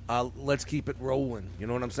 Let's keep it rolling. You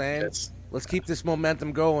know what I'm saying? Let's keep this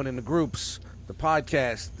momentum going in the groups, the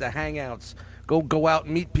podcast, the hangouts. Go out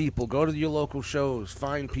and meet people. Go to your local shows.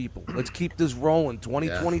 Find people. Let's keep this rolling.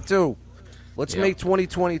 2022. Let's make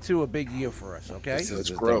 2022 a big year for us, okay? Let's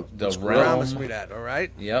grow. Promise me that, all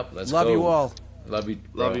right? Yep, let's Love go. you all. Love you,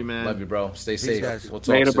 man. Love you, bro. Stay safe. Guys. We'll talk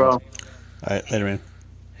later, soon. bro. All right, later, man.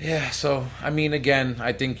 Yeah, so, I mean, again,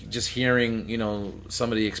 I think just hearing,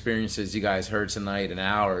 some of the experiences you guys heard tonight and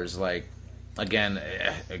ours, like, again,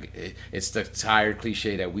 it's the tired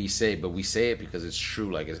cliche that we say, but we say it because it's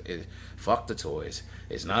true. Like, fuck the toys.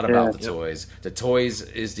 It's not about the toys. The toys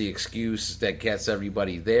is the excuse that gets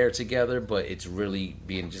everybody there together, but it's really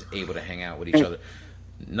being just able to hang out with each other.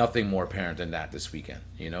 Nothing more apparent than that this weekend,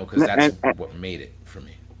 because that's what made it for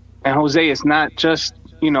me. And Jose, it's not just,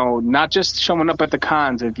 not just showing up at the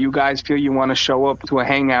cons. If you guys feel you want to show up to a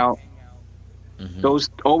hangout, those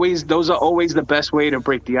are always the best way to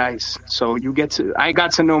break the ice. So I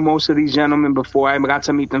got to know most of these gentlemen before I got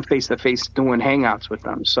to meet them face to face doing hangouts with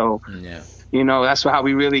them. So, that's how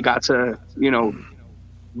we really got to,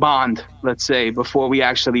 bond, let's say, before we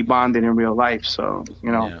actually bonded in real life. So,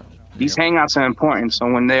 these hangouts are important. So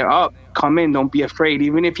when they're up, come in. Don't be afraid.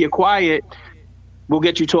 Even if you're quiet, we'll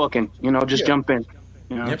get you talking. Just jump in.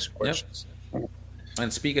 Yep.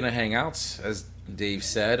 And speaking of hangouts, as Dave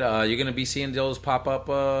said, you're going to be seeing those pop up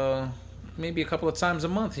maybe a couple of times a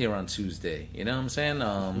month here on Tuesday. You know what I'm saying?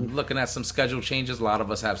 Looking at some schedule changes. A lot of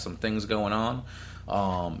us have some things going on.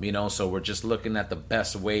 So we're just looking at the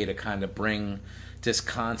best way to kind of bring this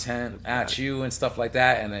content at you and stuff like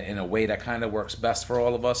that, and in a way that kind of works best for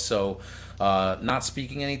all of us. So not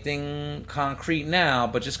speaking anything concrete now,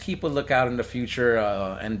 but just keep a lookout in the future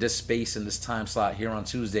and this space and this time slot here on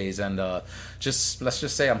Tuesdays. And let's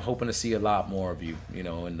just say I'm hoping to see a lot more of you,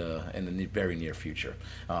 in the very near future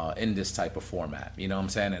in this type of format. You know what I'm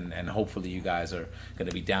saying? And hopefully you guys are going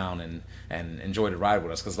to be down and enjoy the ride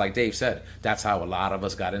with us. Because like Dave said, that's how a lot of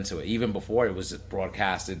us got into it. Even before it was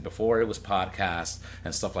broadcasted, before it was podcast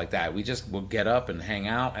and stuff like that. We just will get up and hang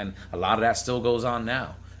out, and a lot of that still goes on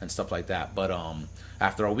now and stuff like that. But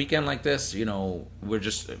after a weekend like this, we're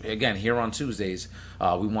just, again, here on Tuesdays,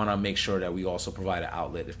 we want to make sure that we also provide an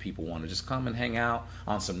outlet if people want to just come and hang out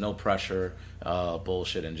on some no pressure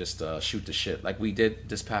bullshit and just shoot the shit like we did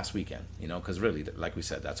this past weekend, because really, like we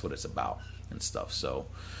said, that's what it's about and stuff. So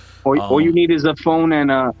all you need is a phone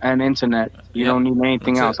and internet. You don't need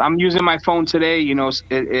anything else. I'm using my phone today. It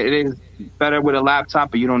is better with a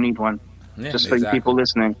laptop, but you don't need one. Just for people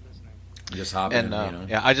listening. Just hop in.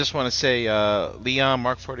 in. I just want to say, Leon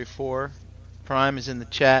Mark 44, Prime is in the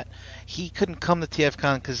chat. He couldn't come to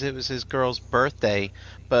TFCon because it was his girl's birthday,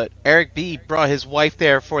 but Eric B brought his wife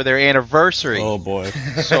there for their anniversary. Oh boy!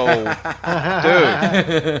 So,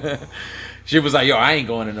 dude, she was like, "Yo, I ain't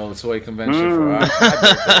going to no toy convention for my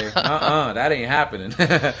birthday. That ain't happening."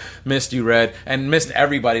 Missed you, Red, and missed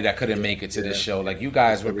everybody that couldn't make it to this show. Like, you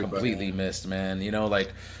guys were completely missed, man. You know,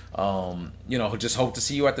 like. Just hope to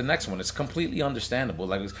see you at the next one. It's completely understandable.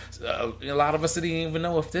 Like a lot of us didn't even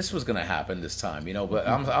know if this was gonna happen this time, but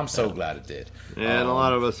I'm so glad it did. Yeah, and a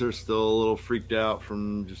lot of us are still a little freaked out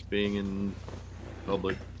from just being in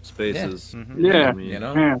public spaces. Yeah,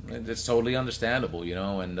 it's totally understandable,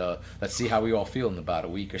 and let's see how we all feel in about a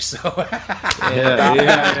week or so.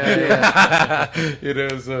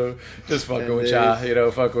 So just fucking with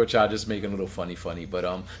y'all, just making a little funny.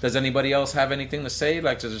 But does anybody else have anything to say,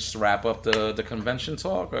 like to just wrap up the convention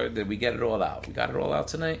talk, or did we get it all out? We got it all out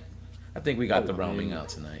tonight. I think we got the roaming out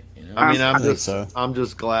tonight. I'm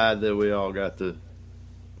just glad that we all got to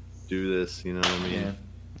do this. You know what I mean?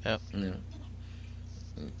 Yeah.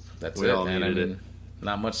 That's it, man. I mean,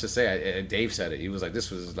 not much to say. Dave said it. He was like,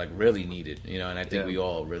 "This was like really needed," and I think we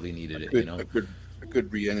all really needed it. A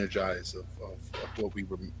good re-energize of what we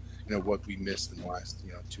were, what we missed in the last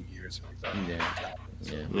 2 years.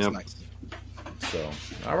 It's nice. So,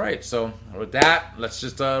 all right. So with that, let's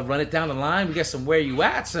just run it down the line. We get some where you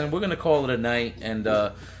at, and we're gonna call it a night. And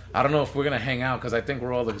I don't know if we're gonna hang out because I think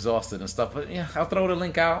we're all exhausted and stuff. But yeah, I'll throw the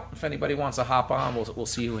link out if anybody wants to hop on. We'll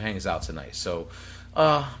see who hangs out tonight. So.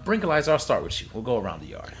 Brinkalizer, I'll start with you. We'll go around the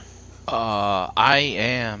yard. I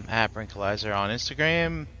am at Brinkalizer on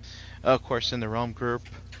Instagram, of course in the Rome group,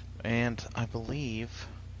 and I believe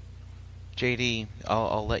JD,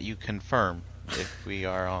 I'll let you confirm if we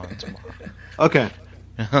are on tomorrow. Okay.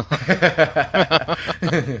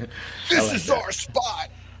 This is our spot.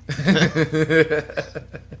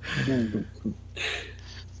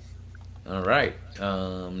 All right.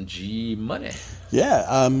 G Money. Yeah,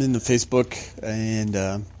 I'm in the Facebook, and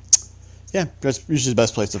that's usually the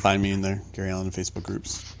best place to find me in there. Gary Allen Facebook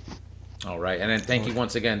groups. All right, and then thank you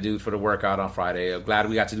once again, dude, for the workout on Friday. I'm glad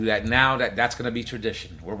we got to do that. Now that's going to be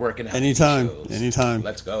tradition. We're working out. Anytime.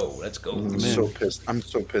 Let's go. I'm so pissed.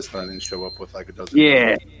 that I didn't show up with like a dozen.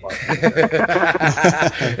 Yeah.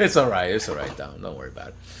 It's all right, Dom. Don't worry about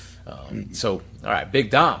it. So, all right,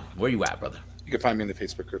 Big Dom, where you at, brother? You can find me in the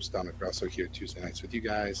Facebook groups, Dominic Grasso, here Tuesday nights with you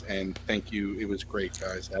guys, and thank you. It was great,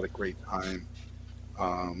 guys. I had a great time.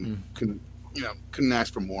 Couldn't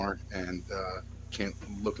ask for more, and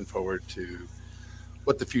looking forward to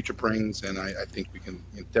what the future brings. And I think we can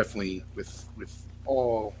definitely, with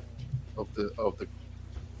all of the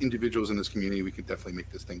individuals in this community, we can definitely make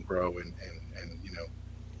this thing grow and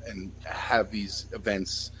have these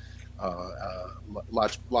events.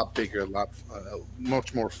 Lot bigger,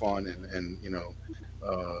 much more fun, and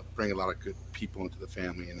bring a lot of good people into the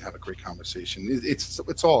family and have a great conversation. It's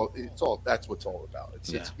all that's what it's all about.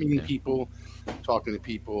 It's meeting people, talking to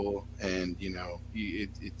people, and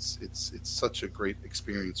it's such a great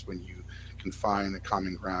experience when you can find a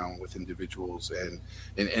common ground with individuals, and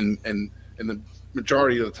the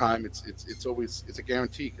majority of the time it's always a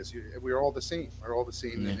guarantee because we're all the same. We're all the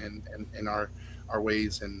same in our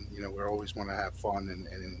ways, and we always want to have fun and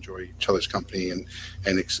enjoy each other's company and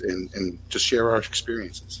just share our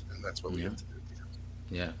experiences, and that's what we have to do.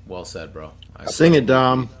 Yeah, well said, bro. Sing it,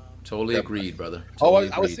 Dom. Totally agreed, brother.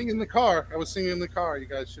 I was singing in the car. You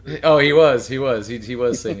guys should. Oh, he was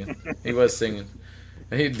singing. He was singing.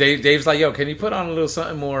 Dave's like, yo, can you put on a little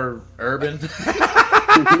something more urban?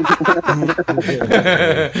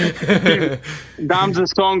 Dom's a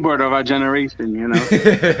songbird of our generation,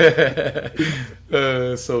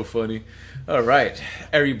 So funny. All right,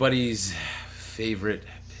 everybody's favorite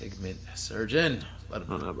pigment surgeon. I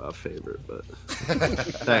don't know about favorite, but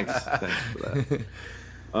thanks for that.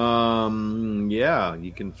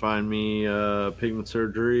 You can find me Pigment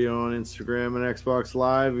Surgery on Instagram and Xbox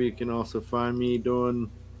Live. You can also find me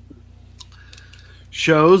doing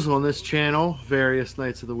shows on this channel various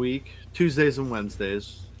nights of the week, Tuesdays and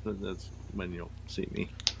Wednesdays. That's when you'll see me.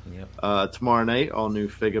 Yep. Tomorrow night, all new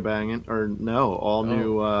Figga Bangin',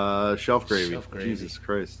 new Shelf Gravy. Jesus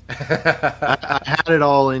Christ. I had it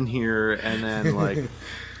all in here, and then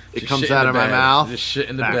it comes out of my mouth. Just shit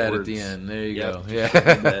in the bed at the end. There you go. Yeah.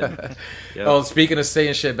 Yep. Oh, speaking of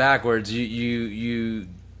saying shit backwards, you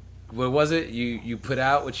what was it? You put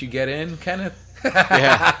out what you get in, Kenneth?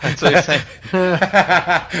 Yeah, that's what he's saying.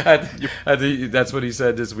 I think that's what he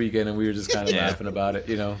said this weekend, and we were just kind of laughing about it,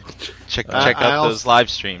 Check out those live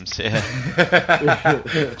streams. Yeah.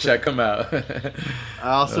 Check them out. I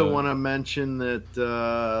also want to mention that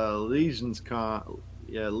Legions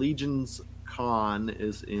Con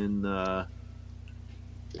is in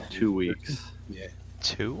 2 weeks. Yeah.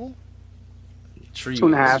 2?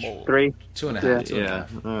 2.5, 3. 2.5. Yeah. 2.5. Yeah.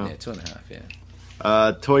 Yeah, 2.5.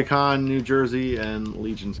 Yeah. Toy Con, New Jersey, and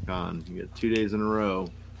Legion's Con. You get 2 days in a row.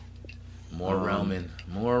 More realming.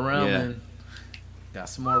 More realming. Got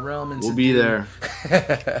some more realming. We'll be there.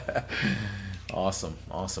 Awesome.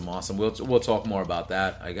 We'll talk more about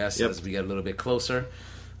that, I guess, as we get a little bit closer.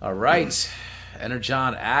 All right.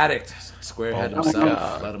 Energon Addict, Squarehead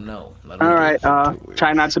himself. Let him know. All right.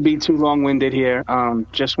 Try not to be too long-winded here.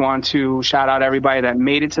 Just want to shout out everybody that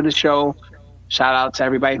made it to the show. Shout out to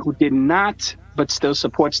everybody who did not, but still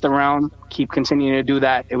supports the realm. Keep continuing to do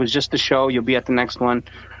that. It was just a show. You'll be at the next one.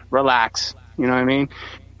 Relax. You know what I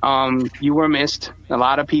mean? You were missed. A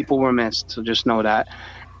lot of people were missed, so just know that.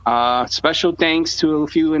 Special thanks to a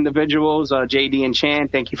few individuals, JD and Chan.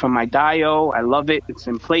 Thank you for my dio. I love it. It's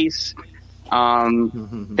in place.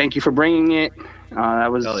 Thank you for bringing it.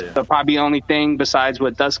 That was probably the only thing besides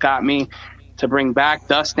what Dust got me to bring back.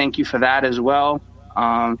 Dust, thank you for that as well.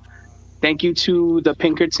 Thank you to the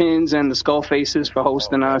Pinkertons and the Skull Faces for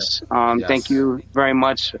hosting us. Thank you very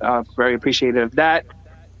much. Very appreciative of that.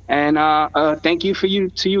 And thank you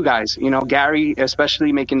to you guys. You know, Gary,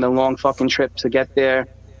 especially making the long fucking trip to get there.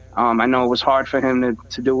 I know it was hard for him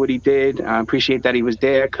to do what he did. I appreciate that he was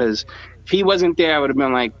there, because if he wasn't there, I would have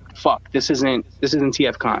been like, fuck, this isn't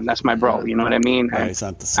TFCon. That's my bro. You know what I mean? Yeah, he's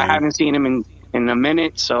not the same. I haven't seen him in a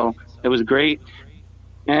minute, so it was great.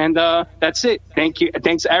 And that's it. Thank you.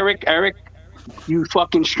 Thanks, Eric. Eric, you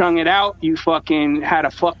fucking strung it out. You fucking had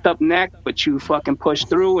a fucked up neck, but you fucking pushed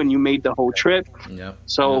through and you made the whole trip. Yep.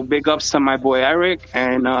 So big ups to my boy Eric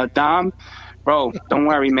and Dom. Bro, don't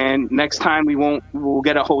worry, man. Next time we'll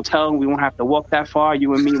get a hotel. We won't have to walk that far.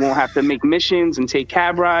 You and me won't have to make missions and take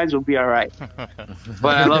cab rides. We'll be all right.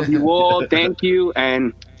 But I love you all. Thank you.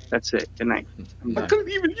 And that's it. Good night. I couldn't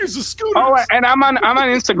even use a scooter. Oh, and I'm on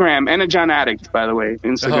Instagram, Energon Addict, by the way.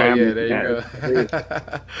 Instagram. Oh, yeah, there you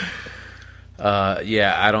go.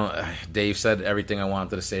 I don't. Dave said everything I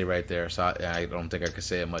wanted to say right there, so I don't think I could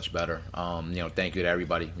say it much better. Thank you to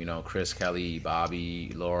everybody. Chris, Kelly,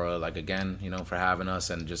 Bobby, Laura, again, for having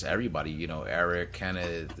us, and just everybody. Eric,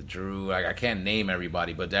 Kenneth, Drew. I can't name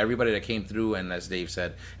everybody, but everybody that came through, and as Dave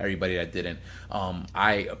said, everybody that didn't.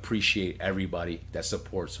 I appreciate everybody that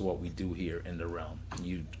supports what we do here in the realm.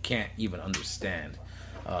 You can't even understand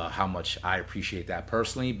how much I appreciate that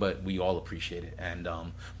personally, but we all appreciate it. And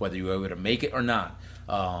whether you were able to make it or not,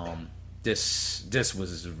 this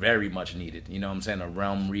was very much needed. You know what I'm saying? A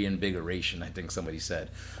realm reinvigoration, I think somebody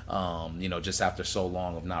said. Just after so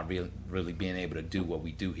long of not really being able to do what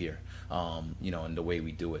we do here, and the way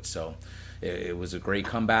we do it. So it was a great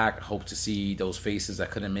comeback. Hope to see those faces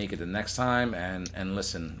that couldn't make it the next time. And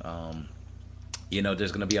listen,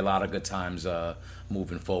 there's going to be a lot of good times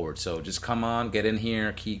moving forward. So just come on, get in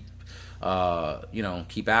here, keep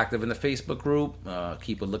active in the Facebook group,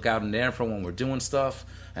 keep a lookout in there for when we're doing stuff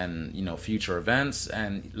and, future events.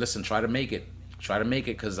 And listen, try to make it,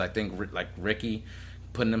 because I think like Ricky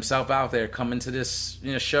putting himself out there, coming to this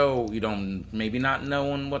show, maybe not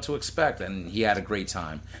knowing what to expect, and he had a great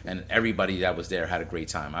time, and everybody that was there had a great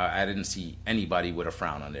time. I didn't see anybody with a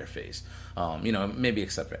frown on their face. Maybe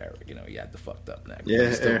except for Eric. He had the fucked up neck. Yeah,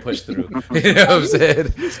 he still pushed through. You know what I'm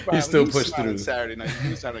saying? He still pushed through. Saturday night, he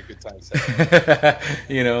was having a good time Saturday.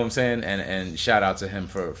 You know what I'm saying? And shout out to him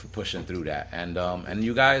for pushing through that. And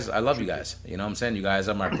you guys, I love you guys. You know what I'm saying? You guys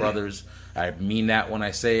are my brothers. I mean that when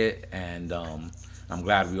I say it. And I'm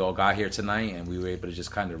glad we all got here tonight and we were able to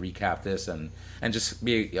just kind of recap this and just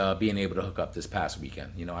being able to hook up this past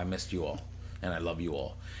weekend. I missed you all and I love you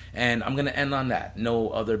all. And I'm going to end on that. No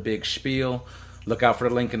other big spiel. Look out for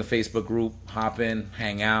the link in the Facebook group. Hop in,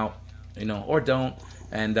 hang out, or don't.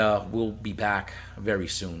 And we'll be back very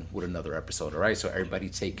soon with another episode. All right. So everybody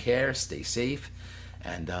take care, stay safe,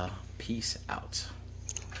 and peace out.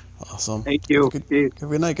 Awesome. Thank you. Good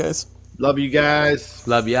night, guys. Love you guys.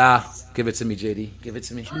 Love ya. Give it to me, JD. Give it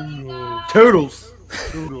to me. Toodles.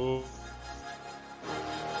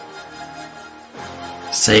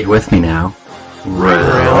 Say it with me now. Round.